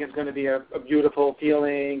about this weekend is going to be a beautiful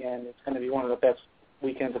feeling, and it's going to be one of the best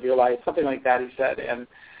weekends of your life, something like that, he said. And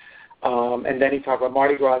then he talked about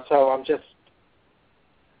Mardi Gras. So I'm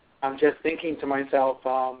just thinking to myself,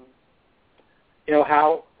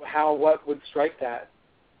 what would strike that?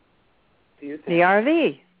 Do you think? The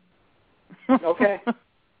RV. Okay.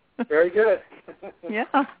 Very good. Yeah.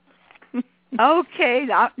 Okay.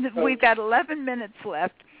 We've got 11 minutes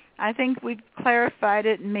left. I think we've clarified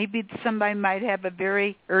it, and maybe somebody might have a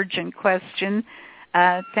very urgent question.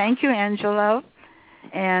 Thank you, Angelo.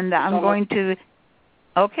 And I'm going to...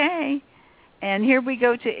 Okay. And here we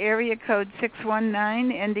go to area code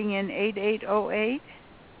 619, ending in 8808.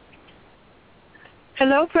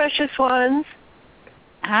 Hello, precious ones.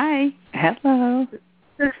 Hi. Hello.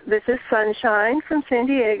 This is Sunshine from San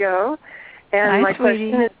Diego. And Hi, my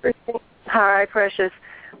sweetie. question is for... Hi, precious.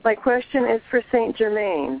 My question is for St.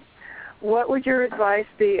 Germain. What would your advice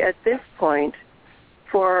be at this point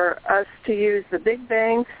for us to use the big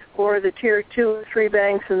banks or the Tier 2 or 3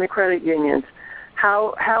 banks and the credit unions?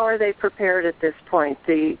 How are they prepared at this point,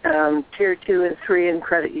 the Tier 2 and 3 and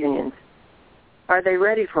credit unions? Are they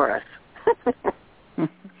ready for us?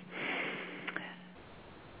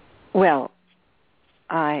 Well,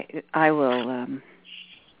 I will...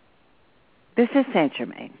 this is St.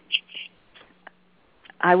 Germain.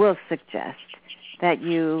 I will suggest that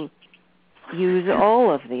you use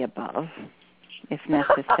all of the above, if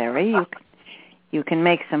necessary. You can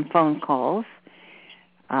make some phone calls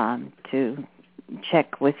to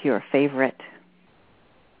check with your favorite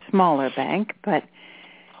smaller bank, but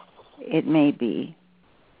it may be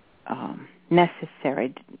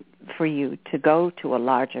necessary for you to go to a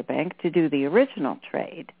larger bank to do the original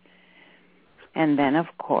trade. And then, of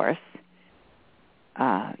course,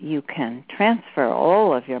 you can transfer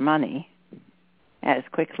all of your money as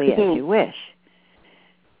quickly as you wish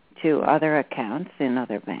to other accounts in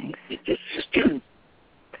other banks.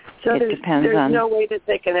 So it depends there's on no way that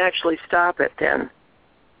they can actually stop it then.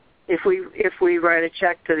 If we write a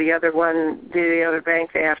check to the other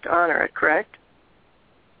bank, they have to honor it, correct?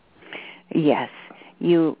 Yes,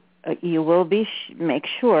 you will make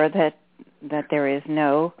sure that there is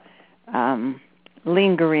no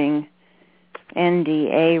lingering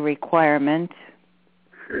NDA requirement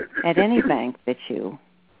at any bank that you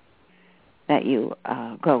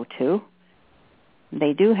go to.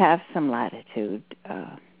 They do have some latitude,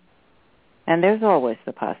 and there's always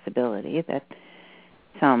the possibility that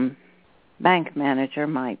some bank manager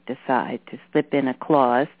might decide to slip in a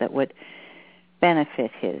clause that would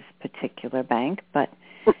benefit his particular bank, but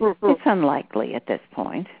it's unlikely at this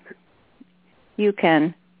point. You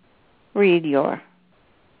can read your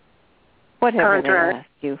whatever contract they ask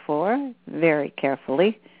you for very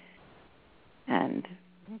carefully and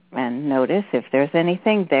notice if there's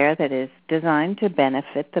anything there that is designed to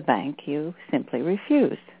benefit the bank, you simply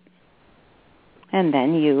refuse. And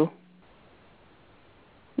then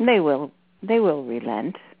they will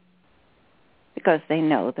relent because they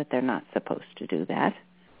know that they're not supposed to do that.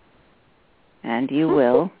 And you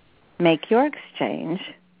will make your exchange,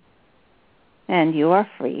 and you are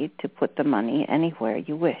free to put the money anywhere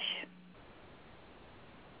you wish.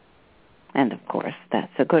 And, of course,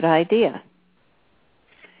 that's a good idea,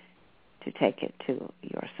 to take it to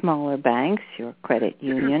your smaller banks, your credit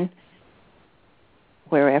union,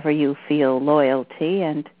 wherever you feel loyalty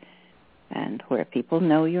and where people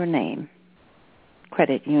know your name.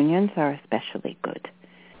 Credit unions are especially good.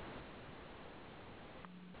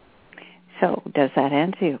 So does that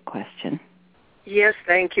answer your question? Yes,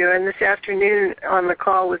 thank you. And this afternoon on the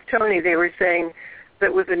call with Tony, they were saying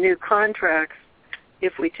that with the new contracts,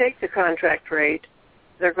 if we take the contract rate,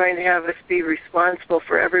 they're going to have us be responsible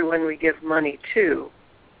for everyone we give money to.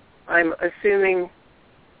 I'm assuming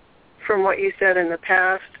from what you said in the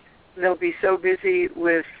past, they'll be so busy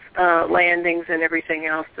with landings and everything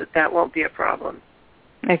else that won't be a problem.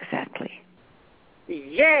 Exactly.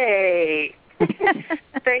 Yay!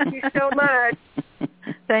 Thank you so much.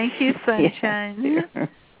 Thank you, Sunshine. Yeah.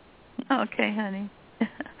 Okay, honey.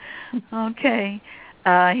 Okay.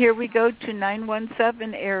 Here we go to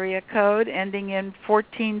 917 area code ending in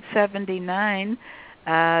 1479.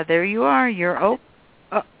 There you are. You're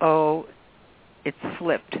uh-oh. It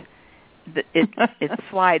slipped. It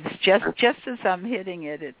slides just as I'm hitting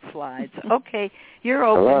it. It slides. Okay, you're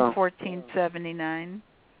open. Hello. 1479.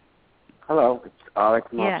 Hello, it's Alex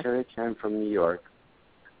Yes. Mosherich. I'm from New York,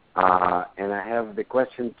 and I have the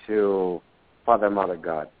question to Father, Mother,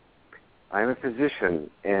 God. I'm a physician,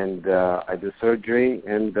 and I do surgery,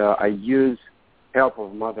 and I use help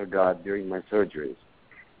of Mother God during my surgeries.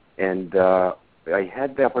 And I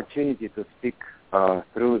had the opportunity to speak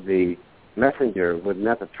through the messenger with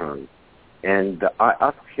Metatron. And I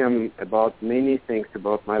asked him about many things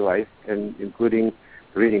about my life, and including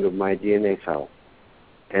reading of my DNA file.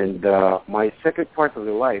 And my second part of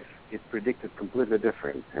the life is predicted completely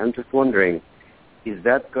different. I'm just wondering, is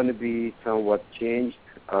that going to be somewhat changed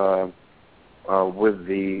with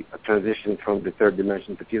the transition from the third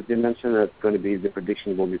dimension to fifth dimension? That's going to be, the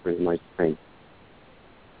prediction will be pretty much the same.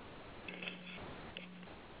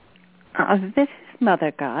 This is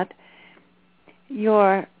Mother God.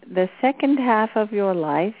 The second half of your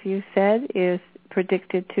life, you said, is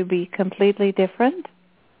predicted to be completely different?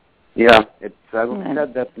 Yeah, I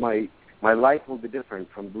said that my life will be different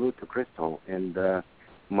from blue to crystal, and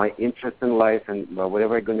my interest in life and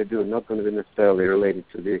whatever I'm going to do is not going to be necessarily related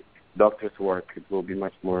to the doctor's work. It will be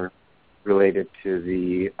much more related to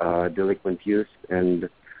the delinquent youth and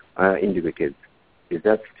indigo kids. Is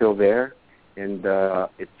that still there? And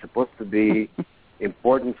it's supposed to be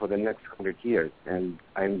important for the next 100 years. And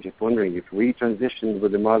I'm just wondering, if we transition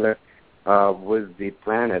with the mother, with the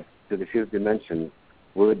planet to the fifth dimension,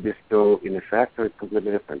 will it be still in effect, or it's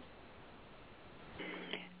completely different?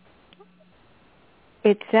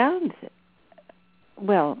 It sounds,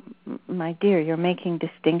 well, my dear, you're making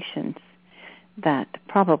distinctions that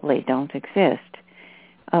probably don't exist.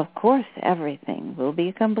 Of course, everything will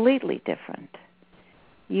be completely different.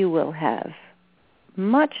 You will have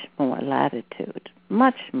much more latitude,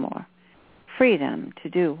 much more freedom to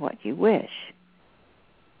do what you wish,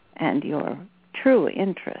 and your true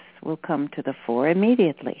interests will come to the fore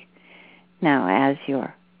immediately. Now,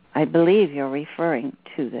 I believe you're referring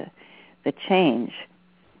to the change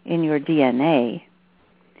in your DNA,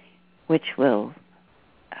 which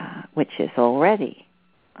is already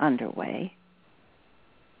underway,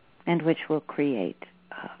 and which will create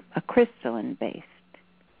a crystalline-based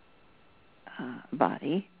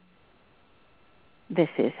body. This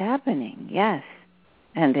is happening, yes,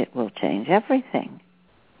 and it will change everything.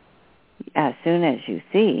 As soon as you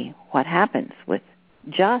see what happens with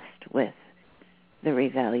the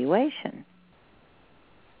revaluation,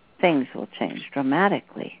 things will change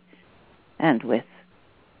dramatically. And with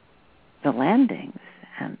the landings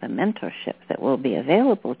and the mentorship that will be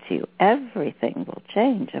available to you, everything will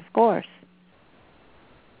change, of course.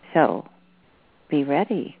 So be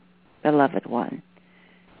ready, beloved one,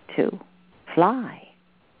 to fly,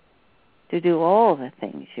 to do all the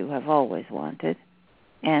things you have always wanted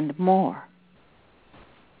and more.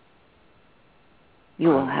 You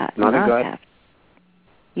will have not have.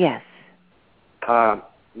 Yes.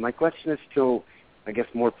 My question is still, I guess,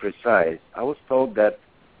 more precise. I was told that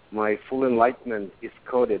my full enlightenment is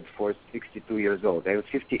coded for 62 years old. I'm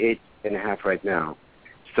 58 and a half right now.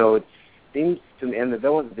 So it seems to me, and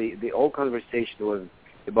that was the old conversation was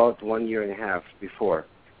about 1 year and a half before.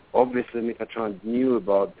 Obviously, Metatron knew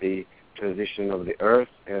about the transition of the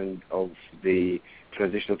Earth and of the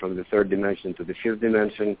transition from the third dimension to the fifth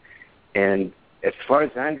dimension. And as far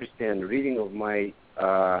as I understand, reading of my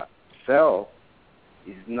cell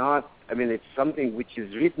is not, I mean, it's something which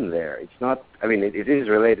is written there. It's not, I mean, it is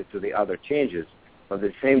related to the other changes. But at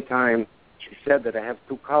the same time, she said that I have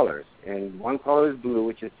two colors. And one color is blue,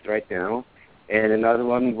 which is right now, and another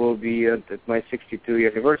one will be at my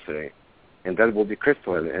 62th anniversary. And that will be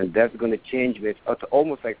crystalline. And that's going to change me. It's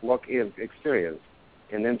almost like lock-in experience.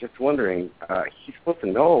 And I'm just wondering, he's supposed to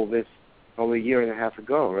know all this probably a year and a half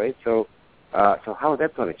ago, right? So how is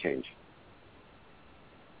that going to change?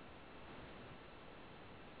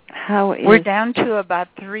 We're down to about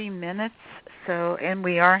 3 minutes, and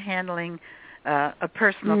we are handling a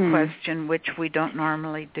personal question, which we don't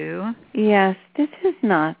normally do. Yes, this is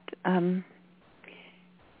not.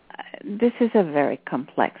 This is a very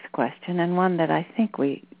complex question, and one that I think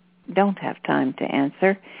we don't have time to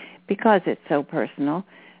answer because it's so personal.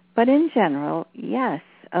 But in general, yes,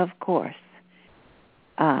 of course.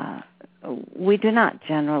 We do not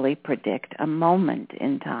generally predict a moment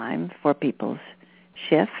in time for people's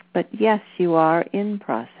shift, but yes, you are in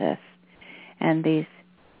process, and these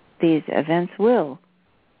events will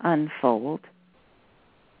unfold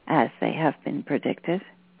as they have been predicted.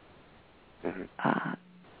 Mm-hmm.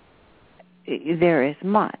 There is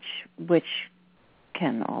much which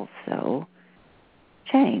can also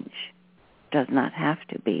change. Does not have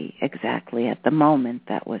to be exactly at the moment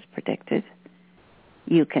that was predicted.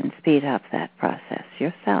 You can speed up that process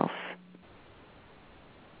yourself.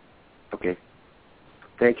 Okay.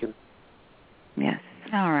 Thank you. Yes.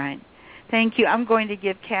 All right. Thank you. I'm going to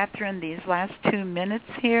give Catherine these last 2 minutes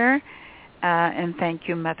here. And thank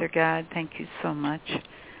you, Mother God. Thank you so much.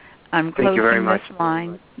 I'm closing this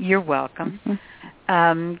line. You're welcome.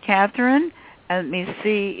 Mm-hmm. Catherine, let me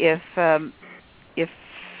see if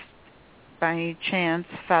by any chance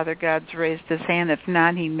Father God's raised his hand. If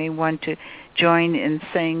not, he may want to join in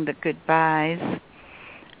saying the goodbyes.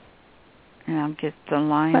 And I'll get the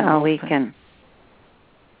line open. We can.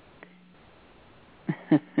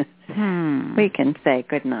 We can say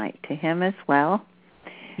good night to him as well.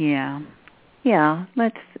 Yeah. Yeah.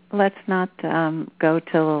 Let's not go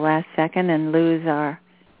till the last second and lose our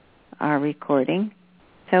recording.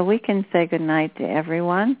 So we can say good night to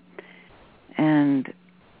everyone, and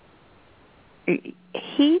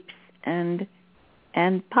heaps and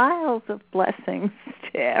piles of blessings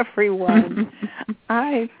to everyone.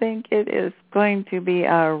 I think it is going to be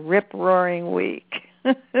a rip-roaring week.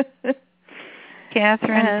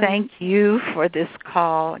 Catherine, thank you for this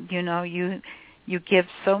call. You know, you give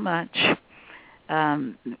so much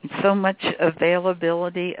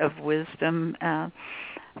availability of wisdom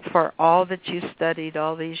for all that you studied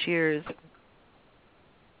all these years.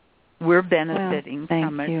 We're benefiting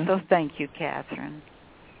from it. So thank you, Catherine.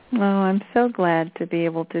 Oh, I'm so glad to be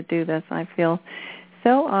able to do this. I feel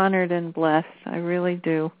so honored and blessed. I really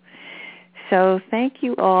do. So thank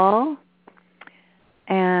you all.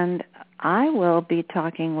 And I will be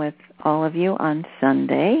talking with all of you on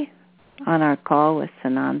Sunday on our call with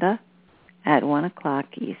Sananda at 1 o'clock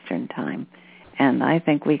Eastern Time. And I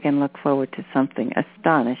think we can look forward to something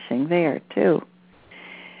astonishing there, too.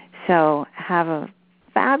 So have a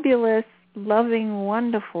fabulous, loving,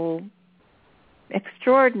 wonderful,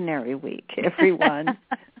 extraordinary week, everyone.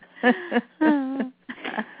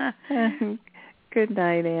 Good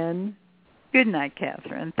night, Anne. Good night,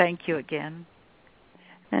 Catherine. Thank you again.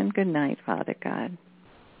 And good night, Father God.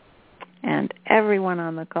 And everyone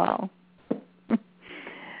on the call.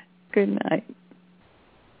 Good night.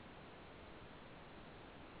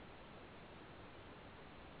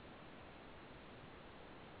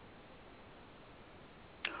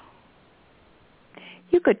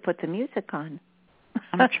 could put the music on.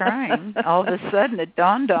 I'm trying. All of a sudden it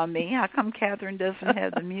dawned on me, how come Catherine doesn't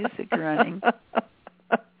have the music running?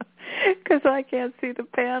 Because I can't see the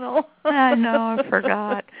panel. I know, I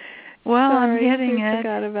forgot. Well, Sorry, I'm hitting I it.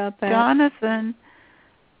 forgot about that. Jonathan,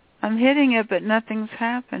 I'm hitting it, but nothing's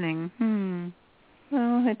happening.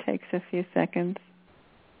 Well, it takes a few seconds.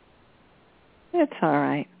 It's all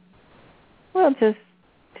right. We'll just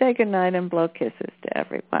say good night and blow kisses to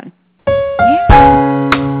everyone. Yeah.